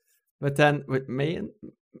 But then with Mayan,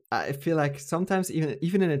 I feel like sometimes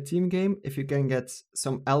even in a team game, if you can get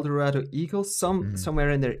some Eldorado Eagles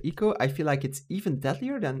somewhere in their eco, I feel like it's even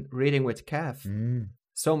deadlier than raiding with Cav.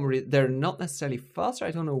 They're not necessarily faster.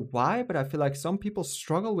 I don't know why, but I feel like some people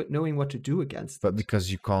struggle with knowing what to do against. But because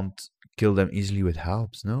you can't kill them easily with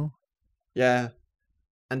helps, no? Yeah.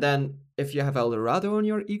 And then if you have Eldorado on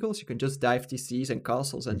your Eagles, you can just dive TCs and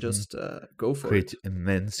castles and just go for it. Create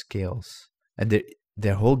immense chaos. And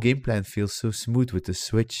their whole game plan feels so smooth with the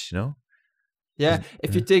switch, no? Yeah,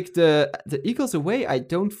 if you take the eagles away, I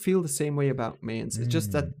don't feel the same way about mains. It's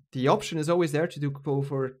just that the option is always there to go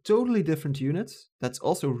for totally different units. That's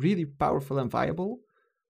also really powerful and viable,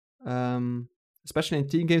 especially in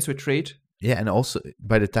team games with trade. Yeah, and also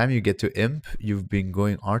by the time you get to imp, you've been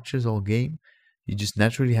going archers all game. You just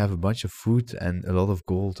naturally have a bunch of food and a lot of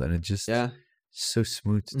gold, and it just so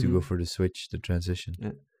smooth to go for the switch, the transition.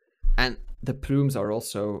 Yeah. And the plumes are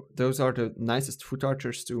also, those are the nicest foot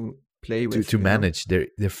archers to play with. To manage.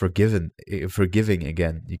 They're forgiving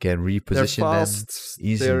again. You can reposition them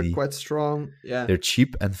easily. They're quite strong. Yeah. They're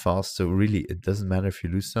cheap and fast, so really it doesn't matter if you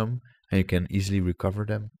lose some, and you can easily recover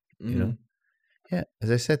them, you know? Yeah,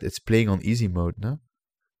 as I said, it's playing on easy mode, no?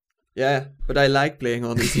 Yeah, but I like playing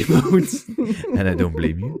on easy mode. And I don't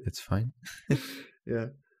blame you. It's fine. Yeah,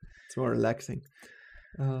 it's more relaxing.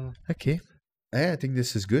 Okay. I think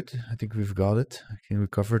this is good. I think we've got it. I think we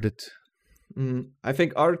covered it. I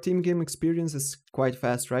think our team game experience is quite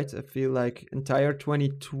fast, right? I feel like entire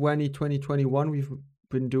 2020, 2021, we've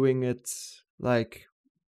been doing it like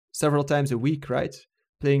several times a week, right?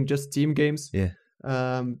 Playing just team games. Yeah.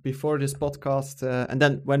 Before this podcast, and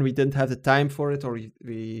then when we didn't have the time for it, or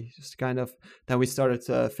we just kind of, then we started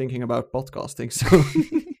thinking about podcasting. So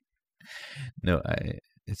no,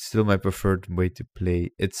 it's still my preferred way to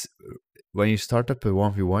play. It's when you start up a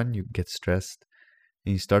 1v1, you get stressed,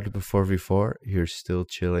 and you start up a 4v4, you're still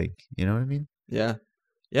chilling. You know what I mean? Yeah.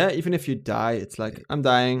 Even if you die, it's like I'm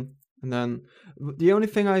dying. And then the only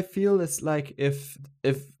thing I feel is like if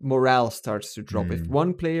morale starts to drop, if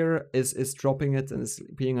one player is dropping it and is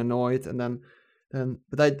being annoyed, and then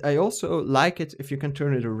but I also like it if you can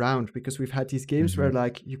turn it around, because we've had these games where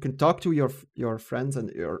like you can talk to your friends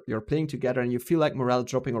and you're playing together and you feel like morale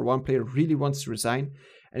dropping, or one player really wants to resign,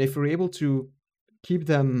 and if we're able to keep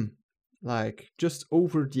them like just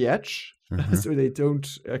over the edge so they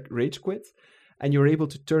don't rage quit, and you're able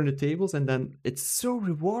to turn the tables, and then it's so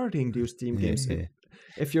rewarding, those team games. Yeah.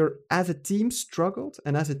 If you're as a team struggled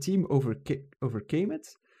and as a team overcame it,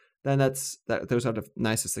 then those are the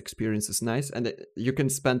nicest experiences. Nice, and you can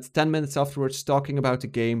spend 10 minutes afterwards talking about the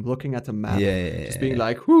game, looking at the map, just being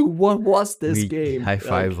like, what was this game? High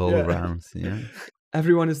five all around. Yeah.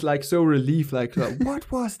 Everyone is like so relieved, like,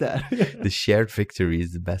 what was that? The shared victory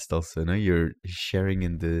is the best also, no? You're sharing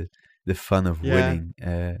in the fun of winning.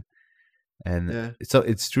 And so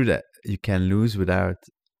it's true that you can lose without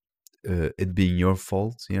it being your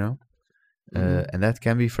fault, you know? And that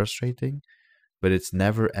can be frustrating, but it's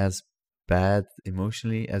never as bad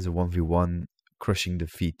emotionally as a 1v1 crushing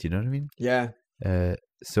defeat, you know what I mean? Yeah.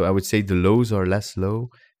 So I would say the lows are less low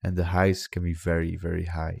and the highs can be very, very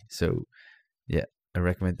high. So yeah, I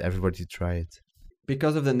recommend everybody to try it.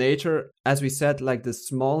 Because of the nature, as we said, like the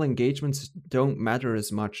small engagements don't matter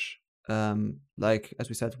as much. Like as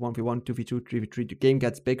we said, 1v1, 2v2, 3v3, the game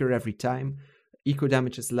gets bigger every time. Eco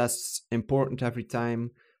damage is less important every time,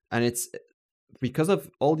 and it's because of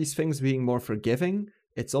all these things being more forgiving,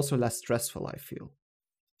 it's also less stressful, I feel.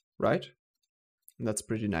 Right? And that's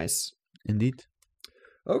pretty nice. Indeed.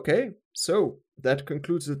 Okay, so that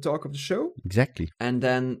concludes the talk of the show. Exactly. And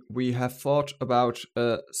then we have thought about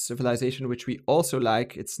a civilization which we also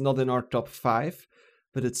like. It's not in our top 5,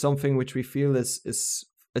 but it's something which we feel is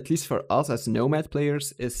at least for us as Nomad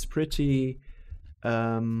players, is pretty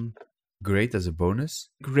great as a bonus.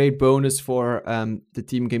 Great bonus for the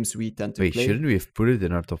team games we tend to play. Wait, shouldn't we have put it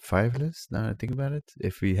in our top 5 list? Now I think about it.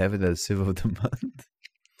 If we have it as Civ of the Month.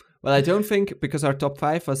 Well, I don't think, because our top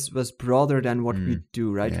 5 was broader than what we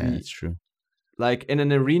do, right? Yeah, that's true. Like in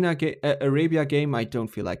an Arabia game, I don't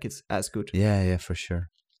feel like it's as good. Yeah, for sure.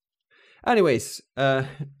 Anyways,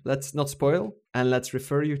 let's not spoil, and let's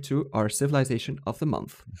refer you to our Civilization of the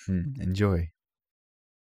Month. Enjoy.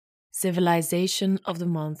 Civilization of the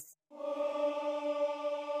Month.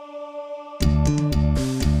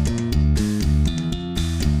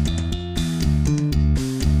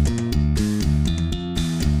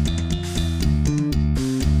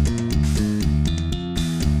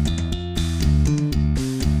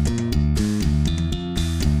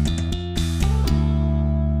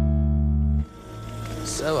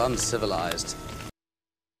 So uncivilized.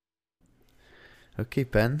 Okay,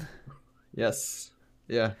 Pen. Yes.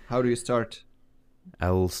 Yeah, how do you start?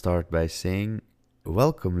 I will start by saying,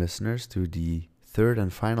 welcome listeners to the third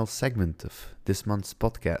and final segment of this month's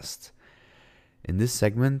podcast. In this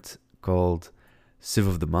segment, called Civ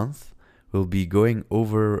of the Month, we'll be going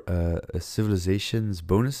over a civilization's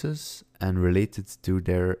bonuses and related to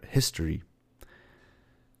their history.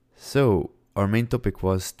 So, our main topic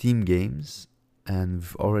was team games, and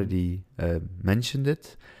we've already mentioned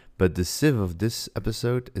it, but the Civ of this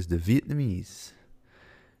episode is the Vietnamese.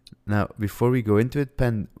 Now, before we go into it,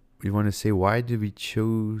 Pen, you want to say why did we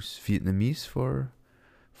choose Vietnamese for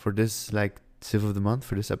this like Civ of the Month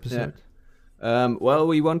for this episode? Yeah. Well,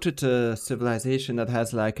 we wanted a civilization that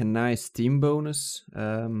has like a nice team bonus,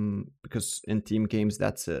 because in team games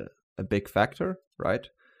that's a big factor, right?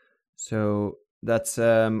 So that's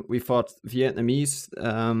we thought Vietnamese.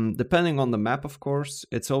 Depending on the map, of course,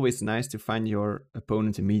 it's always nice to find your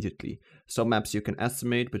opponent immediately. Some maps you can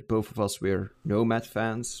estimate, but both of us, we're Nomad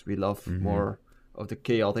fans. We love more of the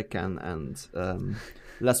chaotic and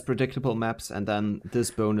less predictable maps, and then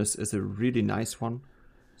this bonus is a really nice one.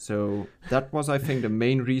 So that was, I think, the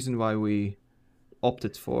main reason why we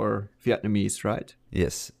opted for Vietnamese, right?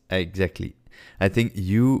 Yes, exactly. I think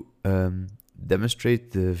you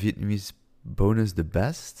demonstrate the Vietnamese bonus the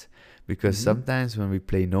best, because sometimes when we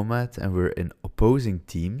play Nomad and we're in opposing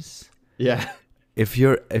teams, if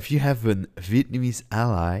you have a Vietnamese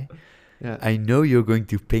ally, I know you're going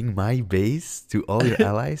to ping my base to all your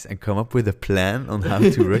allies and come up with a plan on how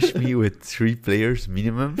to rush me with 3 players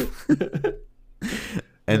minimum.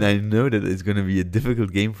 And I know that it's going to be a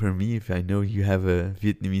difficult game for me if I know you have a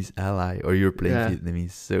Vietnamese ally or you're playing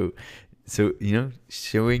Vietnamese. So, you know,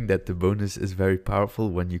 showing that the bonus is very powerful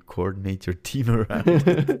when you coordinate your team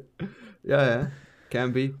around.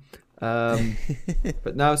 Can be.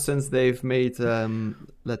 But now, since they've made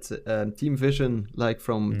Team Vision like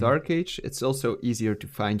from Dark Age, it's also easier to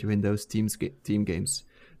find you in those team games.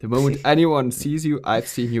 The moment anyone sees you, I've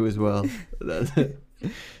seen you as well.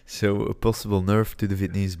 So a possible nerf to the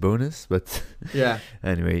Vietnamese bonus, but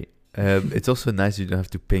anyway, it's also nice you don't have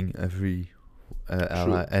to ping every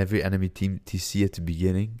enemy team TC at the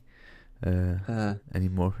beginning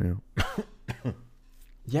anymore. You know.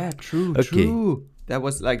 True. That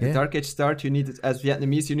was like the Dark Age start. You needed, as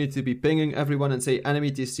Vietnamese, you need to be pinging everyone and say enemy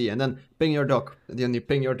TC, and then ping your doc. And then you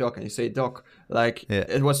ping your doc and you say doc. Like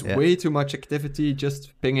it was way too much activity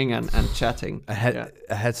just pinging and chatting. I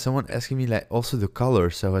had someone asking me like also the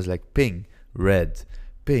colors. So I was like ping red,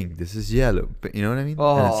 ping. This is yellow. You know what I mean?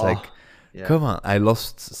 And it's like, come on! I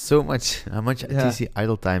lost so much. How much TC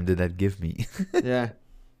idle time did that give me?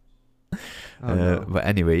 But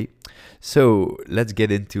anyway. So let's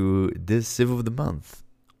get into this Civ of the Month.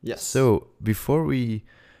 Yes. So before we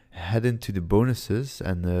head into the bonuses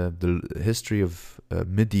and the history of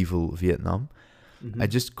medieval Vietnam, I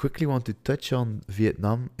just quickly want to touch on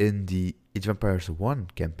Vietnam in the Age of Empires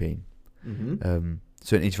 1 campaign.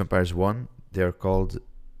 So in Age of Empires 1, they're called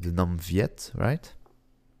the Nam Viet, right?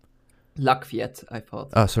 Lac Viet, I thought.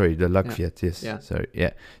 Oh, sorry, the Lac Viet, yes. Yeah. Sorry,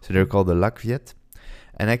 yeah. So they're called the Lac Viet.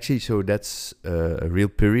 And actually, so that's a real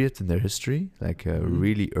period in their history, like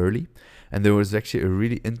really early. And there was actually a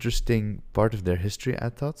really interesting part of their history, I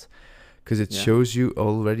thought, because it shows you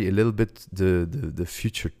already a little bit the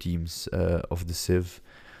future teams of the Civ.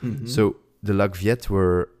 So the Lac Viet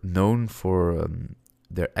were known for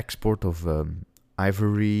their export of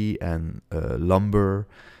ivory and lumber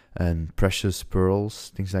and precious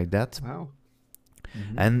pearls, things like that. Wow.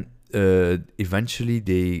 And eventually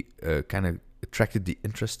they kind of attracted the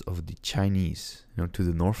interest of the Chinese, you know, to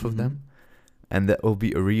the north of them. And that will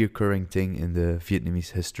be a reoccurring thing in the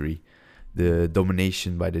Vietnamese history, the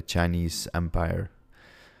domination by the Chinese Empire.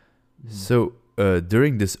 So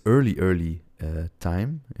during this early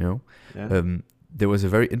time, you know, there was a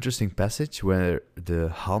very interesting passage where the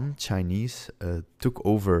Han Chinese took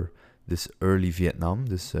over this early Vietnam,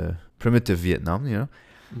 this primitive Vietnam, you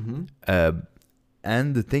know.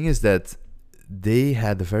 And the thing is that they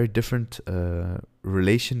had a very different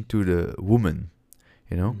relation to the woman,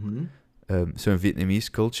 you know. So in Vietnamese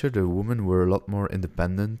culture, the women were a lot more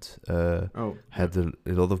independent, had a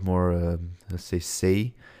lot of more, let's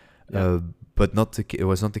say, but it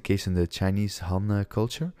was not the case in the Chinese Han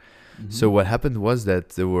culture. So what happened was that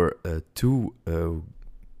there were 2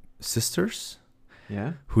 sisters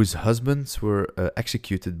whose husbands were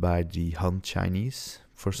executed by the Han Chinese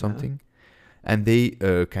for something. And they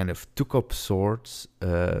kind of took up swords,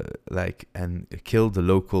 and killed the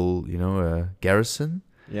local, you know, garrison.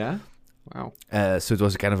 Yeah. Wow. So it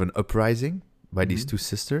was kind of an uprising by these 2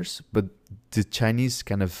 sisters. But the Chinese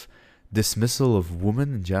kind of dismissal of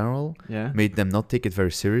women in general made them not take it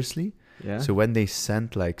very seriously. So when they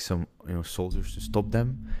sent like some, you know, soldiers to stop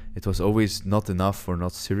them, it was always not enough or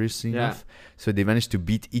not serious enough. So they managed to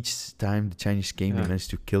beat each time the Chinese came. They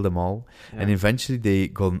managed to kill them all, and eventually they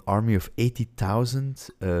got an army of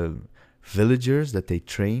 80,000 villagers that they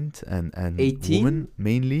trained and 18? women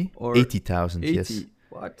mainly. Or 80,000, yes.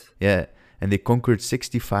 What? Yeah, and they conquered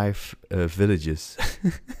 65 villages.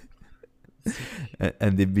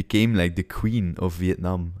 And they became like the queen of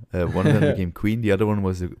Vietnam. One of them became queen, the other one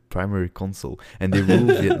was the primary consul, and they ruled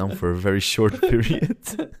Vietnam for a very short period.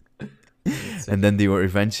 And then they were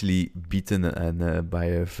eventually beaten by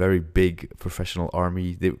a very big professional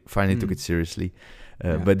army. They finally took it seriously.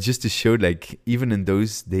 But just to show, like, even in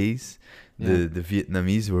those days, the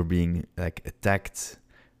Vietnamese were being like attacked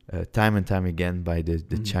time and time again by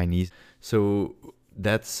the Chinese. So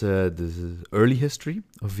that's the early history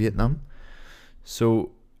of Vietnam.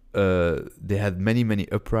 So they had many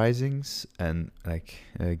uprisings and like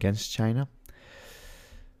against China.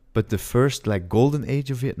 But the first like golden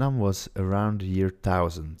age of Vietnam was around the year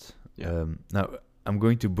 1000. Now I'm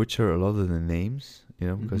going to butcher a lot of the names,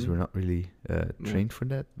 because we're not really trained for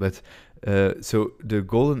that. But so the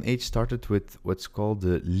golden age started with what's called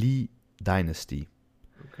the Li dynasty.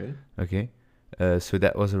 Okay. So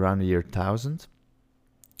that was around the year 1000,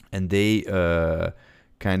 and they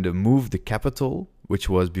kind of moved the capital, which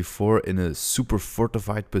was before in a super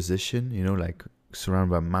fortified position, like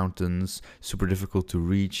surrounded by mountains, super difficult to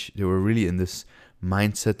reach. They were really in this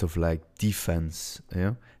mindset of like defense,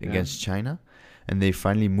 against China, and they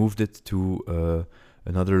finally moved it to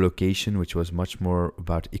another location, which was much more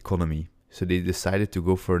about economy. So they decided to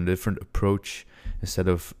go for a different approach. Instead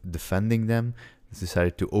of defending them, they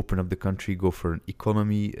decided to open up the country, go for an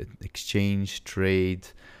economy, exchange, trade,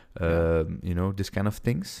 this kind of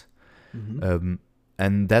things.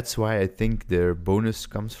 And that's why I think their bonus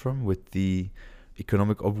comes from, with the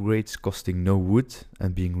economic upgrades costing no wood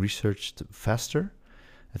and being researched faster.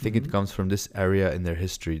 I think it comes from this area in their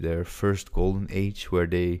history, their first golden age, where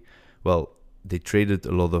they traded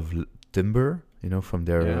a lot of timber, from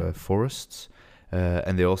their forests,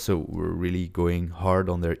 and they also were really going hard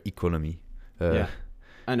on their economy.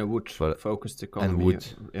 And a wood-focused economy. And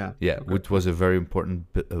wood. Wood was a very important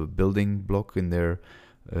building block in their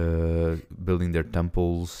building their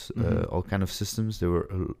temples, all kind of systems. They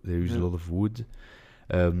used a lot of wood,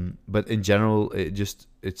 but in general,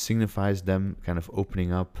 it signifies them kind of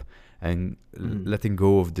opening up and letting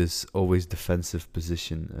go of this always defensive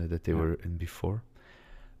position that they were in before.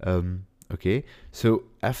 Okay, so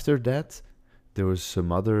after that, there was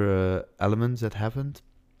some other elements that happened,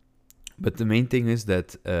 but the main thing is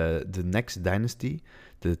that the next dynasty,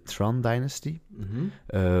 the Tran dynasty,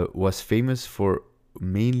 was famous for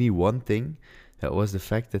mainly one thing. That was the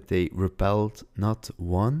fact that they repelled not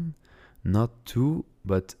one, not two,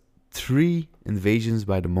 but 3 invasions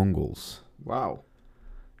by the Mongols. Wow.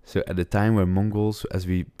 So at the time when Mongols, as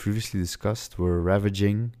we previously discussed, were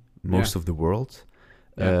ravaging most of the world,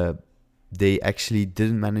 they actually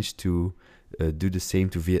didn't manage to do the same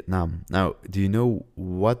to Vietnam. Now, do you know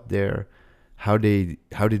how did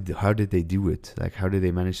they do it? Like, how did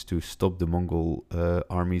they manage to stop the Mongol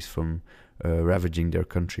armies from ravaging their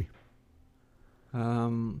country?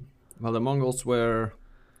 Well, the Mongols were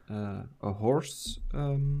a horse,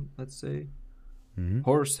 let's say,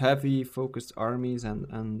 horse-heavy, focused armies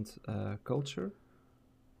and culture.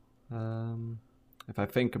 If I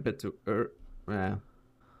think a bit too,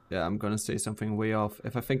 I'm gonna say something way off.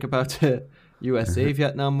 If I think about the USA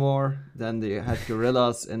Vietnam War, then they had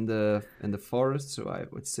guerrillas in the forest. So I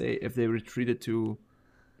would say if they retreated to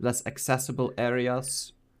less accessible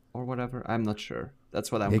areas or whatever, I'm not sure.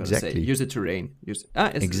 That's what I'm gonna say. Use the terrain.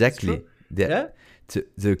 Exactly.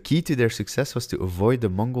 The key to their success was to avoid the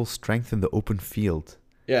Mongol strength in the open field.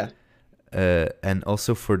 Yeah. And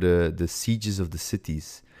also for the sieges of the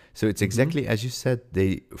cities. So it's exactly as you said.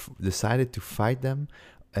 They decided to fight them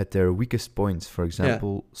at their weakest points. For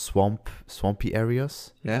example, swampy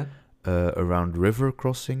areas. Yeah. Around river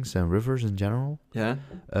crossings and rivers in general. Yeah.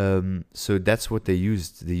 So that's what they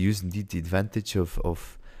used. They used indeed the advantage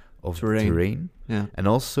of terrain. Yeah. And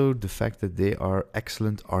also the fact that they are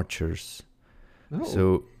excellent archers. Oh.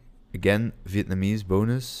 So again, Vietnamese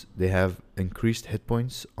bonus, they have increased hit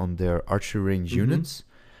points on their archery range units,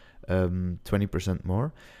 20%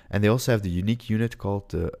 more. And they also have the unique unit called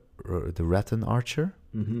the Rattan Archer.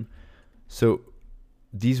 So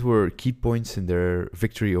these were key points in their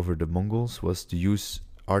victory over the Mongols, was to use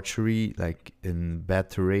archery like in bad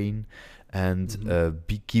terrain and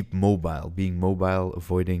being mobile,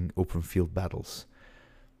 avoiding open field battles.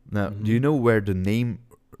 Now, do you know where the name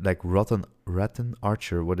like Rattan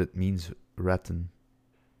Archer, what it means, Rattan?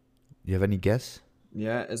 Do you have any guess?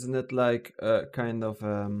 Yeah, isn't it like kind of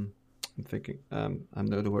I'm thinking I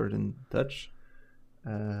know the word in Dutch,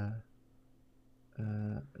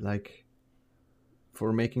 like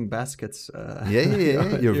for making baskets.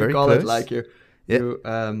 You're very call close. it like you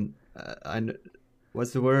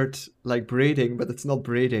what's the word, like braiding, but it's not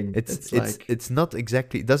braiding. It's not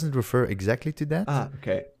exactly. It doesn't refer exactly to that.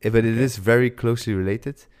 Okay. But it is very closely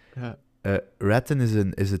related. Yeah. Rattan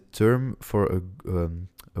is a term for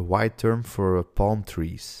a wide term for palm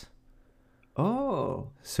trees. Oh.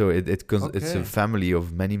 So it's a family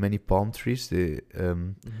of many palm trees that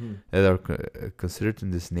are considered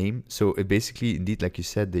in this name. So it basically, indeed, like you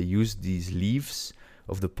said, they use these leaves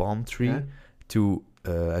of the palm tree to,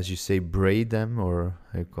 as you say, braid them, or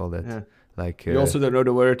how you call that? Yeah. Like you also don't know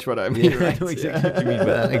the word what I mean. Right? I know exactly what you mean, but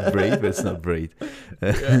I like braid, but it's not braid.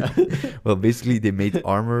 Well, basically, they made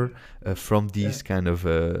armor from these kind of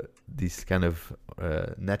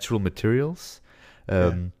natural materials.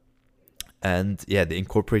 And they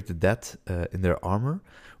incorporated that in their armor,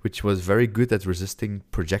 which was very good at resisting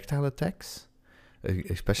projectile attacks,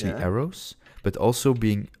 especially arrows, but also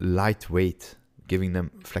being lightweight, giving them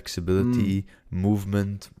flexibility,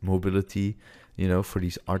 movement, mobility, for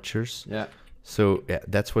these archers. Yeah. So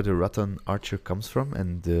that's where the rattan archer comes from,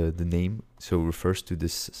 and the name refers to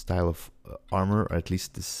this style of armor, or at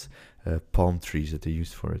least this palm trees that they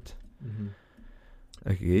used for it. Mm-hmm.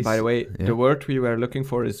 Okay. By the way, the word we were looking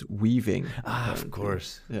for is weaving. Of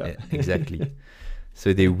course. Yeah. Exactly.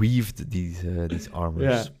 So they weaved these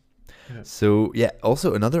armors. Yeah. So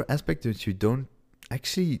also another aspect which you don't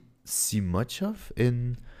actually see much of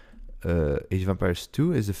in Age of Empires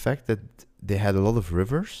 2 is the fact that they had a lot of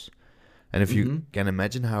rivers. And if you can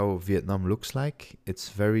imagine how Vietnam looks like, it's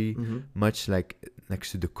very much like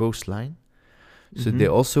next to the coastline. So they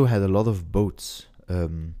also had a lot of boats.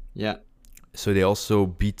 So they also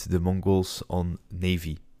beat the Mongols on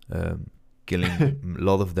navy, killing a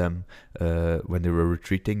lot of them when they were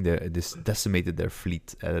retreating. This decimated their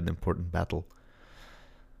fleet at an important battle.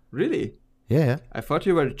 Really? Yeah. I thought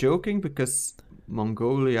you were joking because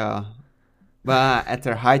Mongolia, at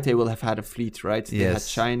their height, they will have had a fleet, right? They had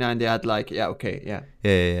China and they had Yeah.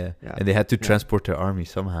 And they had to transport their army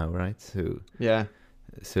somehow, right?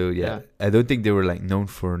 So I don't think they were like known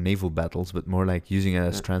for naval battles, but more like using it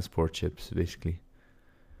as transport ships, basically.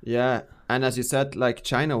 Yeah, and as you said, like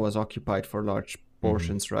China was occupied for large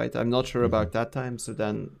portions, right? I'm not sure about that time. So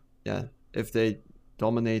then, if they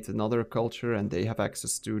dominate another culture and they have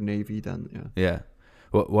access to navy, then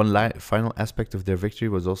Well, one final aspect of their victory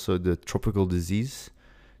was also the tropical disease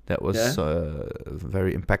that was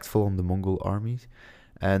very impactful on the Mongol armies,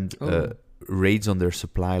 and raids on their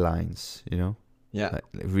supply lines.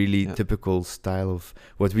 Really typical style of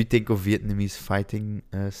what we think of Vietnamese fighting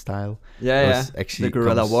style. Actually the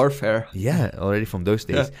guerrilla warfare. Already from those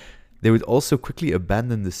days. They would also quickly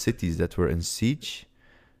abandon the cities that were in siege.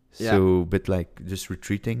 So a bit like just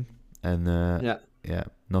retreating and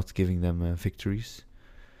not giving them victories.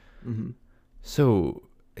 Mm-hmm. So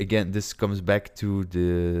again, this comes back to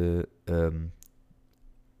the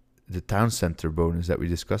town center bonus that we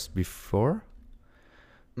discussed before.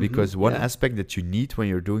 Because one aspect that you need when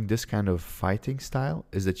you're doing this kind of fighting style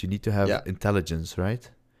is that you need to have intelligence, right?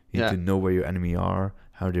 You need to know where your enemy are,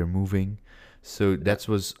 how they're moving. So that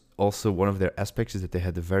was also one of their aspects, is that they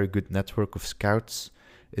had a very good network of scouts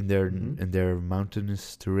in their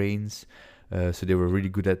mountainous terrains. So they were really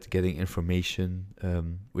good at getting information,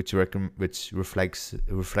 which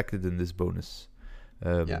reflected in this bonus.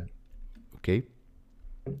 Okay.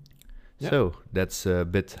 So that's a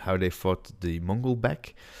bit how they fought the Mongol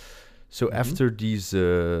back. So after these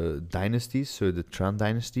dynasties, so the Tran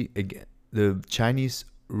dynasty, again, the Chinese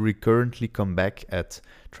recurrently come back at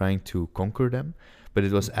trying to conquer them. But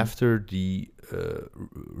it was after the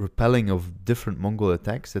repelling of different Mongol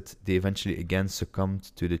attacks that they eventually again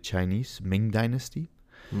succumbed to the Chinese Ming dynasty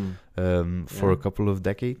for a couple of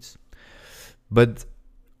decades. But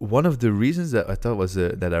one of the reasons that I thought was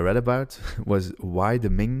that I read about was why the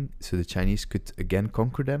Ming, so the Chinese, could again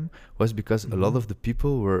conquer them, was because a lot of the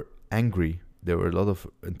people were angry. There were a lot of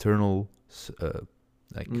internal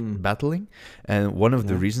battling, and one of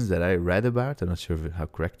the reasons that I read about, I'm not sure how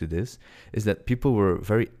correct it is that people were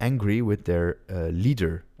very angry with their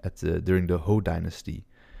leader during the Ho dynasty.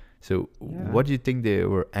 So what do you think they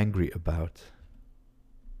were angry about?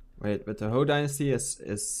 Wait, but the Ho dynasty is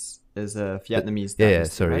a Vietnamese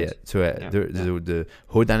dynasty, right? So the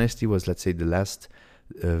Ho dynasty was, let's say, the last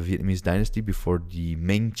Vietnamese dynasty before the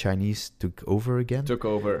Ming Chinese took over.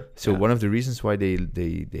 So one of the reasons why they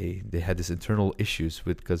had this internal issues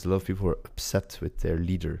because a lot of people were upset with their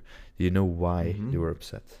leader. Do you know why they were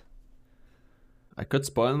upset? I could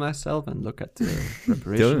spoil myself and look at the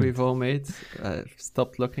preparation we've all made.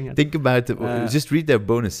 Stopped looking at. Think about it. Just read their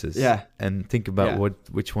bonuses. And think about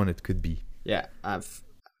which one it could be. I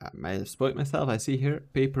might have spoiled myself. I see here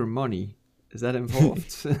paper money. Is that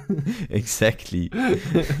involved? Exactly.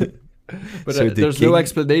 But So there's the no king-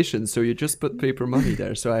 explanation, so you just put paper money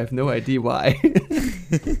there, so I have no idea why.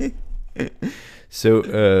 So,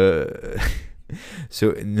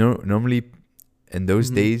 normally in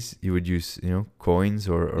those Mhm. days you would use, coins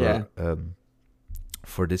or Yeah.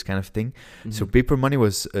 for this kind of thing. So Mhm. paper money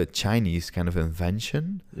was a Chinese kind of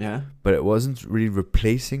invention, Yeah. but it wasn't really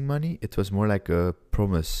replacing money. It was more like a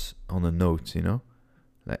promise on a note,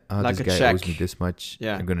 like, Like this a guy owes me check. this much.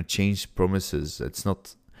 Yeah. I'm gonna change promises. It's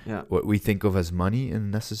not Yeah. what we think of as money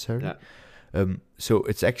necessarily. Yeah. So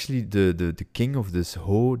it's actually the king of this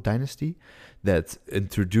Ho dynasty that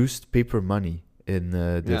introduced paper money in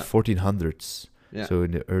the Yeah. 1400s. Yeah. So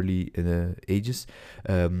in the early ages,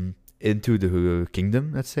 into the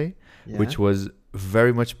kingdom, let's say, which was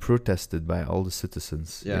very much protested by all the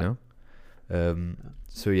citizens. Yeah.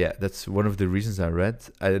 So yeah, that's one of the reasons I read.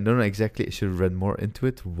 I don't know exactly. I should have read more into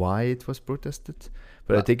it, why it was protested,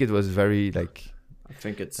 but I Well, think it was very I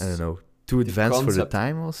think it's I don't know, too advanced for the concept-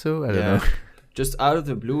 time. Also, I don't Yeah. know. just out of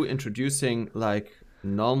the blue introducing like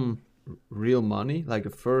non-real money, like the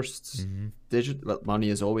first digital. Well, money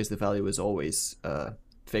is always, the value is always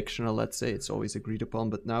fictional. Let's say it's always agreed upon,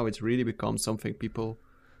 but now it's really become something people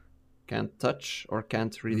can't touch or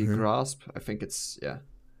can't really grasp. I think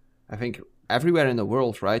I think everywhere in the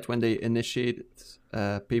world, right, when they initiated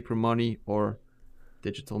paper money or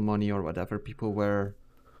digital money or whatever, people were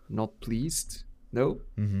not pleased. No.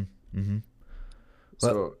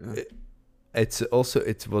 So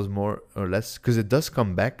It was more or less because it does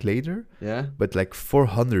come back later, yeah. but like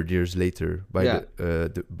 400 years later by Yeah.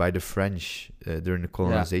 by the French during the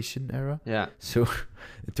colonization era. Yeah. So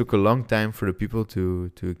it took a long time for the people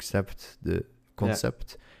to accept the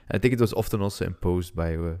concept. I think it was often also imposed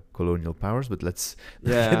by colonial powers, but let's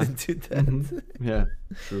not Yeah. get into that. Mhm. Yeah.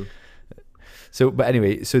 True. So, but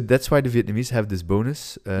anyway, so that's why the Vietnamese have this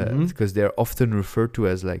bonus because they're often referred to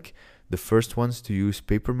as like the first ones to use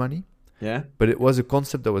paper money. Yeah. But it was a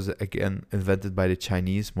concept that was again invented by the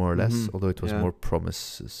Chinese, more or less, although it was Yeah. more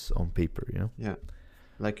promises on paper, Yeah.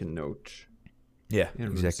 Like a note. Yeah,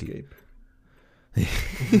 In exactly. RuneScape.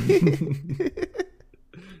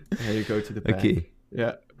 There you go to the bank. Okay,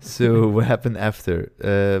 Yeah. so what happened after?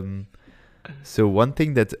 So one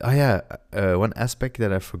thing that one aspect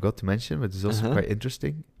that I forgot to mention, but is also quite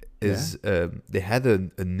interesting, is they had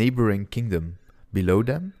a neighboring kingdom below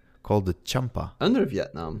them called the Champa. Under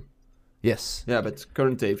Vietnam. Yes. Yeah, but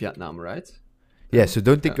current day Vietnam, right? Yeah. So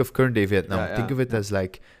don't think of current day Vietnam. Yeah, Think of it as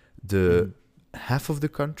like the half of the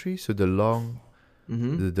country. So the long,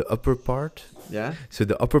 the upper part. Yeah. So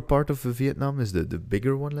the upper part of Vietnam is the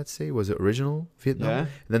bigger one. Let's say was the original Vietnam. Yeah.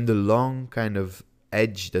 And then the long kind of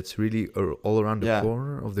edge that's really all around the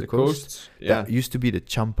corner of the coast. Yeah. That used to be the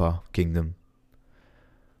Champa kingdom.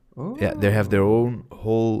 Oh. Yeah, they have their own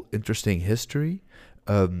whole interesting history.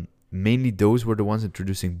 Mainly those were the ones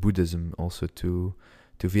introducing Buddhism also to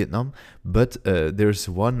Vietnam. But there's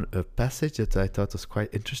one passage that I thought was quite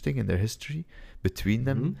interesting in their history between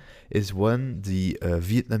them, is when the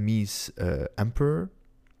Vietnamese emperor,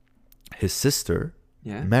 his sister,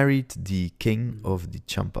 married the king of the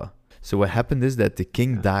Champa. So what happened is that the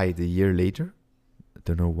king died a year later. I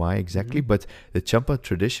don't know why exactly, but the Champa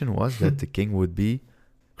tradition was that the king would be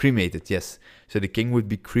cremated. Yes, so the king would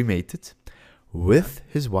be cremated with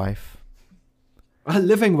his wife. A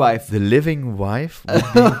living wife. The living wife would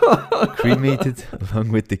be cremated along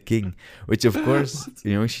with the king, which of course,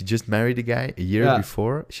 she just married a guy a year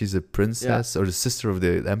before. She's a princess or the sister of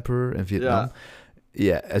the emperor in Vietnam.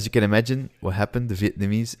 Yeah, as you can imagine, what happened? The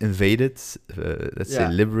Vietnamese invaded, let's say,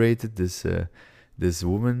 liberated this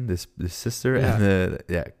woman, this sister, and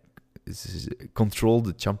controlled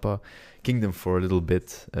the Champa kingdom for a little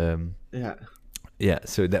bit. Yeah,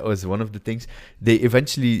 so that was one of the things. They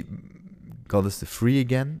eventually got us free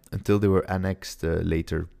again until they were annexed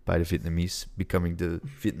later by the Vietnamese, becoming the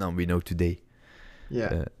Vietnam we know today.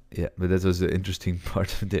 Yeah. But that was an interesting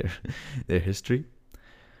part of their history.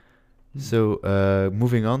 So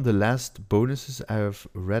moving on, the last bonuses I've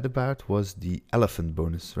read about was the elephant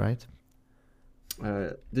bonus, right?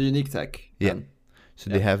 The unique tech. Yeah. So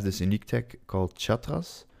they have this unique tech called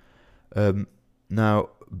Chatras. Now,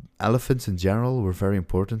 elephants in general were very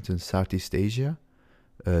important in Southeast Asia,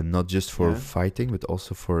 not just for fighting, but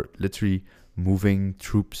also for literally moving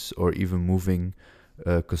troops or even moving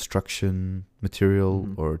construction material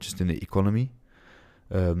or just in the economy.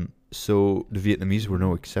 So the Vietnamese were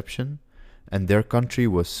no exception, and their country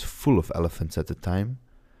was full of elephants at the time.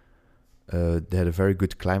 They had a very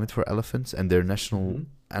good climate for elephants, and their national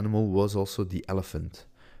animal was also the elephant.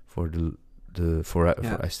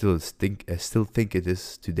 I still think it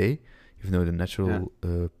is today, even though the natural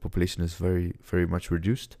population is very, very much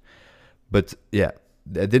reduced. But yeah,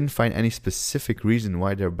 I didn't find any specific reason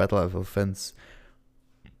why their battle elephants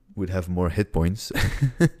would have more hit points.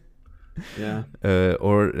 Yeah.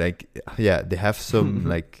 Or like, yeah, they have some,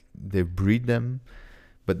 like, they breed them,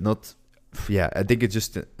 but not. Yeah, I think it's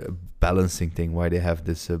just a balancing thing why they have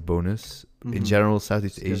this bonus. In general,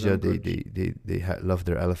 Southeast Asia, they love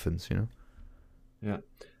their elephants, you know. Yeah.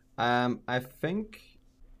 I think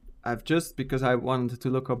I've just, because I wanted to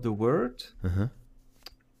look up the word.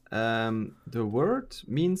 The word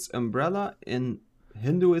means umbrella in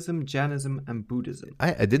Hinduism, Jainism, and Buddhism.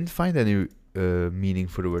 I didn't find any meaning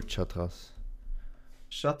for the word Kshatras.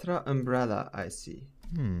 Kshatra umbrella, I see.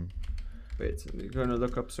 Wait, we're gonna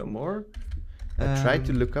look up some more. I tried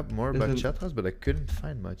to look up more about Kshatras, but I couldn't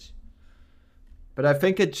find much. But I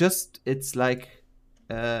think it's like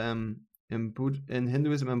in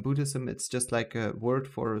Hinduism and Buddhism, it's just like a word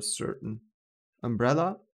for a certain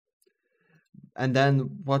umbrella. And then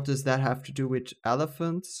what does that have to do with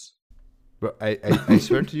elephants? But I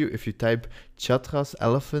swear to you, if you type Kshatras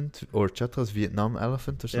elephant or Kshatras Vietnam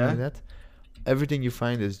elephant or something like that, everything you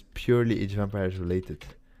find is purely Age of Empires related.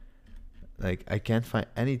 Like, I can't find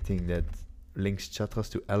anything that links Kshatras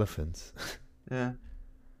to elephants. Yeah.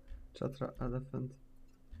 Kshatra elephant.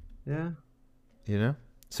 Yeah. You know?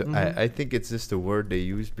 So I think it's just a word they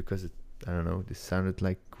use because it, I don't know, this sounded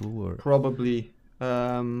like cool or... Probably.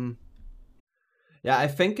 Yeah, I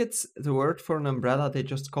think it's the word for an umbrella. They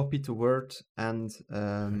just copied the word and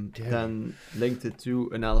then linked it to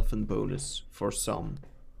an elephant bonus for some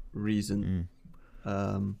reason.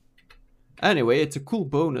 Anyway, it's a cool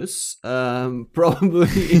bonus. Probably.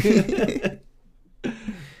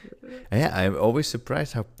 Yeah, I'm always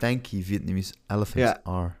surprised how tanky Vietnamese elephants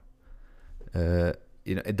are.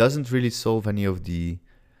 You know, it doesn't really solve any of the,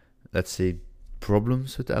 let's say,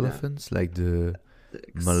 problems with elephants, like the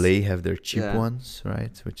Malay have their cheap ones,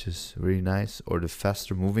 right, which is really nice, or the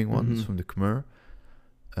faster moving ones from the Khmer.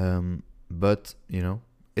 But, you know,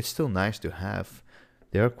 it's still nice to have.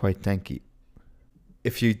 They are quite tanky.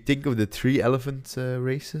 If you think of the three elephant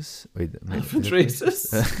races, elephant races,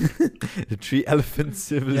 the three elephant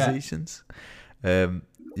civilizations,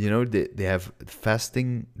 you know, they have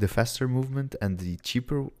the faster movement and the cheap,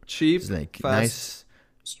 like fast, nice,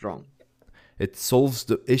 strong. It solves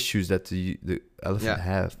the issues that the elephant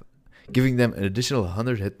have. Giving them an additional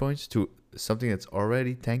 100 hit points to something that's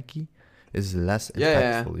already tanky is less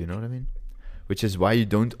impactful. You know what I mean? Which is why you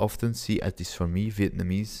don't often see, at least for me,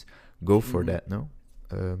 Vietnamese go for that. No.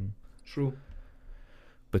 True.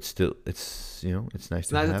 But still, it's, you know, it's nice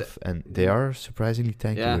to have, and they are surprisingly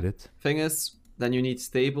tanky with it. Thing is, then you need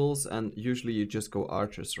stables, and usually you just go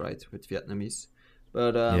archers, right, with Vietnamese.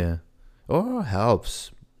 But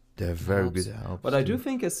helps. They're very good helps. What I do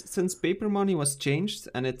think is, since paper money was changed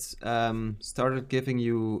and it started giving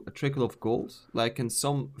you a trickle of gold, like in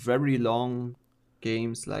some very long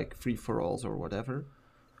games like free-for-alls or whatever,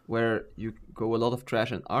 where you go a lot of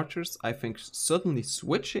trash and archers, I think suddenly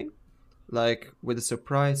switching, like with a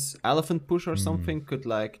surprise elephant push or something, could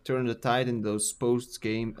like turn the tide in those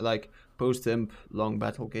post-imp long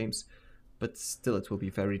battle games. But still, it will be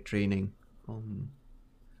very draining.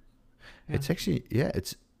 It's actually,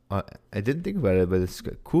 it's... I didn't think about it, but it's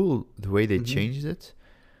cool the way they changed it,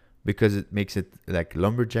 because it makes it like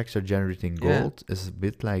lumberjacks are generating gold. It's a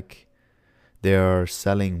bit like they are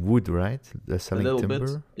selling wood, right? They're selling timber.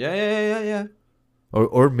 Bit. Yeah.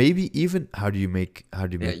 Or maybe even how do you make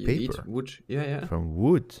paper? Need wood. Yeah. From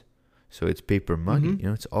wood, so it's paper money. You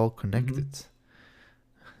know, it's all connected.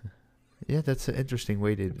 Yeah, that's an interesting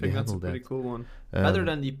way they handle that. That's a pretty cool one. Better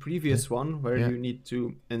than the previous one where you need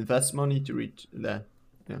to invest money to reach that.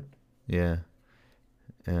 Yeah.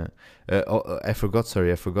 I forgot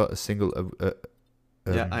a single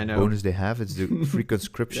I know. bonus they have. It's the free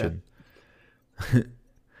conscription.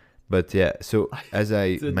 But yeah, so as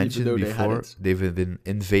I mentioned before, they've been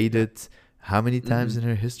invaded how many times in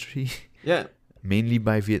their history? Yeah. Mainly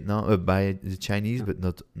by Vietnam, by the Chinese, but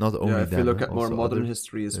not only them. If you look at more modern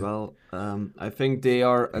history as well, I think they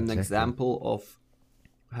are an example of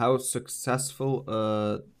how successful,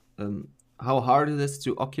 how hard it is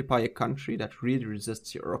to occupy a country that really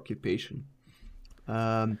resists your occupation.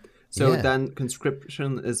 Then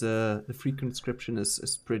conscription the free conscription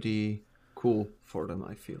is pretty cool for them,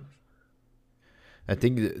 I feel. I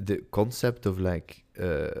think the concept of like,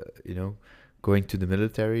 you know, going to the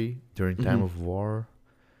military during time of war,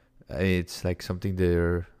 it's like something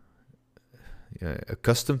they're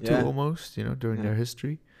accustomed to almost, you know, during their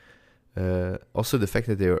history. Also the fact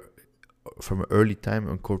that they are from an early time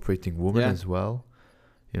incorporating women as well,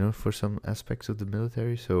 you know, for some aspects of the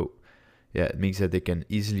military. So Yeah, it means that they can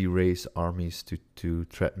easily raise armies to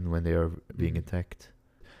threaten when they are being attacked.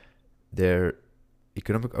 Their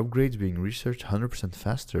economic upgrades being researched 100%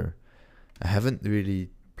 faster. I haven't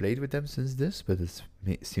really played with them since this, but it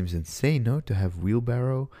seems insane, no? To have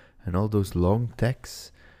wheelbarrow and all those long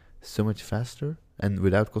techs so much faster and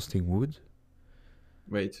without costing wood.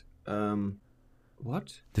 Wait,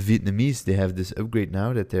 what? The Vietnamese, they have this upgrade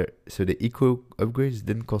now that so the eco upgrades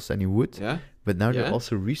didn't cost any wood. Yeah. But now they're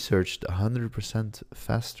also researched 100%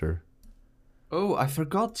 faster. Oh, I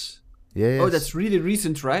forgot. Yeah. Oh, that's really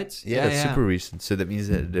recent, right? Yeah, that's super recent. So that means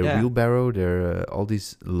that their wheelbarrow, their all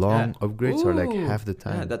these long upgrades are like half the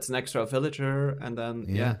time. Yeah, that's an extra villager, and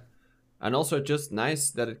then and also just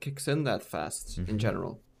nice that it kicks in that fast in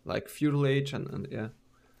general, like feudal age and yeah.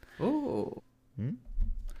 Oh.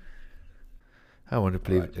 I want to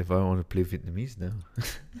play if I want to play Vietnamese now.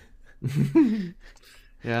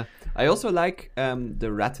 Yeah, I also like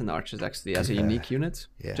the Rattan Archers actually as a unique unit.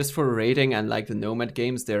 Yeah. Just for raiding and like the Nomad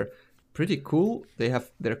games, they're pretty cool.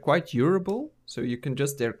 They're quite durable, so you can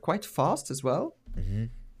they're quite fast as well.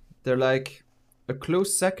 They're like a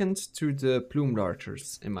close second to the Plumed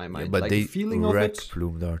Archers in my mind. But like they the feeling wreck of it.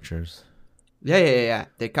 Plumed Archers. Yeah.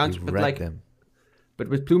 They counter, but wreck like them. But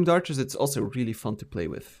with Plumed Archers, it's also really fun to play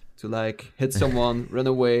with. To like hit someone, run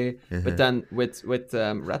away. But then with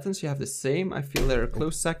Rattans, you have the same. I feel they're a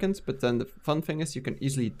close second. But then the fun thing is you can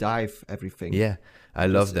easily dive everything. Yeah, I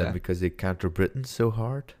love them because they counter Britain so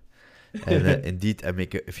hard. And indeed,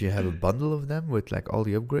 if you have a bundle of them with like all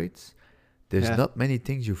the upgrades, there's not many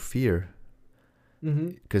things you fear.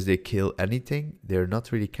 Because they kill anything. They're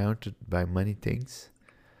not really countered by many things.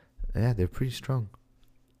 Yeah, they're pretty strong.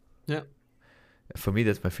 Yeah. For me,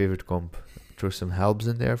 that's my favorite comp. Throw some Halbs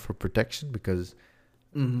in there for protection because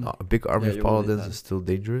a big army of Paladins is still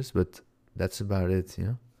dangerous, but that's about it, you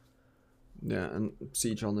know? Yeah, and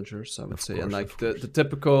Siege Onagers, I would say. And like the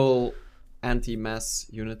typical anti-mass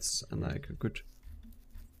units and like a good...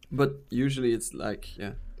 But usually it's like,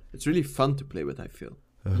 it's really fun to play with, I feel.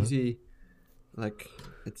 Easy, like,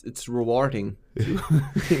 it's rewarding to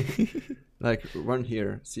like run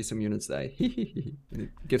here, see some units die, and it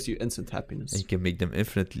gives you instant happiness. And you can make them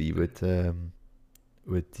infinitely with the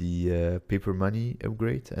paper money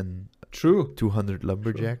upgrade and 200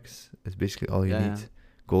 lumberjacks. It's basically all you need.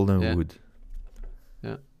 Gold and wood.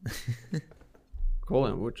 Yeah. Gold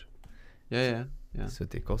and wood. Yeah. That's what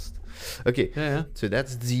they cost. Okay. Yeah. So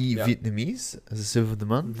that's the Vietnamese as a Civ of the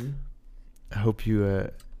Month. I hope you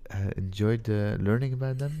enjoyed learning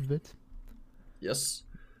about them a bit. Yes.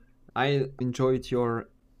 I enjoyed your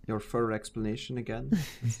thorough explanation again,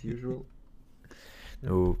 as usual.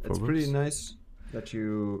 No problems. It's pretty nice that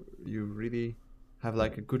you really have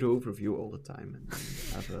like a good overview all the time and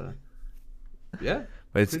have a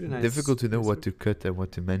But it's nice difficult to know what to cut and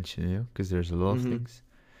what to mention, you know, because there's a lot of things.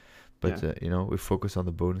 But you know, we focus on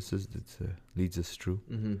the bonuses that leads us through.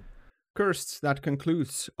 Cursed, that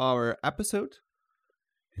concludes our episode.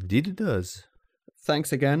 Indeed, it does.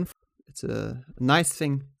 Thanks again. It's a nice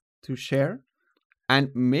thing to share,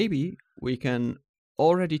 and maybe we can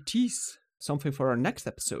already tease something for our next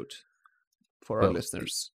episode for our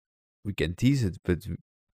listeners. We can tease it, but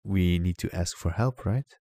we need to ask for help, right?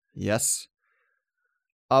 Yes.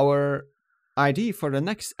 Our idea for the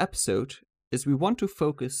next episode is we want to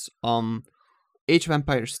focus on Age of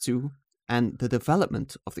Empires 2 and the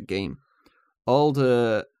development of the game. All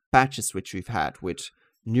the patches which we've had with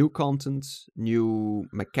new content, new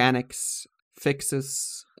mechanics,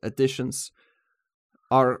 fixes, additions.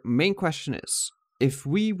 Our main question is, if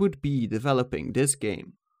we would be developing this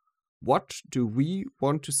game, what do we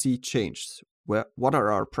want to see changed? What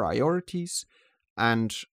are our priorities?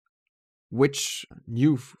 And which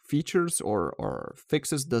new features or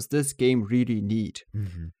fixes does this game really need?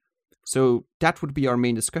 So that would be our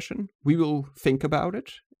main discussion. We will think about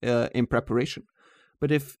it in preparation.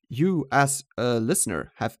 But if you, as a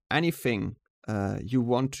listener, have anything you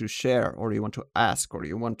want to share or you want to ask or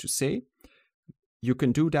you want to say, you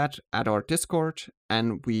can do that at our Discord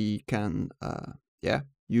and we can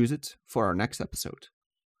use it for our next episode.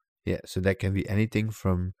 Yeah, so that can be anything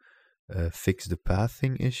from fix the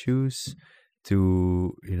pathing issues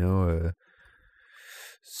to, you know,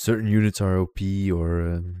 certain units are OP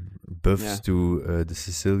or buffs to the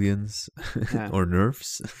Sicilians or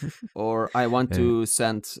nerfs. Or I want to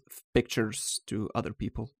send pictures to other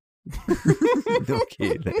people.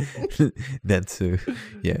 Okay, that's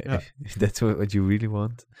that's what you really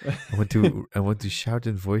want. I want to shout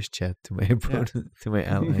in voice chat to my opponent, to my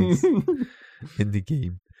allies in the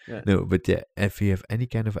game. No, but if you have any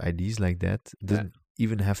kind of ideas like that, doesn't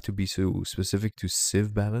even have to be so specific to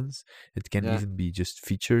Civ balance. It can even be just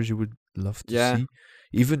features you would love to see.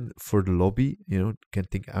 Even for the lobby, can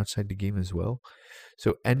think outside the game as well.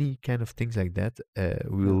 So any kind of things like that,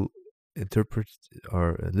 we'll interpret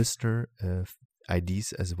our listener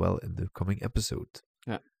IDs as well in the coming episode.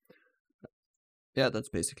 Yeah, that's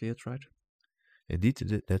basically it, right? Indeed,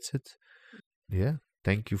 that's it. Yeah,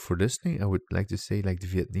 thank you for listening. I would like to say, like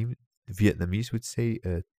the Vietnamese would say,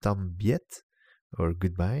 tam biet, or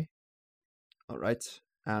goodbye. All right.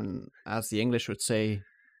 And as the English would say,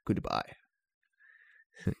 goodbye.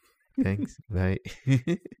 Thanks. Bye.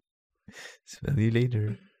 Smell you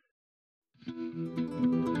later.